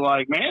people who are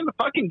like, man, the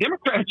fucking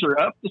Democrats are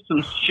up to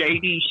some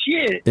shady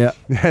shit. Yeah.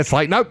 It's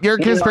like, nope, you're a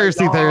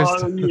conspiracy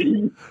theorist.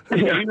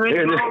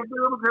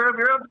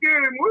 You're up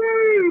again.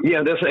 Woo!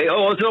 Yeah, they say,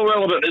 oh, it's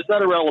irrelevant. It's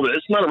not irrelevant.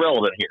 It's not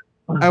irrelevant here.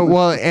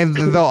 Well, and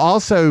they'll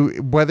also,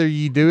 whether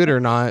you do it or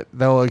not,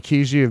 they'll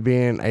accuse you of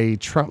being a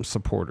Trump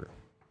supporter.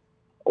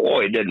 Oh,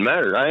 it doesn't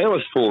matter. I am a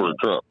supporter of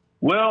Trump.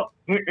 Well,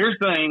 here's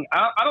the thing.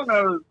 I don't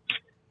know.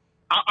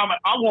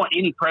 I want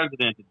any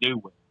president to do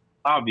it.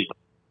 Obviously,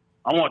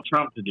 I want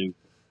Trump to do it.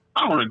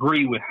 I don't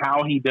agree with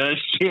how he does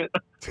shit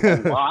a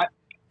lot.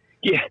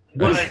 Yeah.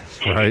 But,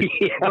 Right.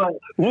 Yeah.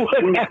 What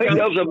he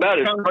knows about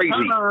it is crazy.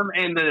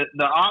 And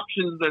the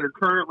options that are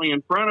currently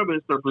in front of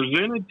us are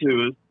presented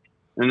to us,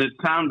 and it's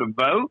time to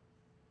vote.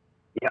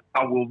 Yeah,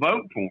 I will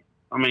vote for him.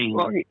 I mean,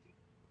 Right.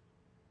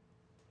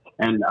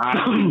 and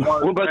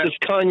What about this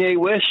Kanye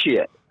West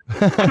shit?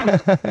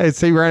 Is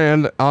he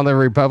running on the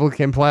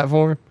Republican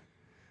platform?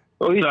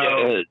 Well,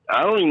 So-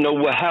 I don't even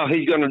know how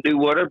he's going to do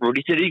whatever, but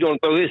he said he's going to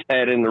throw his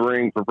hat in the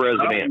ring for I don't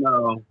president.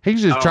 know.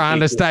 He's I just don't trying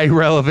to think stay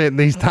relevant in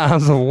these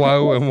times of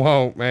woe and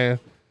won't, man.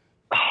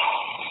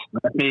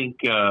 I think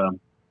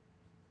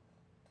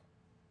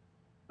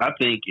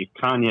if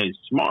Kanye's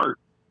smart,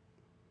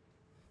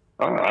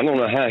 I don't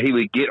know how he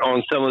would get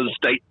on some of the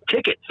state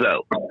tickets,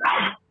 though.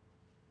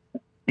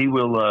 he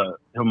will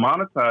he'll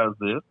monetize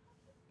this,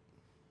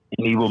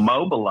 and he will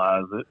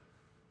mobilize it,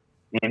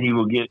 and he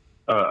will get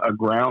a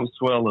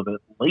groundswell of at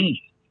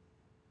least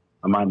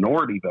a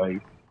minority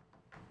base.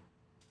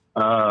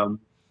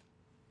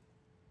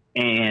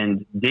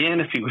 And then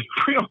if he was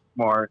real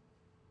smart,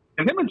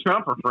 and him and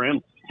Trump are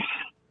friendly.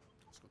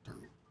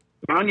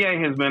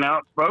 Kanye has been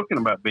outspoken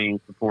about being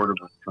supportive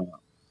of Trump,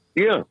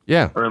 Yeah.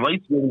 Yeah. or at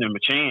least giving him a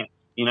chance,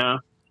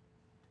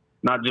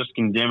 not just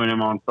condemning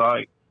him on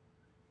sight.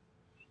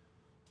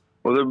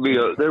 Well,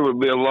 there would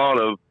be a lot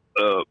of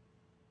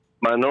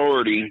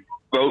minority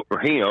vote for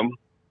him,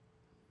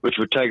 which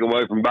would take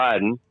away from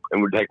Biden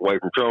and would take away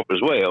from Trump as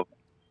well.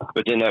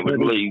 But then that would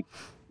leave,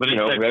 But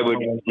they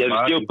would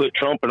still put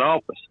Trump in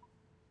office.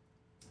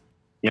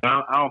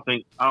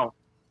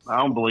 I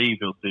don't believe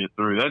he'll see it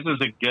through. That's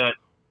just a gut.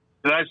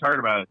 I just heard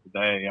about it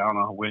today. I don't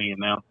know when he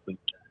announced it.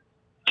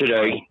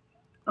 Today.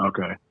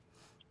 Okay.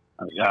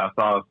 Yeah,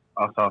 I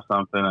saw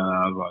something and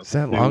I was like, Is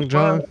that Long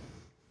John?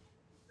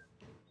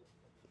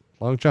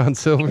 Long John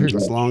Silver?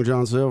 It's Long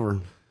John Silver.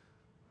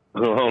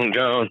 Long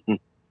John.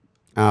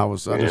 I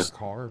just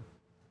Carb.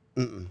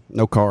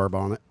 no carb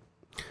on it.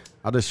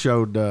 I just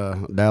showed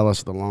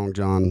Dallas the Long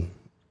John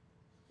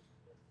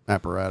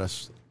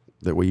apparatus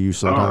that we use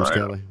sometimes, All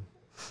right. Kelly.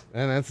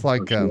 And that's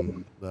like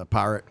The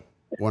pirate,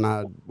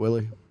 one-eyed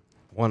Willie.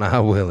 One Eye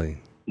Willie.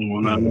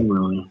 well, not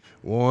really.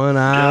 One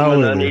Eye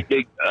Gentlemen,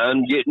 Willie.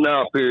 I'm getting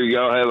off here.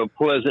 Y'all have a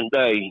pleasant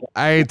day.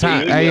 Hey, You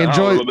can holler a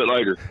enjoy. little bit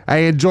later.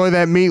 Hey, enjoy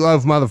that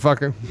meatloaf,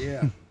 motherfucker.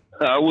 Yeah.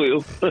 I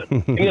will.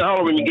 You can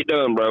holler when you get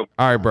done, bro.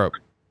 All right, bro.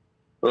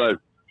 Right.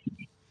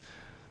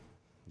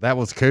 That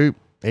was Coop.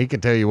 He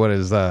can tell you what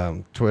his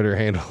Twitter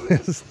handle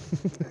is.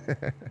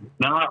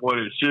 Not what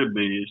it should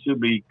be. It should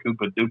be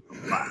Koopa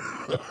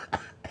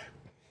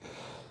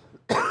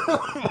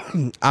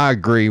Doopa. I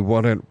agree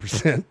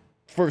 100%.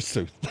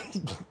 Forsooth.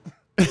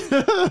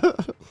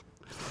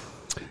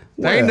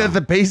 There ain't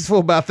nothing peaceful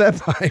about that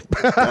pipe.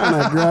 Kind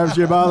of grabs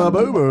you by the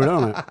boo-boo,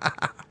 don't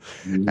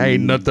it?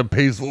 Ain't nothing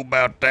peaceful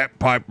about that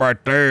pipe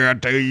right there, I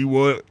tell you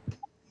what.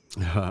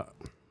 Man,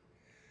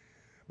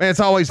 it's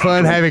always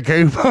fun having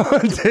Coop on,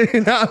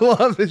 dude. I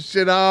love this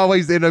shit. I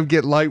always end up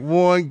getting like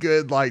one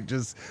good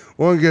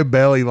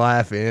belly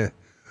laugh in.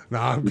 No,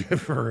 I'm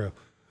good for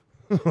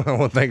real. I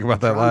want to think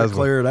about that Trying last to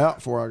one. clear it out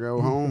before I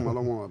go home. I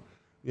don't want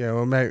to You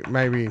know,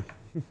 maybe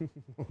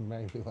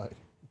like.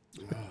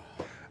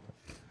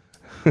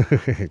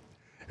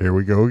 Here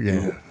we go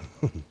again.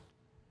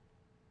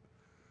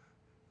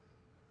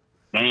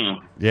 Damn.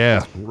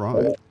 Yeah.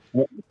 Right.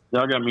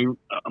 Y'all got me.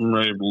 I'm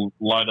ready to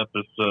light up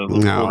this little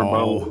No. quarter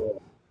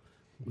bowl.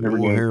 We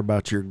want to hear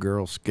about your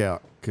Girl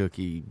Scout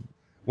cookie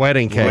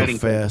Wedding cake.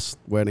 fest,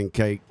 wedding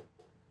cake,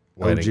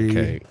 Wedding OG,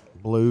 cake.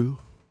 blue.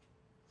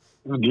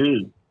 It's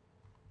good.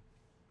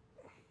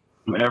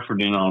 I'm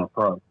efforting on a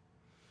product.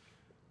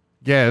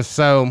 Yeah,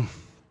 so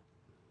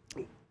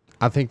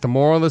I think the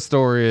moral of the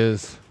story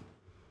is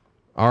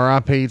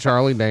R.I.P.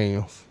 Charlie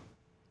Daniels.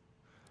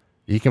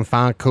 You can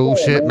find cool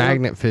shit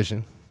magnet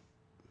fishing.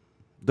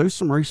 Do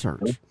some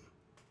research.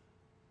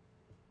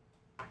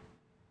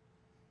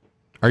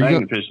 Are you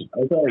Magnet gonna,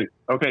 fishing.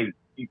 Okay.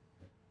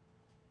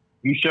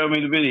 You showed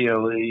me the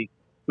video, Lee.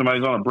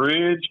 Somebody's on a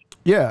bridge.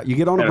 Yeah, you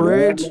get on a and a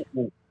bridge,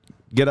 magnet.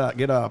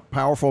 get a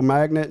powerful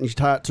magnet, and you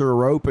tie it to a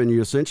rope, and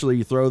you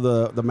throw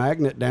the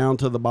magnet down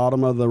to the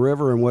bottom of the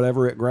river, and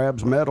whatever it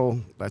grabs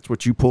metal, that's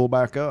what you pull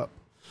back up.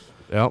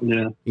 Yep.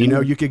 Yeah. You know,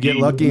 you could get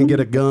lucky and get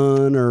a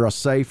gun or a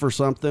safe or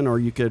something, or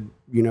you could,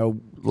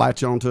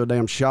 latch onto a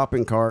damn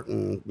shopping cart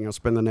and,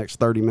 spend the next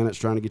 30 minutes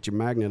trying to get your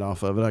magnet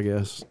off of it, I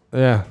guess.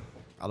 Yeah.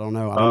 I don't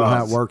know. I don't know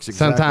how it works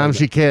exactly. Sometimes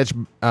you catch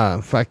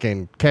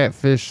fucking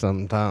catfish,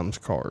 sometimes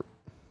carp.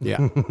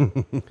 Yeah.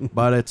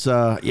 But it's,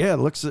 it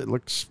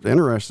looks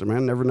interesting,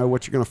 man. Never know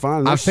what you're going to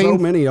find. I've There's so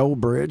seen- many old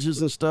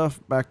bridges and stuff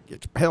back,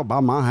 hell, by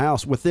my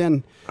house.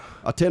 Within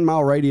a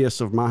 10-mile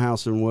radius of my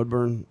house in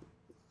Woodburn,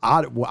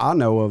 I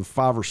know of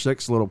 5 or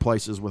 6 little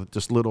places with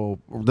just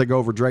they go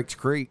over Drake's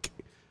Creek.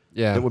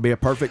 Yeah. It would be a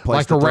perfect place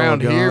Like to throw a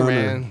around here, gun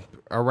man.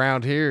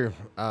 Around here,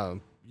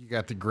 you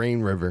got the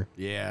Green River.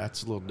 Yeah,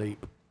 it's a little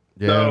deep.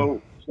 Yeah.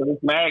 So this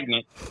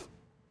magnet,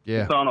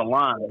 Yeah. it's on a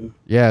line.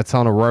 Yeah, it's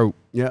on a rope.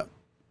 Yeah.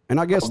 And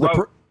I guess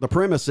the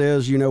premise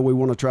is, we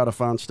want to try to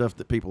find stuff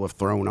that people have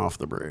thrown off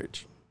the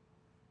bridge.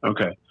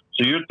 Okay.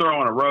 So you're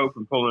throwing a rope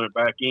and pulling it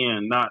back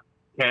in, not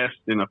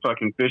casting a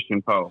fucking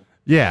fishing pole.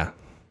 Yeah.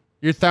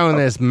 You're throwing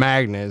this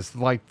magnet. It's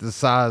like the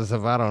size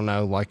of, I don't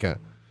know, like a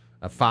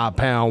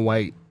 5-pound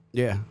weight.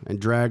 Yeah, and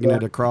dragging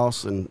it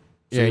across and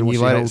Yeah, seeing and what you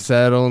she let it holds.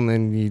 settle, and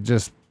then you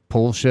just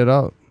pull shit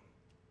up.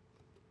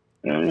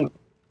 Yeah.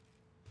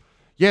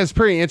 Yeah, it's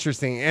pretty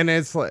interesting. And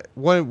it's like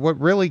what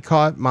really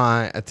caught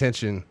my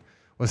attention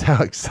was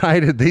how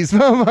excited these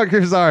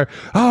motherfuckers are.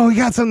 Oh, we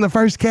got something the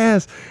first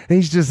cast.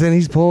 And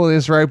he's pulling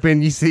this rope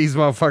in. You see these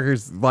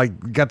motherfuckers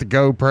like got the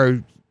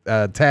GoPro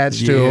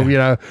attached to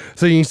them,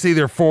 so you can see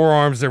their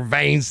forearms, their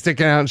veins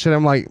sticking out and shit.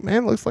 I'm like,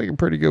 man, looks like a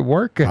pretty good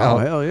workout. Oh,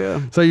 hell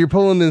yeah. So you're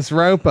pulling this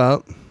rope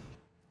up,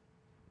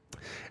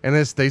 and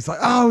this thing's like,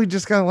 oh, we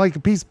just got like a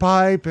piece of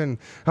pipe, and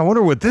I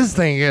wonder what this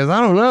thing is. I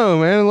don't know,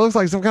 man. It looks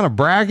like some kind of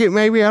bracket,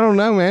 maybe. I don't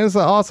know, man. It's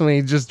awesome. And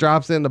he just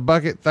drops it in the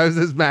bucket, throws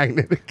his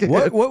magnet again.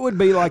 What would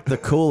be like the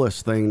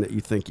coolest thing that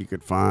you think you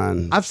could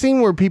find? I've seen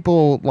where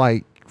people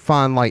like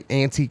find like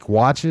antique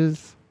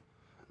watches,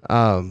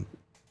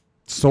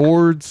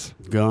 swords,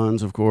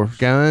 Guns, of course.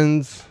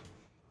 guns,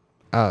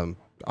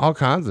 all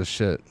kinds of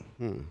shit.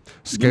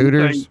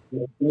 Scooters.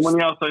 When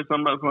y'all say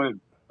something about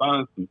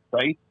finding some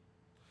space,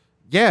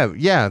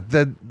 Yeah.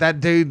 That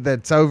dude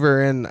that's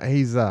over in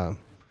he's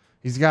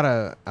got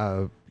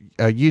a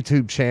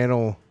YouTube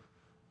channel.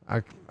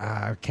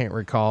 I can't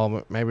recall,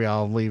 but maybe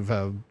I'll leave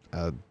a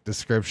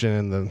description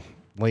in the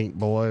link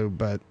below.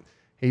 But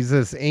he's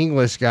this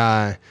English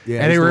guy,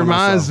 Yeah, and he's it the one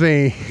I reminds saw.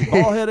 me.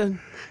 Ball headed?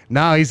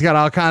 No, he's got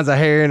all kinds of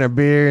hair and a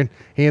beard.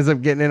 He ends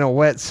up getting in a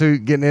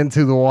wetsuit, getting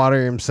into the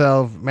water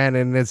himself, man.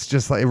 And it's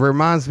just like, it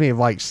reminds me of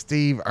like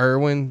Steve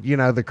Irwin,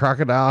 the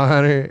crocodile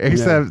hunter,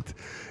 except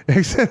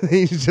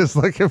he's just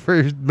looking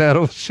for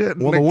metal shit.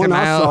 Well, in the one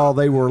canal. I saw,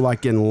 they were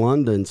like in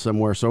London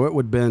somewhere. So it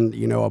would have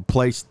been, a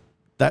place.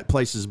 That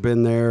place has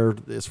been there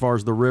as far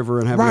as the river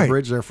and having Right. a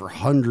bridge there for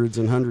hundreds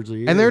and hundreds of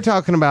years. And they're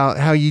talking about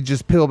how you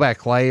just peel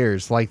back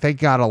layers. Like they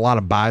got a lot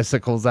of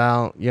bicycles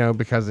out,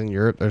 because in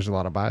Europe there's a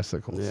lot of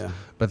bicycles. Yeah.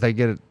 But they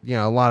get,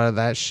 a lot of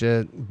that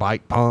shit,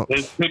 bike pumps.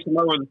 they pick them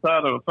over the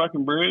side of a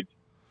fucking bridge.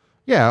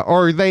 Yeah,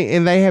 or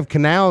they have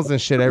canals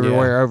and shit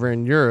everywhere over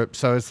in Europe,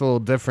 so it's a little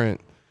different.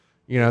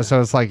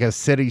 So it's like a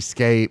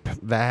cityscape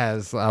that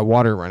has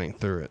water running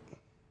through it.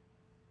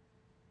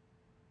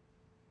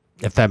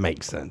 If that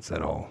makes sense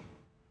at all.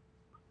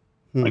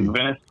 Like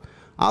Venice.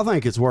 I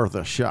think it's worth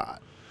a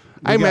shot.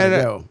 Hey, You gotta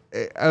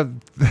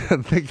man,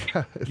 go.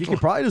 You could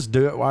probably just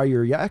do it while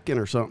you're yakking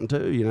or something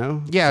too,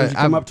 Yeah, As you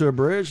come I'm- up to a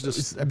bridge,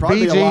 it'd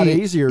probably be a lot BG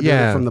easier to do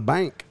yeah. it from the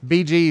bank.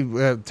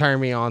 BG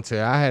turned me on to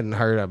it. I hadn't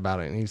heard about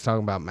it, and he's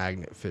talking about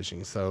magnet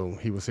fishing. So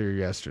he was here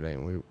yesterday,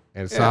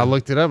 and so I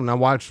looked it up, and I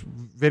watched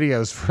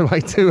videos for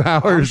like 2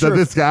 hours sure of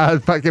this guy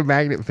fucking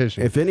magnet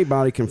fishing. If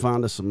anybody can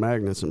find us some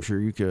magnets, I'm sure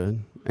you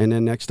could. And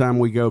then next time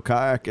we go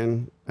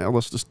kayaking,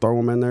 let's just throw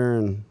them in there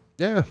and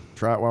yeah.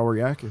 try it while we're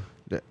yakking.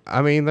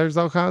 I mean, there's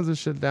all kinds of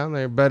shit down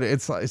there, but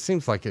it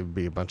seems like it'd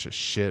be a bunch of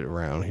shit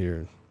around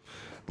here.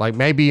 Like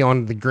maybe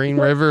on the Green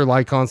River,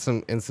 like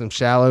in some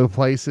shallow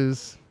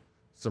places,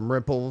 some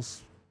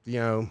ripples,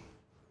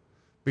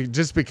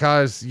 just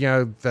because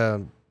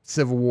the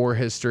Civil War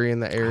history in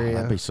the area.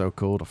 That'd be so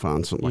cool to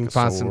find something You like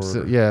can a find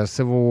sword. some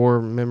Civil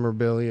War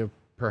memorabilia,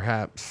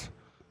 perhaps.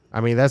 I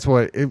mean, that's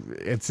what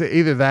it's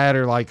either that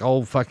or like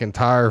old fucking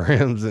tire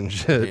rims and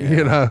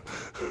shit,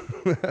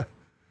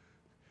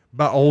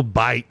 but old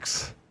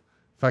bikes.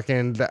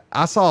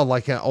 I saw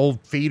like an old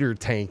feeder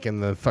tank in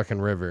the fucking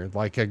river,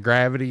 like a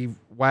gravity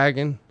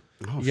wagon.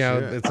 Oh, Shit.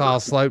 shit. It's all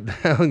sloped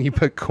down. You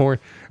put corn.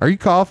 Are you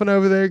coughing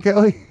over there,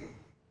 Kelly?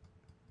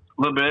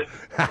 A little bit.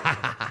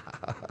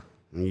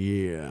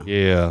 Yeah.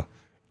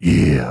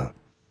 Yeah.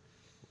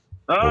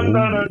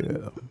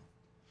 No.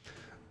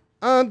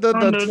 Under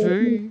the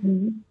tree.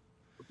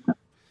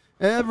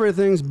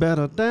 Everything's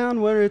better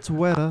down where it's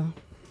wetter.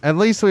 At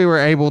least we were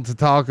able to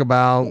talk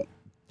about,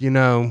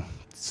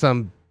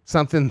 something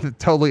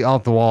totally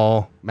off the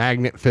wall,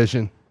 magnet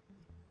fishing.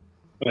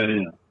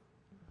 Yeah.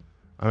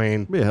 I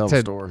mean, Be a hell of a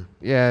story.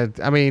 Yeah,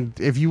 I mean,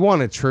 if you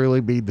want to truly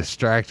be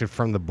distracted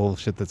from the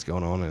bullshit that's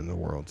going on in the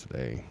world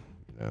today,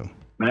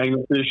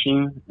 Magnet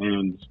fishing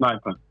and snipe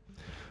hunting.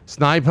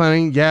 snipe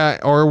hunting, yeah,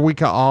 or we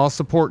could all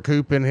support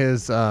Coop in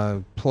his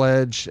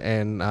pledge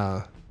and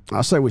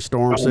I say we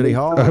storm City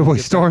Hall. we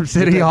Get storm that-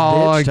 City get that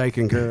Hall. ditch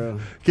taken care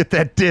of. Get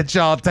that ditch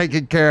all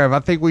taken care of. I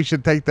think we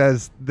should take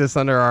this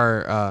under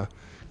our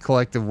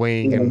collective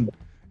wing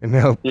and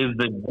help. Is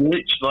the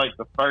ditch like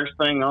the first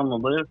thing on the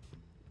list?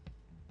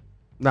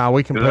 No,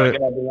 we can Because put I it.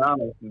 gotta be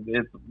honest,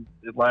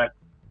 it lacks.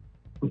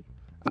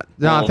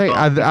 No, I think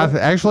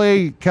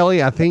actually,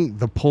 Kelly, I think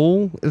the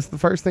pool is the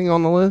first thing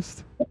on the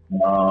list.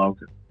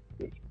 Okay.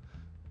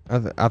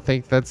 I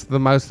think that's the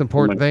most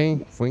important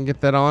thing. If we can get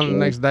that on the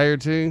next day or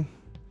two.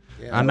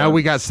 I know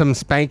we got some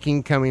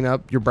spanking coming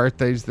up. Your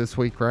birthday's this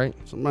week, right?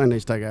 Somebody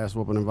needs to take ass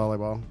whooping in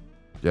volleyball.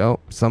 Yep.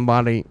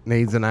 Somebody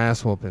needs an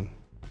ass whooping.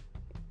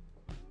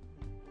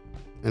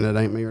 And it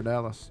ain't me or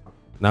Dallas.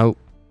 Nope.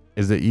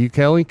 Is it you,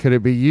 Kelly? Could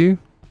it be you?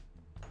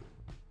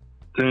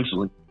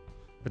 Potentially.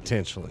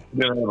 Potentially.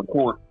 You gotta have a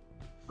court.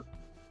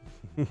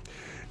 It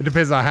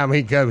depends on how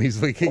many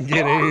gummies we can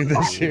get in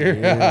this year.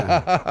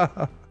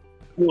 Yeah.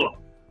 Look.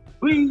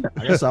 Whee!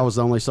 I guess I was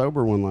the only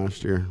sober one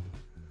last year.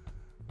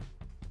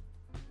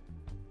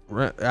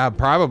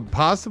 Probably,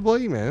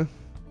 possibly, man.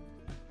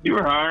 You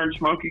were hiring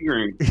Smokey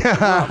Green. When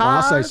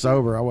I say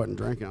sober, I wasn't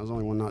drinking. I was the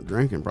only one not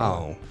drinking,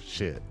 probably. Oh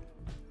shit.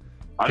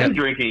 I didn't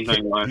drink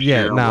anything last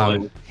Yeah, year.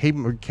 no.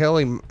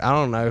 Kelly. I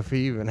don't know if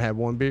he even had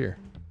one beer.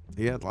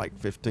 He had like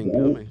 15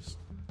 gummies.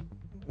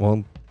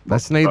 Well,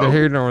 that's neither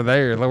here nor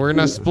there. Like, we're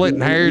not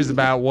splitting hairs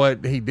about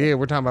what he did.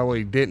 We're talking about what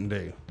he didn't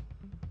do.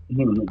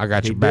 I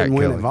got He your back, didn't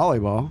win at Kelly.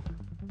 volleyball.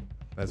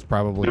 That's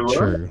probably Do what?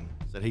 true.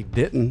 Said he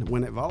didn't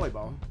win at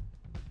volleyball.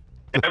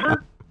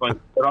 Ever? Like,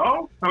 at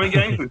all? How many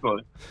games we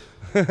played?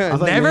 think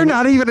Never, me-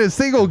 not even a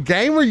single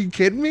game. Are you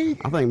kidding me?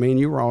 I think me and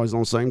you were always on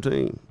the same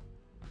team.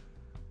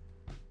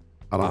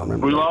 I don't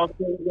remember. We that. lost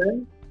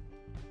the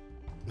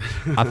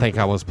game? I think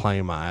I was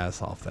playing my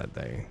ass off that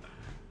day.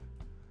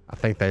 I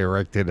think they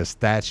erected a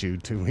statue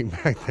to me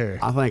back there.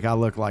 I think I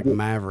look like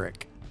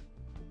Maverick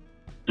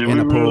Did in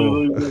we a really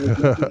pool. lose?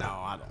 No,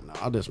 I don't know.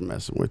 I'm just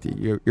messing with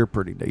you. You're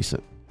pretty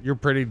decent. You're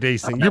pretty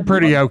decent. You're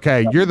pretty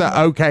okay. You're the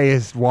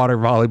okayest water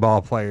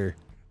volleyball player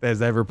that's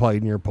ever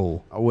played in your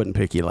pool. I wouldn't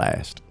pick you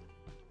last.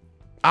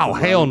 Oh,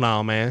 hell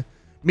no, man.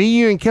 Me,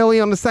 you, and Kelly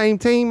on the same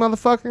team,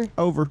 motherfucker?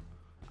 Over.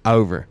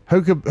 Over.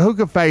 Who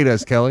could fade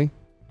us, Kelly?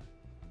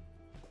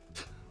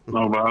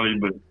 Nobody,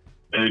 but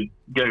they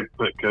got to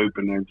put Cope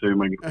in there too,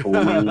 make it 4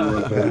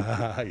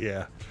 million.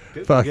 Yeah.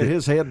 Fuck Get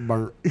his head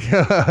burnt.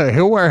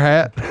 He'll wear a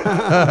hat.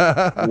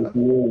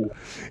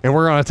 And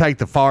we're going to take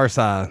the far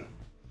side.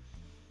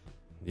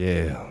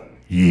 Yeah.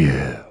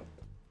 Yeah.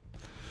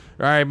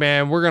 All right,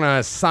 man. We're going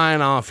to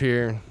sign off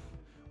here.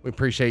 We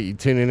appreciate you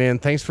tuning in.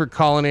 Thanks for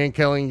calling in,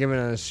 Kelly, and giving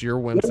us your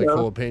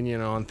whimsical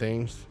opinion on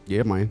things.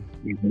 Yeah, man.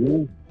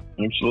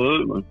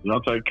 Absolutely.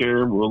 Y'all take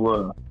care.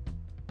 We'll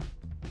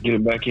get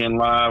it back in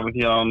live with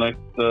y'all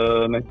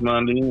next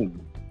Monday.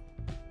 And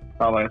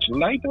I'll let you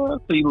later.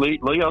 See you,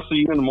 Lee. I'll see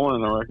you in the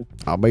morning, I reckon.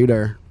 I'll be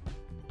there.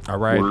 All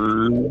right.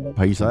 Word.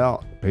 Peace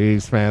out.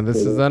 Peace, man. This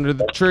is Under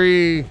the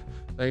Tree.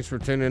 Thanks for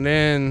tuning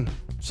in.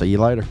 See you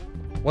later.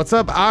 What's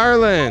up,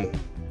 Ireland?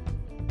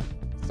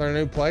 It's our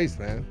new place,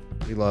 man.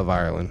 We love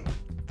Ireland.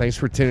 Thanks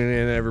for tuning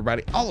in,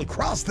 everybody, all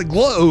across the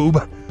globe.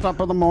 Top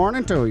of the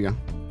morning to you.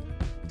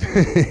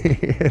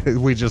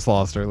 We just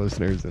lost our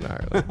listeners in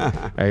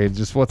Ireland. Hey,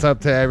 just what's up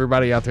to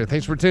everybody out there?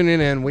 Thanks for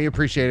tuning in. We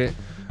appreciate it.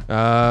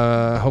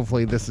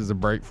 Hopefully this is a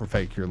break from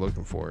fake you're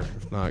looking for.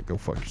 If not, go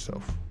fuck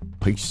yourself.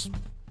 Peace.